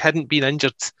possibly, if he hadn't been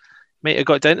injured, might have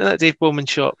got down to that Dave Bowman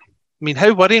shot. I mean,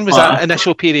 how worrying was that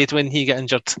initial period when he got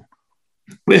injured?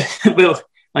 Well,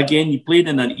 again, you played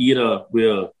in an era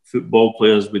where football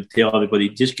players would tell everybody,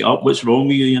 just get up, what's wrong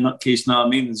with you? You're not casing that. I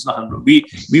mean, there's nothing wrong.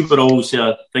 We were always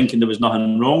thinking there was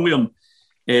nothing wrong with him.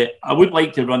 I would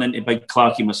like to run into Big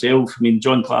Clarky myself. I mean,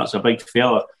 John Clark's a big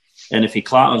fella, and if he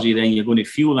clatters you, then you're going to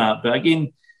feel that. But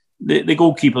again, the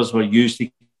goalkeepers were used to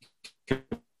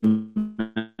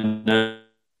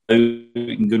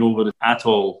going over at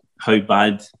all how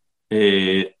bad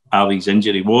Ali's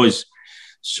injury was.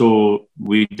 So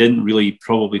we didn't really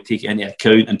probably take it into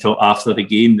account until after the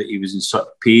game that he was in such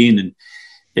pain, and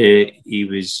he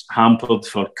was hampered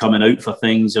for coming out for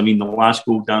things. I mean, the last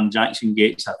goal Dan Jackson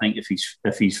gets, I think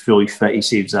if he's fully fit, he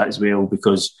saves that as well,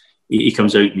 because he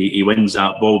comes out and he wins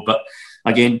that ball. But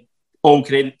again, all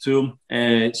credit to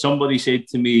him. Somebody said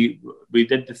to me, we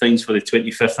did the things for the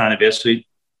 25th anniversary,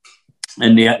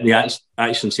 and they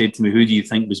actually said to me, who do you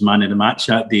think was man of the match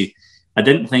that day? I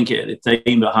didn't think it at the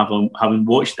time, but having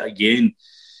watched it again,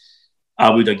 I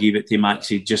would have gave it to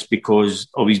Maxie just because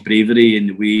of his bravery and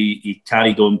the way he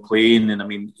carried on playing. And I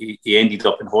mean, he ended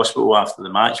up in hospital after the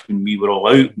match when we were all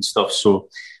out and stuff. So,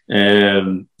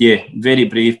 very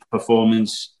brave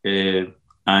performance.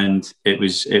 And it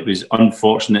was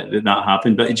unfortunate that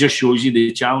happened. But it just shows you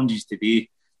the challenges today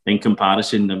in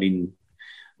comparison. I mean,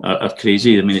 are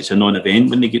crazy. I mean, it's a non-event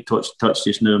when they get touched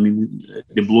just now. I mean,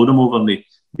 they blow them over and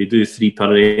they do 3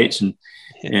 pirouettes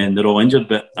and they're all injured.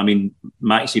 But I mean,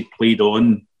 Maxie played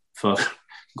on for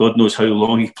God knows how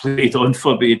long he played on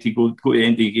for, but to go to the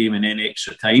end of the game and then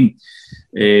extra time.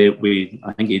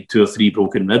 I think he had 2 or 3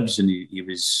 broken ribs, and he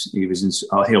was in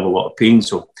a hell of a lot of pain.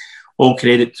 So all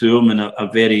credit to him, and a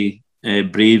very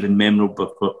brave and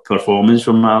memorable performance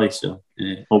from Ali. So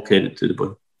all credit to the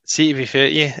boy. See, to be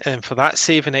fair, for that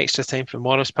save in extra time for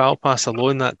Maurice Palpas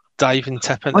alone, that diving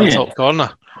tip into the top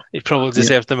corner, he probably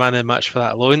deserved the man of the match for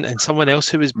that alone. And someone else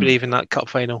who was brave in that cup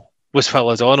final was Phil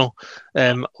O'Donnell.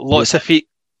 Lots of feet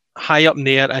high up in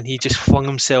the air, and he just flung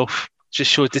himself,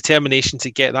 just showed determination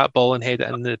to get that ball and head it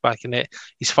in the back of net.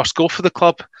 His first goal for the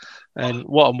club, and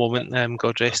what a moment,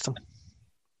 God rest him.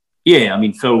 Yeah, I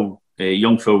mean,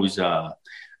 young Phil was a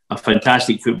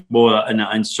fantastic footballer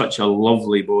and such a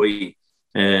lovely boy.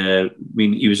 I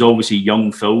mean, he was obviously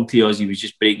young Phil to us. He was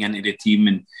just breaking into the team,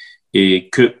 and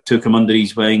Cook took him under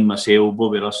his wing, Marcel,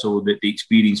 Bobby Russell, the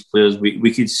experienced players.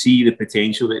 We could see the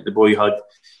potential that the boy had.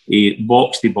 A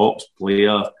box-to-box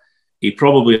player. He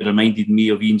probably reminded me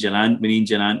of Ian Durrant when Ian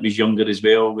Durrant was younger as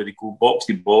well, where they go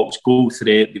box-to-box, goal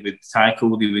threat, they would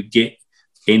tackle, they would get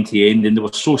end-to-end, and they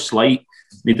were so slight.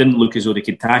 They didn't look as though they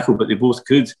could tackle, but they both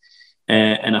could.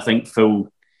 And I think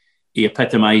Phil, he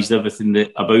epitomised everything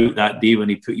about that day when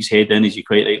he put his head in, as you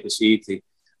quite rightly say, to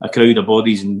a crowd of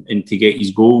bodies and to get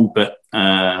his goal. But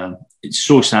it's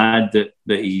so sad that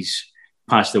he's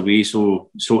passed away so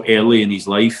early in his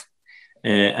life.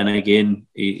 And again,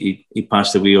 he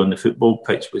passed away on the football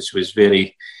pitch, which was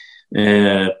very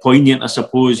poignant, I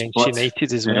suppose. Against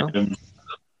United as well.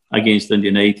 Against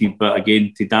United, but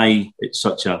again, to die at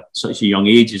such a young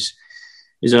age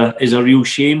is a real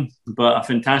shame. But a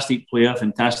fantastic player,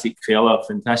 fantastic fella,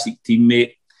 fantastic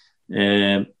teammate.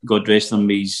 God rest him.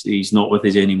 He's not with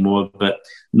us anymore. But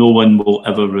no one will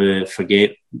ever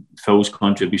forget Phil's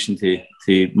contribution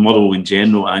to Motherwell in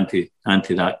general and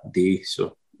to that day.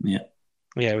 So yeah.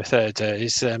 Yeah, without a doubt. He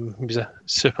was a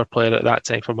super player at that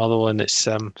time for Motherwell, and it's,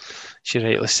 she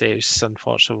rightly say, it was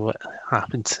unfortunate what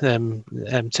happened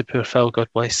to poor Phil, God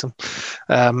bless him.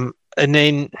 And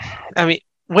then, I mean,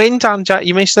 when Dan Jackson,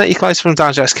 you mentioned that he equalised from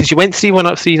Dan Jackson, because you went 3-1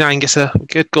 up 3-9, gets a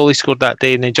good goal he scored that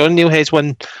day, and then John Neilhead's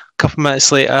won a couple of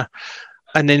minutes later.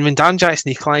 And then when Dan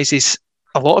Jackson equalises,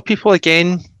 a lot of people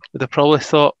again would have probably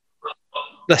thought,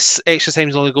 this extra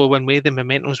time's only go one way, the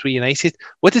momentum's with United.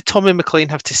 What did Tommy McLean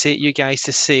have to say to you guys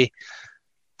to say,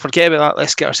 forget about that,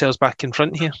 let's get ourselves back in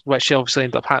front here, which obviously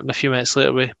ended up happening a few minutes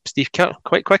later with Steve Kirk.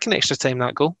 Quite quick in extra time,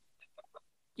 that goal.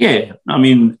 Yeah, I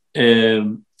mean,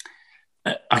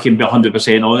 I can be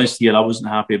 100% honest here. I wasn't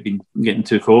happy I'd been getting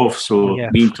took off. So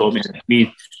me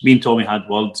and Tommy had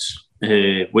words,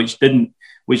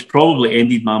 which probably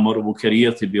ended my Motherwell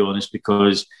career, to be honest,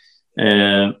 because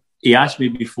he asked me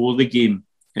before the game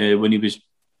when he was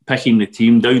picking the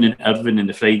team down in Irvine on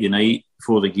the Friday night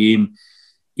before the game.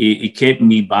 He kept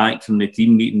me back from the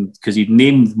team meeting because he'd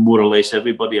named more or less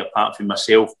everybody apart from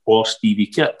myself or Stevie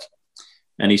Kirk.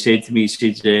 And he said to me,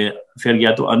 Fergie,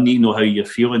 I need to know how you're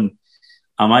feeling.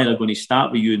 I'm either going to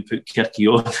start with you and put Kirky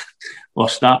on or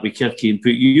start with Kirky and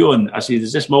put you on. I said,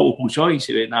 is this multiple choice?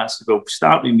 He went, I said, well,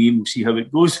 start with me and we'll see how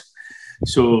it goes.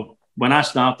 So when I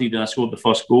started and I scored the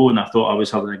first goal and I thought I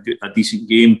was having a decent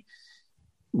game,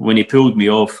 when he pulled me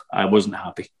off, I wasn't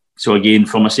happy. So again,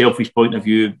 from a selfish point of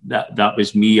view, that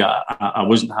was me. I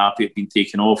wasn't happy at being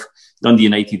taken off. Dundee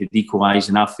United had equalised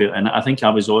and I think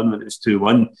I was on when it was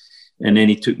 2-1, and then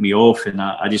he took me off and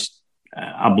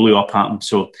I blew up at him.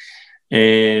 So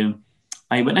I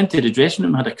went into the dressing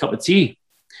room, had a cup of tea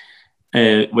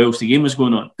whilst the game was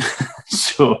going on.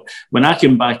 So when I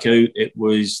came back out, it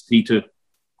was 3-2.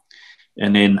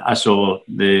 And then I saw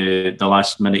the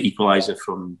last minute equaliser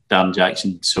from Darren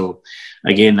Jackson. So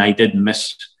again, I did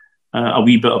miss a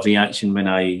wee bit of the action when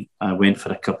I went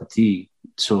for a cup of tea.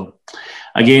 So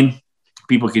again,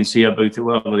 people can say about it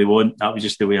whatever they want. That was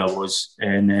just the way I was.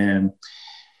 And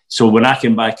so when I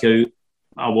came back out,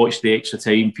 I watched the extra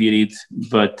time period.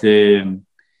 But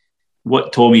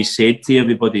what Tommy said to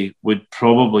everybody would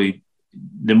probably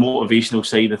the motivational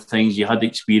side of things. You had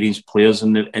experienced players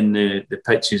in the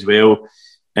pitch as well.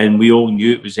 And we all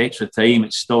knew it was extra time.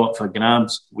 It's still up for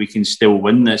grabs. We can still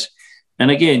win this.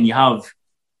 And again, you have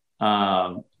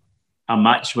a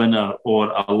match winner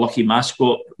or a lucky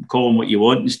mascot, call him what you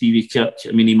want, and Stevie Kirk.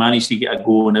 I mean, he managed to get a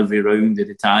goal in every round of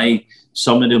the tie.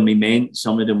 Some of them he meant,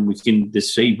 some of them we can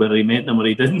decide whether he meant them or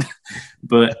he didn't.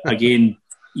 But again,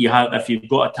 if you've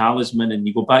got a talisman, and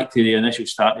you go back to the initial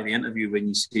start of the interview when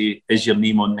you say, is your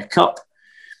name on the cup?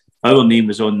 Our name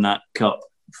was on that cup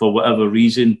for whatever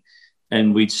reason,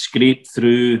 and we'd scraped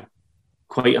through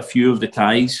quite a few of the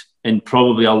ties, and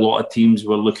probably a lot of teams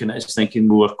were looking at us thinking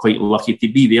we were quite lucky to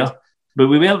be there, but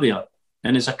we were there,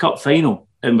 and it's a cup final,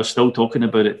 and we're still talking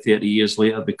about it 30 years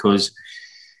later because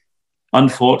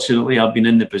unfortunately I've been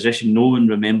in the position no one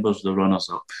remembers the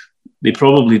runners-up. They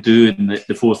probably do in the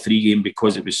 4-3 game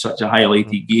because it was such a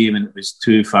highlighted game and it was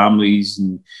two families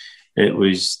and it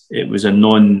was a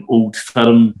non-Old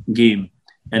Firm game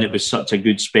and it was such a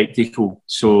good spectacle.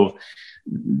 So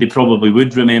they probably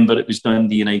would remember it was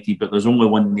Dundee United, but there's only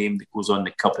one name that goes on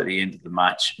the cup at the end of the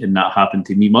match, and that happened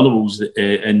to me, Motherwell's,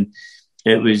 and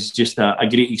it was just a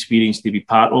great experience to be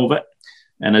part of it.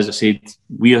 And as I said,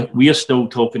 we are still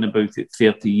talking about it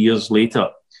 30 years later.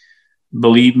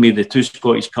 Believe me, the two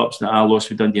Scottish Cups that I lost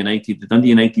with Dundee United, the Dundee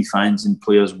United fans and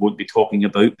players won't be talking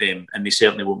about them, and they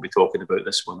certainly won't be talking about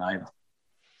this one either.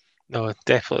 No,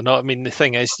 definitely not. I mean, the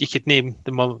thing is, you could name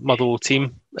the Motherwell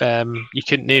team. You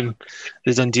couldn't name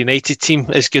the Dundee United team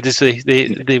as good as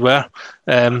they were,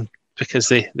 because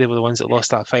they were the ones that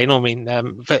lost that final. I mean,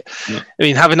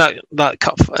 having that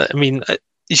cup. I mean,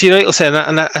 as you rightly said,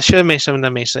 and I should have mentioned when I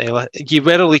mentioned it earlier, you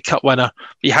were a League Cup winner, but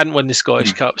you hadn't won the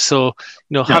Scottish Cup. So,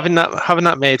 having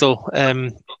that medal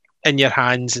in your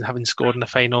hands and having scored in the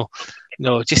final,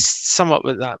 just sum up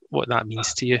with that, what that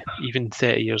means to you, even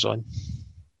 30 years on.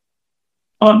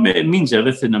 Oh, it means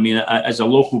everything. I mean, as a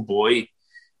local boy,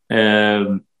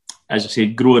 as I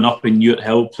said, growing up in Ute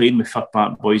Hill, playing with Fir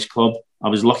Park Boys Club, I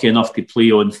was lucky enough to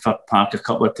play on Fir Park a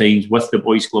couple of times with the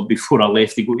boys club before I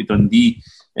left to go to Dundee.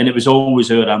 And it was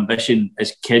always our ambition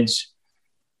as kids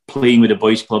playing with the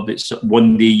boys club that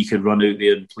one day you could run out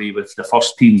there and play with the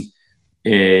first team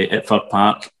at Fir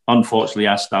Park. Unfortunately,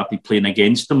 I started playing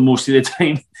against them most of the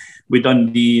time with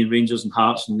Dundee and Rangers and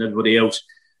Hearts and everybody else.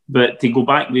 But to go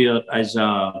back there as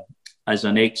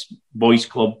an ex-boys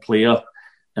club player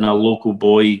and a local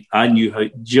boy, I knew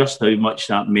just how much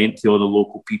that meant to all the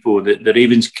local people. The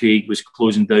Ravenscraig was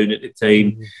closing down at the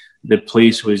time. The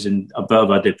place was in a bit of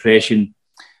a depression.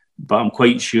 But I'm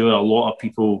quite sure a lot of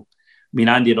people, I mean,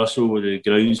 Andy Russell was the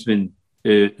groundsman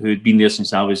who had been there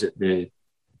since I was at the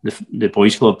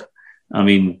boys club. I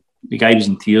mean, the guy was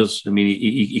in tears. I mean,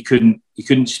 he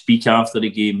couldn't speak after the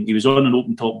game. He was on an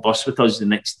open top bus with us the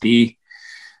next day.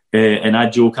 And I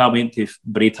joke, I went to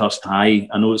Braithurst High.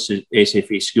 I know it's the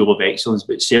SFA School of Excellence,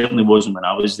 but it certainly wasn't when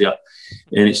I was there.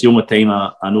 And it's the only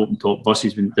time an open top bus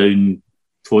has been down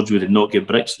Forge would not get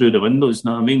bricks through the windows,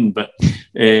 know what I mean? But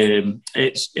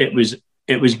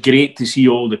it was great to see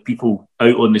all the people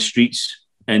out on the streets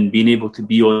and being able to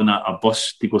be on a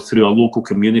bus to go through a local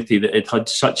community that had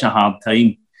such a hard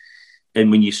time. And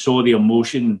when you saw the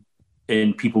emotion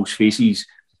in people's faces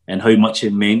and how much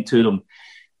it meant to them,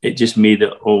 it just made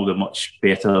it all the much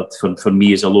better for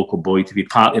me as a local boy to be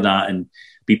part of that and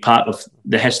be part of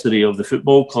the history of the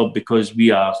football club, because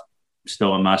we are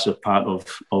still a massive part of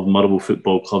Motherwell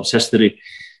Football Club's history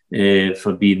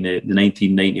for being the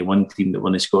 1991 team that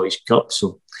won the Scottish Cup.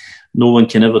 So no one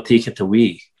can ever take it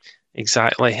away.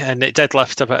 Exactly, and it did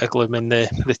lift a bit of gloom in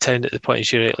the town at the point,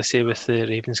 as you rightly say, with the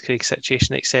Ravenscraig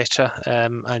situation, etc.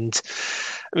 And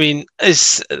I mean,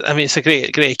 it's a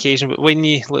great occasion. But when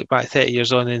you look back 30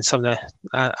 years on in some of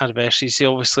the anniversaries, you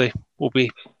obviously will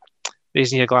be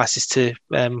raising your glasses to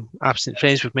absent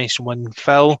friends. We've mentioned one,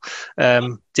 Phil.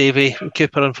 Davy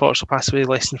Cooper unfortunately passed away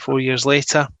less than 4 years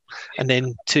later. And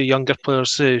then two younger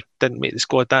players who didn't make the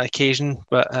squad that occasion,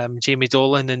 but Jamie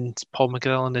Dolan and Paul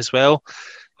McGrillen as well.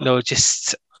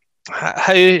 Just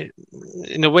how,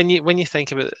 when you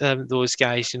think about those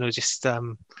guys,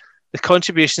 the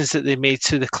contributions that they made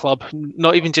to the club,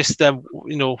 not even just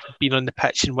being on the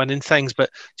pitch and winning things, but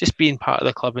just being part of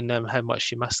the club, and how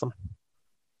much you miss them.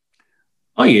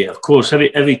 Oh yeah, of course.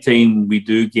 Every time we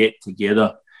do get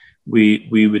together,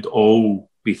 we would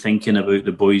all be thinking about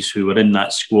the boys who were in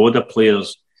that squad of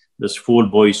players. There's 4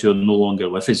 boys who are no longer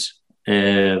with us.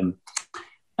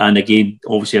 And again,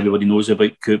 obviously everybody knows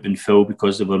about Coop and Phil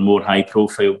because they were more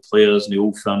high-profile players in the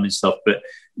old firm and stuff. But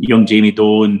young Jamie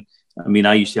Dolan, I mean,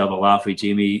 I used to have a laugh with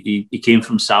Jamie. He came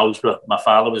from Salisbury. My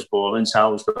father was born in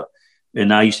Salisbury.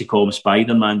 And I used to call him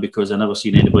Spider-Man because I never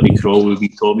seen anybody crawl with me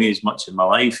Tommy as much in my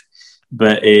life.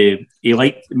 But he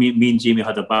liked me and Jamie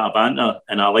had a bit of banter,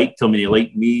 and I liked him and he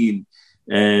liked me.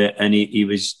 And he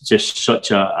was just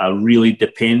such a really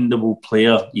dependable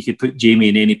player. You could put Jamie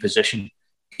in any position.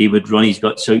 He would run his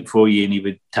guts out for you, and he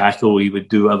would tackle, he would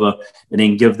do whatever, and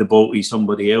then give the ball to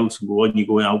somebody else and go, on you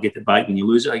go, and I'll get it back when you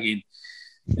lose it again.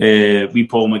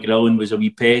 Paul McGrillen was a wee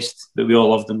pest, but we all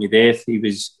loved him to death. He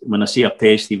was, when I say a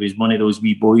pest, he was one of those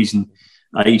wee boys, and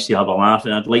I used to have a laugh.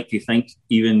 And I'd like to think,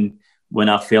 even when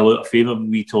I fell out of favour with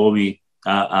wee Tommy,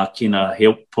 I kind of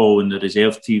helped Paul in the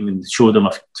reserve team and showed him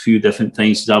a few different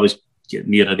things. I was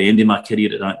getting near the end of my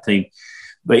career at that time.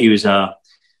 But he was a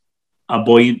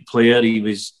buoyant player. He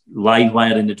was live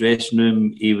wire in the dressing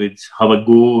room. He would have a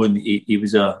go, and he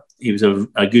was a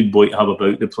good boy to have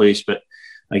about the place. But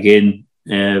again,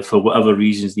 for whatever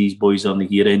reasons, these boys aren't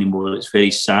here anymore. It's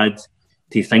very sad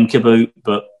to think about,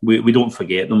 but we don't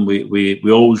forget them.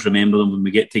 We always remember them when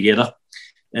we get together,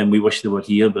 and we wish they were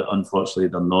here, but unfortunately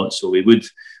they're not. So we would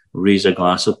raise a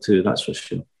glass or two, that's for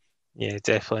sure. Yeah,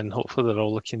 definitely, and hopefully they're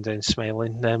all looking down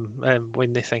smiling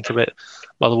when they think about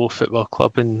Motherwell Football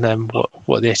Club and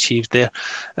what they achieved there.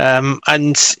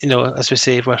 And as we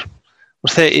say, we're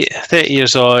 30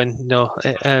 years on.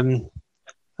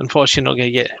 Unfortunately, not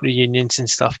going to get reunions and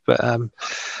stuff, but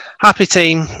happy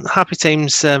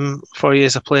times for you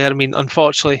as a player. I mean,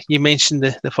 unfortunately, you mentioned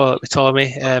the fallout with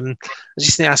Tommy. I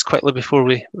just need to ask quickly before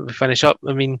we finish up.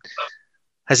 I mean,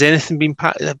 has anything been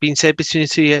said between the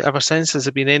two of you ever since? Has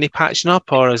there been any patching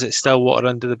up, or is it still water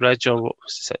under the bridge, or what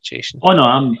was the situation? Oh no,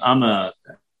 I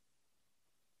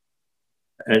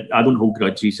don't hold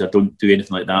grudges. I don't do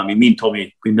anything like that. I mean, me and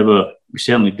Tommy, we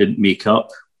certainly didn't make up,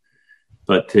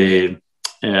 but no.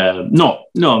 I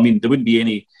mean, there wouldn't be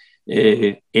any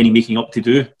making up to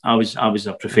do. I was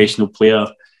a professional player.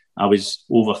 I was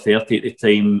over 30 at the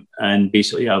time, and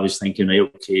basically I was thinking, right,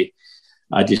 okay,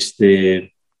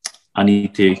 I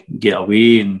need to get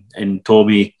away, and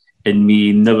Tommy and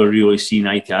me never really seen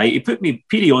eye to eye. He put me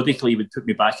periodically, he would put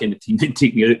me back in the team and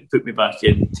take me out, put me back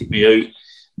in, take me out.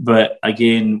 But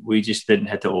again, we just didn't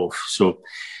hit it off. So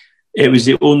it was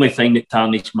the only thing that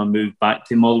tarnished my move back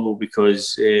to Motherwell,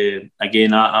 because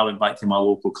again, I went back to my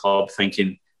local club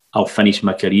thinking I'll finish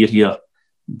my career here.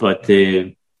 But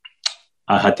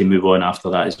I had to move on after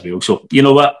that as well. So, you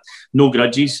know what? No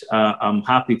grudges. I'm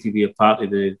happy to be a part of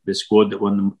the squad that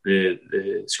won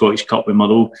the Scottish Cup with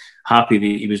Motherwell. Happy that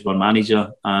he was our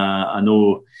manager.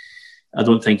 I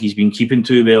don't think he's been keeping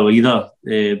too well either.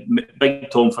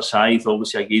 Big Tom Forsyth,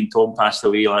 obviously, again, Tom passed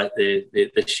away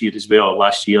this year as well,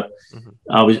 last year.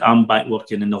 Mm-hmm. I'm back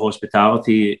working in the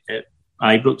hospitality at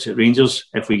Ibrox at Rangers.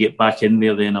 If we get back in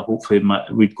there, then hopefully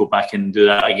we'd go back and do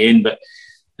that again. But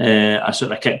I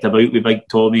sort of kicked about with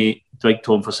Big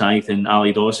Tom Forsyth and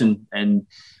Ali Dawson, and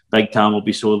Big Tom will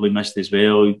be sorely missed as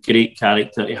well. Great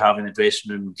character to have in the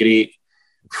dressing room, great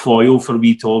foil for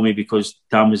wee Tommy, because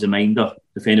Dan was a minder.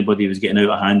 If anybody was getting out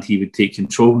of hand, he would take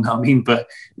control. You know what I mean? But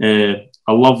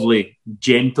a lovely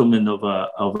gentleman of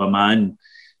a man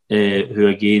who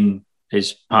again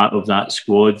is part of that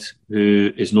squad,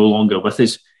 who is no longer with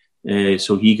us.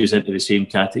 So he goes into the same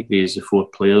category as the 4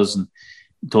 players, and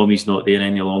Tommy's not there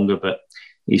any longer, but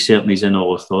he certainly is in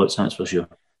all our thoughts, that's for sure.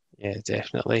 Yeah,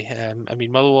 definitely. I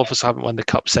mean, Motherwell obviously haven't won the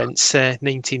Cup since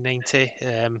 1990.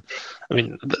 I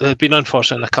mean, they've been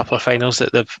unfortunate in a couple of finals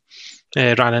that they've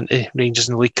ran into Rangers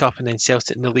in the League Cup and then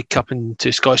Celtic in the League Cup and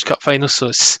 2 Scottish Cup finals, so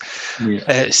it's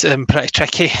pretty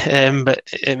tricky. But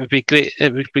it would be great.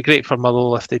 It would be great for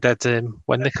Motherwell if they did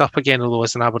win the Cup again. Although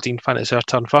as an Aberdeen fan, it's our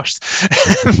turn first.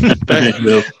 but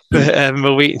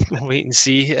we'll wait and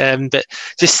see. But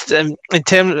just in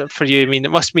terms for you, I mean,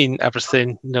 it must mean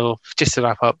everything. Just to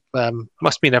wrap up,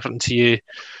 must mean everything to you.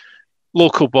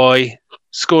 Local boy,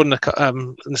 scoring in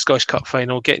the Scottish Cup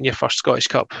final, getting your first Scottish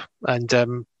Cup,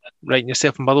 and writing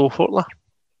yourself in Motherwell Fortler.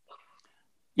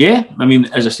 Yeah, I mean,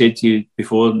 as I said to you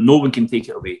before, no one can take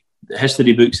it away. The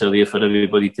history books are there for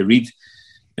everybody to read,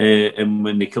 and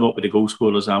when they come up with the goal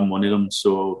scorers, I'm one of them.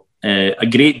 So a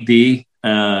great day,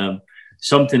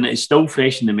 something that is still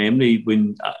fresh in the memory.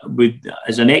 When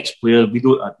as an ex-player,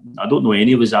 I don't know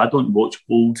any of us. I don't watch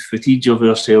old footage of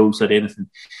ourselves or anything.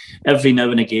 Every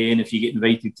now and again, if you get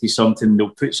invited to something, they'll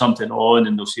put something on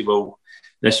and they'll say, "Well,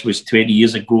 this was 20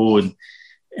 years ago," and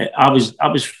I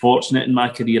was fortunate in my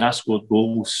career. I scored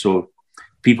goals, so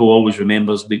people always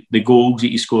remember the goals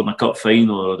that you scored in a cup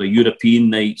final or the European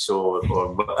nights or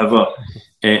whatever.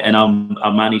 And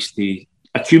I managed to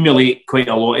accumulate quite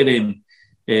a lot of them.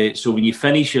 So when you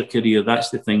finish your career,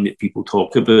 that's the thing that people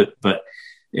talk about. But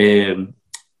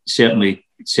certainly,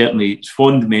 it's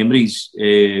fond memories.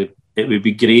 It would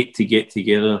be great to get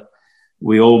together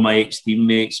with all my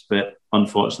ex-teammates, but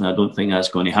unfortunately, I don't think that's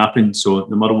going to happen. So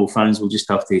the Motherwell fans will just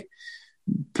have to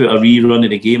put a rerun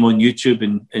of the game on YouTube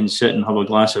and sit and have a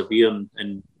glass of beer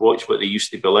and watch what they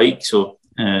used to be like. So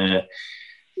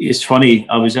it's funny.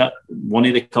 I was at one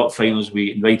of the cup finals.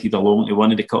 We invited along to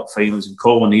one of the cup finals, and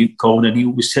Colin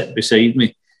O'Neill was sitting beside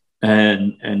me,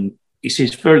 and he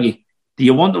says, "Fergie, do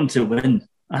you want them to win?"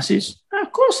 I says,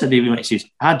 "Of course I do." He says,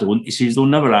 "I don't." He says, "They'll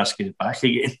never ask you back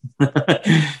again."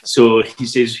 So he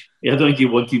says, I don't think he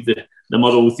wanted the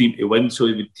Motherwell team to win, so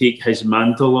he would take his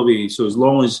mantle away. So as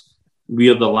long as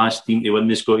we're the last team to win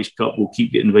the Scottish Cup, we'll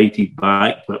keep getting invited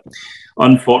back. But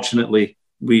unfortunately,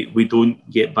 we don't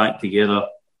get back together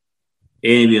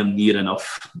anywhere near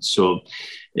enough. So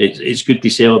it's good to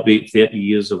celebrate 30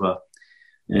 years of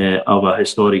a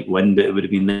historic win, but it would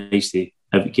have been nice to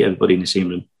get everybody in the same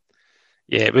room.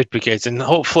 Yeah, it would be good, and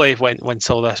hopefully once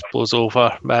all this blows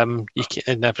over, and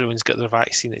everyone's got their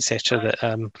vaccine, etc.,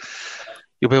 that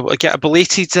you'll be able to get a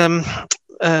belated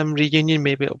reunion.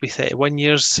 Maybe it'll be 31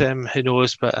 years, who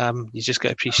knows? But you just got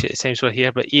to appreciate the times we're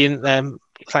here. But Ian,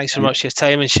 thanks so much for your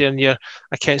time and sharing your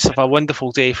accounts of a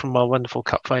wonderful day from a wonderful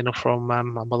cup final from a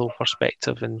Motherwell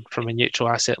perspective and from a neutral.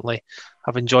 I certainly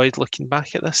have enjoyed looking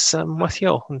back at this with you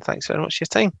all, and thanks very much for your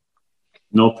time.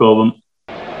 No problem.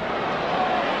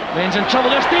 Lane's in trouble,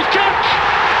 there's Steve Kirk!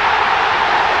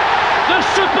 The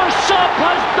super sub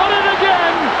has done it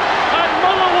again, and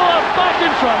Motherwell are back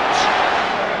in front.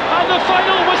 And the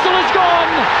final whistle is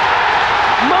gone.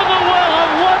 Motherwell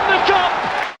have won the cup.